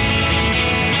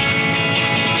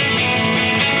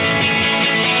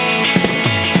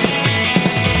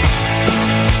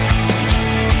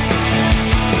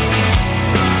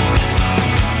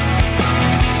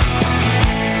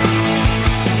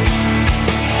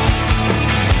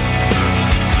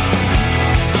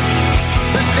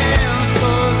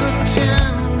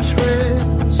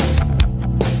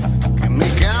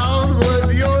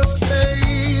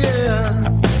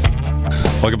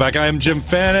 back. I am Jim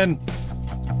Fannin.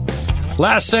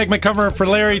 Last segment covering for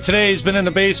Larry today. He's been in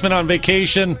the basement on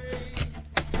vacation.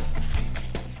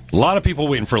 A lot of people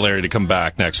waiting for Larry to come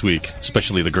back next week,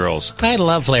 especially the girls. I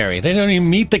love Larry. They don't even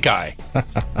meet the guy.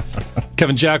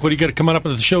 Kevin Jack, what do you got coming up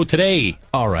with the show today?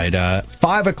 All right,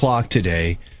 5 o'clock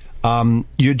today.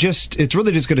 It's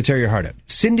really just going to tear your heart out.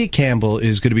 Cindy Campbell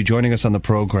is going to be joining us on the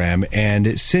program,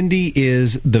 and Cindy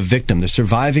is the victim, the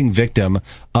surviving victim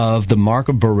of the Mark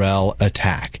Burrell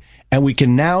attack. And we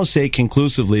can now say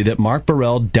conclusively that Mark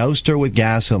Burrell doused her with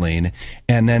gasoline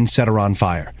and then set her on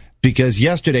fire. Because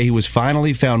yesterday he was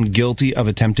finally found guilty of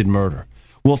attempted murder.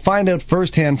 We'll find out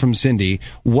firsthand from Cindy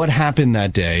what happened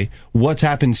that day, what's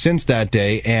happened since that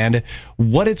day, and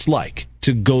what it's like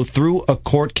to go through a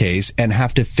court case and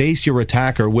have to face your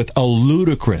attacker with a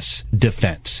ludicrous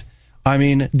defense. I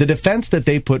mean, the defense that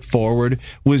they put forward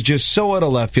was just so out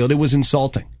of left field. It was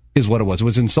insulting, is what it was. It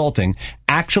was insulting,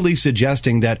 actually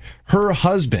suggesting that her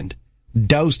husband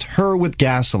doused her with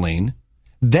gasoline.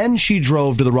 Then she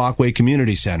drove to the Rockaway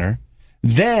Community Center.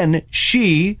 Then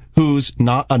she, who's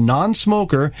not a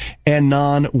non-smoker and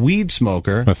non-weed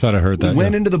smoker, I thought I heard that,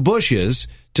 went into the bushes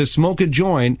to smoke a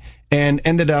joint and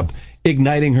ended up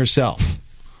igniting herself.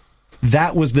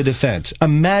 That was the defense.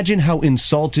 Imagine how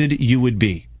insulted you would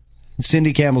be.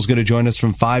 Cindy Campbell's going to join us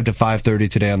from 5 to 5:30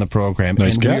 today on the program,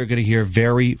 and we are going to hear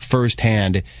very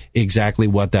firsthand exactly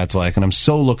what that's like, and I'm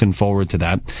so looking forward to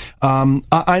that.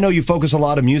 I know you focus a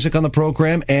lot of music on the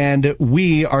program, and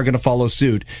we are going to follow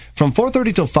suit. From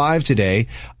 4:30 till 5 today,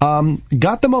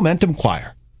 got the Momentum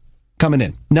Choir coming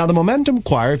in. Now, the Momentum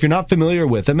Choir, if you're not familiar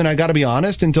with them, and I got to be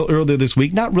honest, until earlier this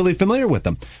week, not really familiar with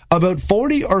them, about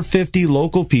 40 or 50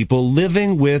 local people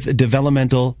living with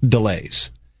developmental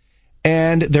delays.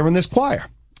 And they're in this choir.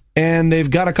 And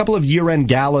they've got a couple of year-end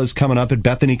galas coming up at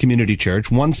Bethany Community Church,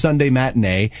 one Sunday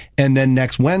matinee, and then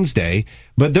next Wednesday.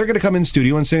 But they're going to come in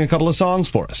studio and sing a couple of songs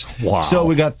for us. Wow. So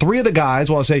we got three of the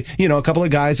guys, well, I'll say, a couple of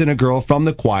guys and a girl from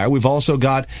the choir. We've also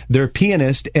got their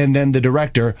pianist and then the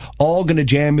director all going to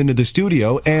jam into the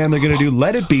studio, and they're going to do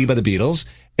Let It Be by the Beatles.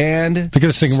 And they're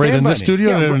going to sing right in the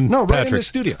studio? Yeah, right in the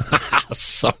studio.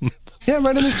 Awesome. Yeah,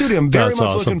 right in the studio. I'm very much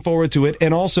awesome. looking forward to it.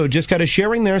 And also just kind of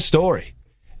sharing their story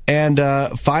and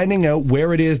finding out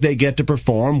where it is they get to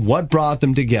perform, what brought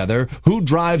them together, who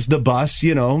drives the bus,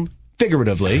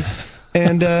 figuratively.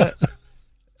 And yeah,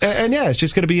 it's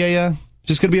just going to be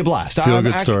a blast.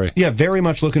 Feel-good story. Yeah, very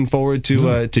much looking forward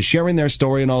to sharing their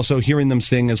story and also hearing them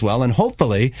sing as well, and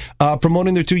hopefully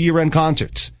promoting their 2 year-end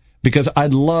concerts. Because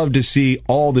I'd love to see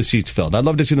all the seats filled. I'd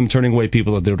love to see them turning away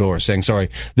people at their door, saying, sorry,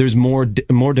 there's more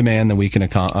demand than we can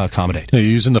accommodate. Are you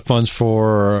using the funds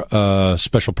for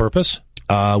special purpose?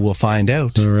 We'll find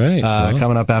out. All right.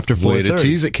 Coming up after 4:30. Way to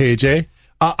tease it, KJ.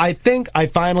 I think I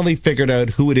finally figured out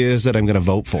who it is that I'm going to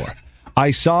vote for. I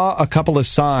saw a couple of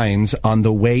signs on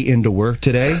the way into work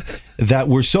today that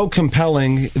were so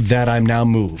compelling that I'm now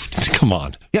moved. Come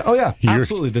on. Yeah. Oh, yeah.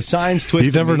 Absolutely. The signs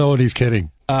twisted. You never know when he's kidding.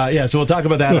 Yeah, so we'll talk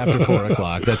about that after 4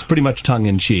 o'clock. That's pretty much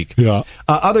tongue-in-cheek. Yeah.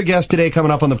 Other guests today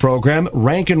coming up on the program,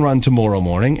 Rank and Run tomorrow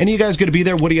morning. And you guys going to be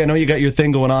there? Woody, I know you got your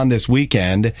thing going on this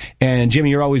weekend. And Jimmy,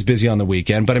 you're always busy on the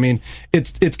weekend. But, I mean,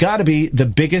 it's got to be the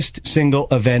biggest single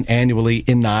event annually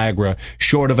in Niagara,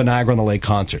 short of a Niagara-on-the-Lake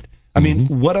concert. I mean,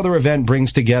 what other event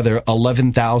brings together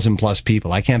 11,000-plus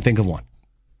people? I can't think of one.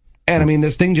 And, I mean,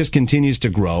 this thing just continues to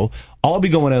grow. I'll be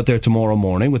going out there tomorrow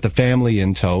morning with the family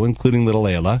in tow, including little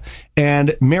Ayla.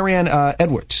 And Marianne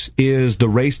Edwards is the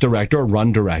race director, or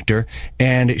run director,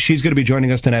 and she's going to be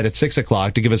joining us tonight at 6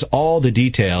 o'clock to give us all the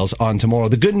details on tomorrow.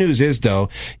 The good news is, though,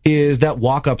 is that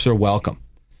walk-ups are welcome.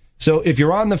 So if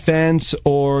you're on the fence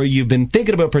or you've been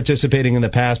thinking about participating in the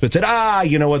past but said,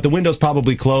 you know what, the window's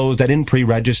probably closed, I didn't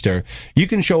pre-register, you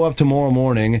can show up tomorrow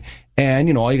morning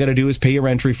and, all you got to do is pay your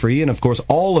entry fee. And, of course,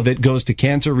 all of it goes to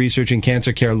cancer research and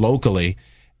cancer care locally.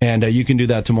 And you can do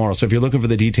that tomorrow. So if you're looking for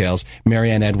the details,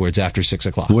 Marianne Edwards after 6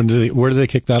 o'clock. Where do they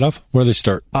kick that off? Where do they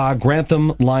start?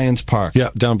 Grantham Lions Park. Yeah,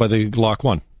 down by the Lock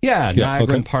 1. Yeah,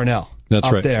 Niagara and Parnell. That's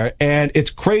up right. there. And it's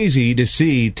crazy to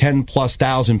see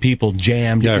 10,000+ people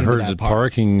jammed. Yeah, I heard that the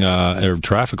parking or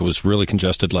traffic was really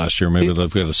congested last year. Maybe they've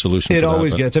got a solution for that. It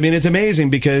always gets. I mean, it's amazing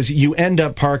because you end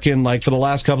up parking, like for the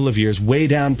last couple of years, way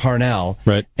down Parnell.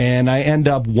 Right. And I end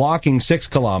up walking 6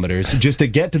 kilometers just to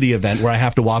get to the event where I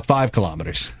have to walk 5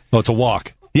 kilometers. Oh, it's a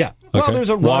walk. Yeah. Well, Okay. there's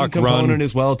a run component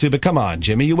as well, too. But come on,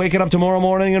 Jimmy, you waking up tomorrow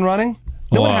morning and running?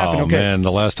 No, what happened? Okay. Man,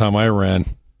 the last time I ran.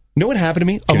 Know what happened to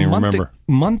me? Can't even remember.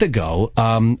 A month ago,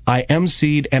 I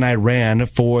emceed and I ran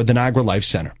for the Niagara Life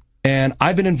Center. And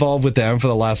I've been involved with them for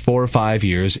the last 4 or 5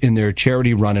 years in their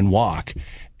charity run and walk.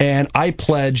 And I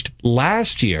pledged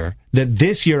last year that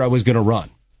this year I was going to run.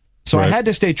 So I Right. had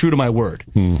to stay true to my word.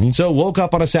 So woke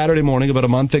up on a Saturday morning about a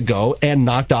month ago and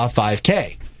knocked off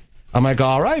 5K. I'm like,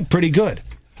 all right, pretty good.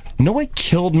 No, it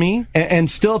killed me, and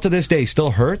still to this day,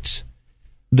 still hurts.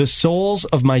 The soles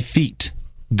of my feet.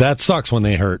 That sucks when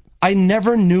they hurt. I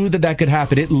never knew that could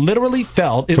happen. It literally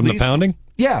felt... From the pounding?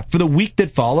 Yeah, for the week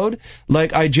that followed,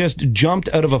 like I just jumped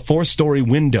out of a 4-story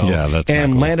window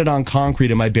and landed on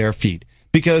concrete in my bare feet.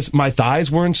 Because my thighs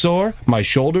weren't sore, my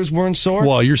shoulders weren't sore.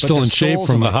 Well, you're but still the in shape soles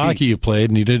from of the my hockey feet. you played,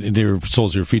 and your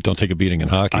soles of your feet don't take a beating in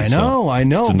hockey. I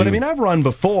know. But I mean, I've run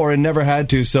before and never had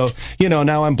to. So,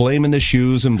 now I'm blaming the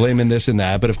shoes and blaming this and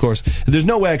that. But of course, there's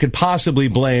no way I could possibly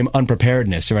blame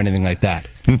unpreparedness or anything like that.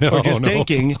 Or just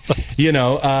thinking,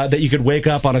 that you could wake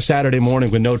up on a Saturday morning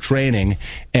with no training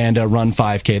and run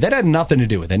 5K. That had nothing to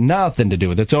do with it. Nothing to do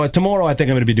with it. So tomorrow, I think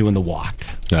I'm going to be doing the walk.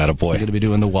 Attaboy. I'm going to be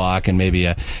doing the walk and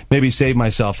maybe save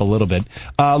myself a little bit.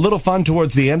 A little fun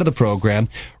towards the end of the program.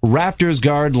 Raptors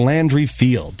guard Landry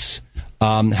Fields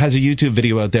has a YouTube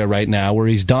video out there right now where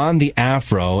he's donned the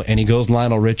afro and he goes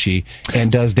Lionel Richie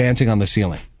and does Dancing on the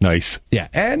Ceiling. Nice. Yeah,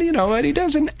 and and he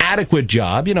does an adequate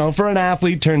job, for an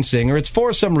athlete turned singer. It's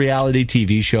for some reality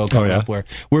TV show coming up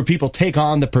where people take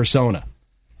on the persona.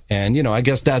 And, I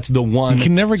guess that's the one. You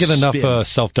can never get enough spin.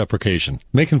 self-deprecation.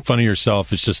 Making fun of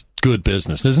yourself is just good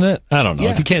business, isn't it? I don't know.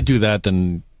 Yeah. If you can't do that,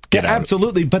 then get out.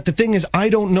 Absolutely. But the thing is, I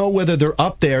don't know whether they're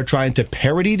up there trying to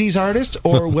parody these artists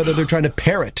or whether they're trying to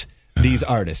parrot these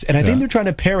artists. And I think they're trying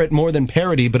to parrot more than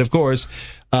parody. But of course,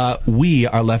 we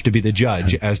are left to be the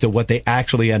judge as to what they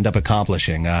actually end up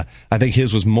accomplishing. I think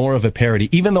his was more of a parody,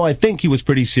 even though I think he was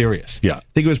pretty serious. Yeah. I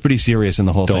think he was pretty serious in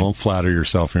the whole thing. Don't flatter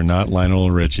yourself. You're not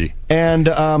Lionel Richie. And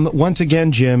once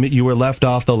again, Jim, you were left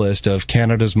off the list of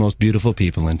Canada's most beautiful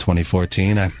people in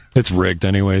 2014. It's rigged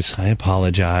anyways. I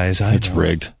apologize. It's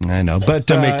rigged. I know.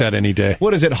 But I make that any day.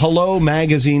 What is it? Hello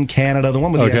Magazine Canada, the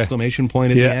one with the exclamation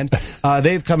point at the end.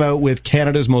 They've come out with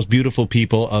Canada's most beautiful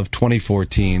people of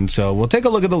 2014. So we'll take a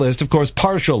look at the list. Of course,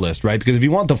 partial list, right? Because if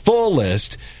you want the full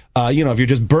list, if you're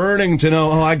just burning to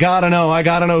know, I gotta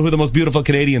know who the most beautiful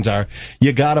Canadians are,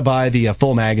 you gotta buy the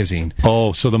full magazine.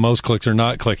 Oh, so the most clicks are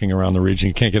not clicking around the region.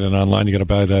 You can't get it online. You gotta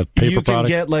buy the paper product.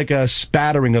 You can get like a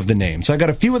spattering of the names. So I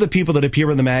got a few of the people that appear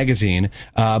in the magazine,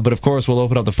 but of course we'll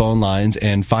open up the phone lines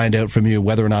and find out from you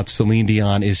whether or not Celine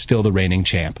Dion is still the reigning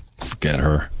champ. Forget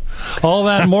her. All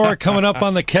that and more coming up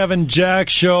on the Kevin Jack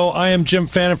Show. I am Jim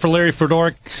Fannin for Larry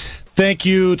Fedoruk. Thank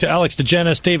you to Alex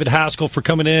DeGenis, David Haskell for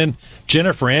coming in.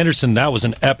 Jennifer Anderson, that was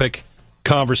an epic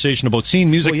conversation about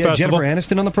Scene Music Festival.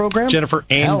 Jennifer Aniston on the program? Jennifer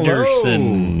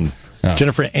Anderson. Oh.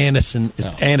 Jennifer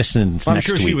Aniston's I'm next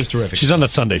sure week. she was terrific. She's on the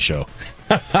Sunday show.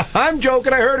 I'm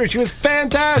joking. I heard her. She was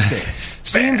fantastic.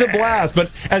 Scene's a blast,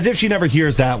 but as if she never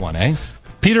hears that one, eh?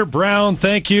 Peter Brown,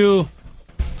 thank you.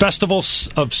 Festival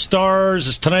of Stars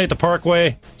is tonight at the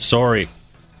Parkway. Sorry.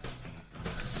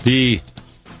 The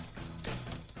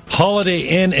Holiday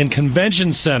Inn and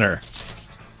Convention Center.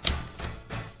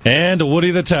 And Woody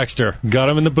the Texter. Got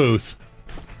him in the booth.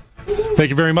 Thank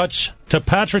you very much to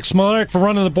Patrick Smolarek for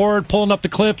running the board, pulling up the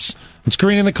clips, and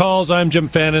screening the calls. I'm Jim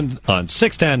Fannin on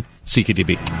 610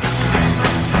 CKTB.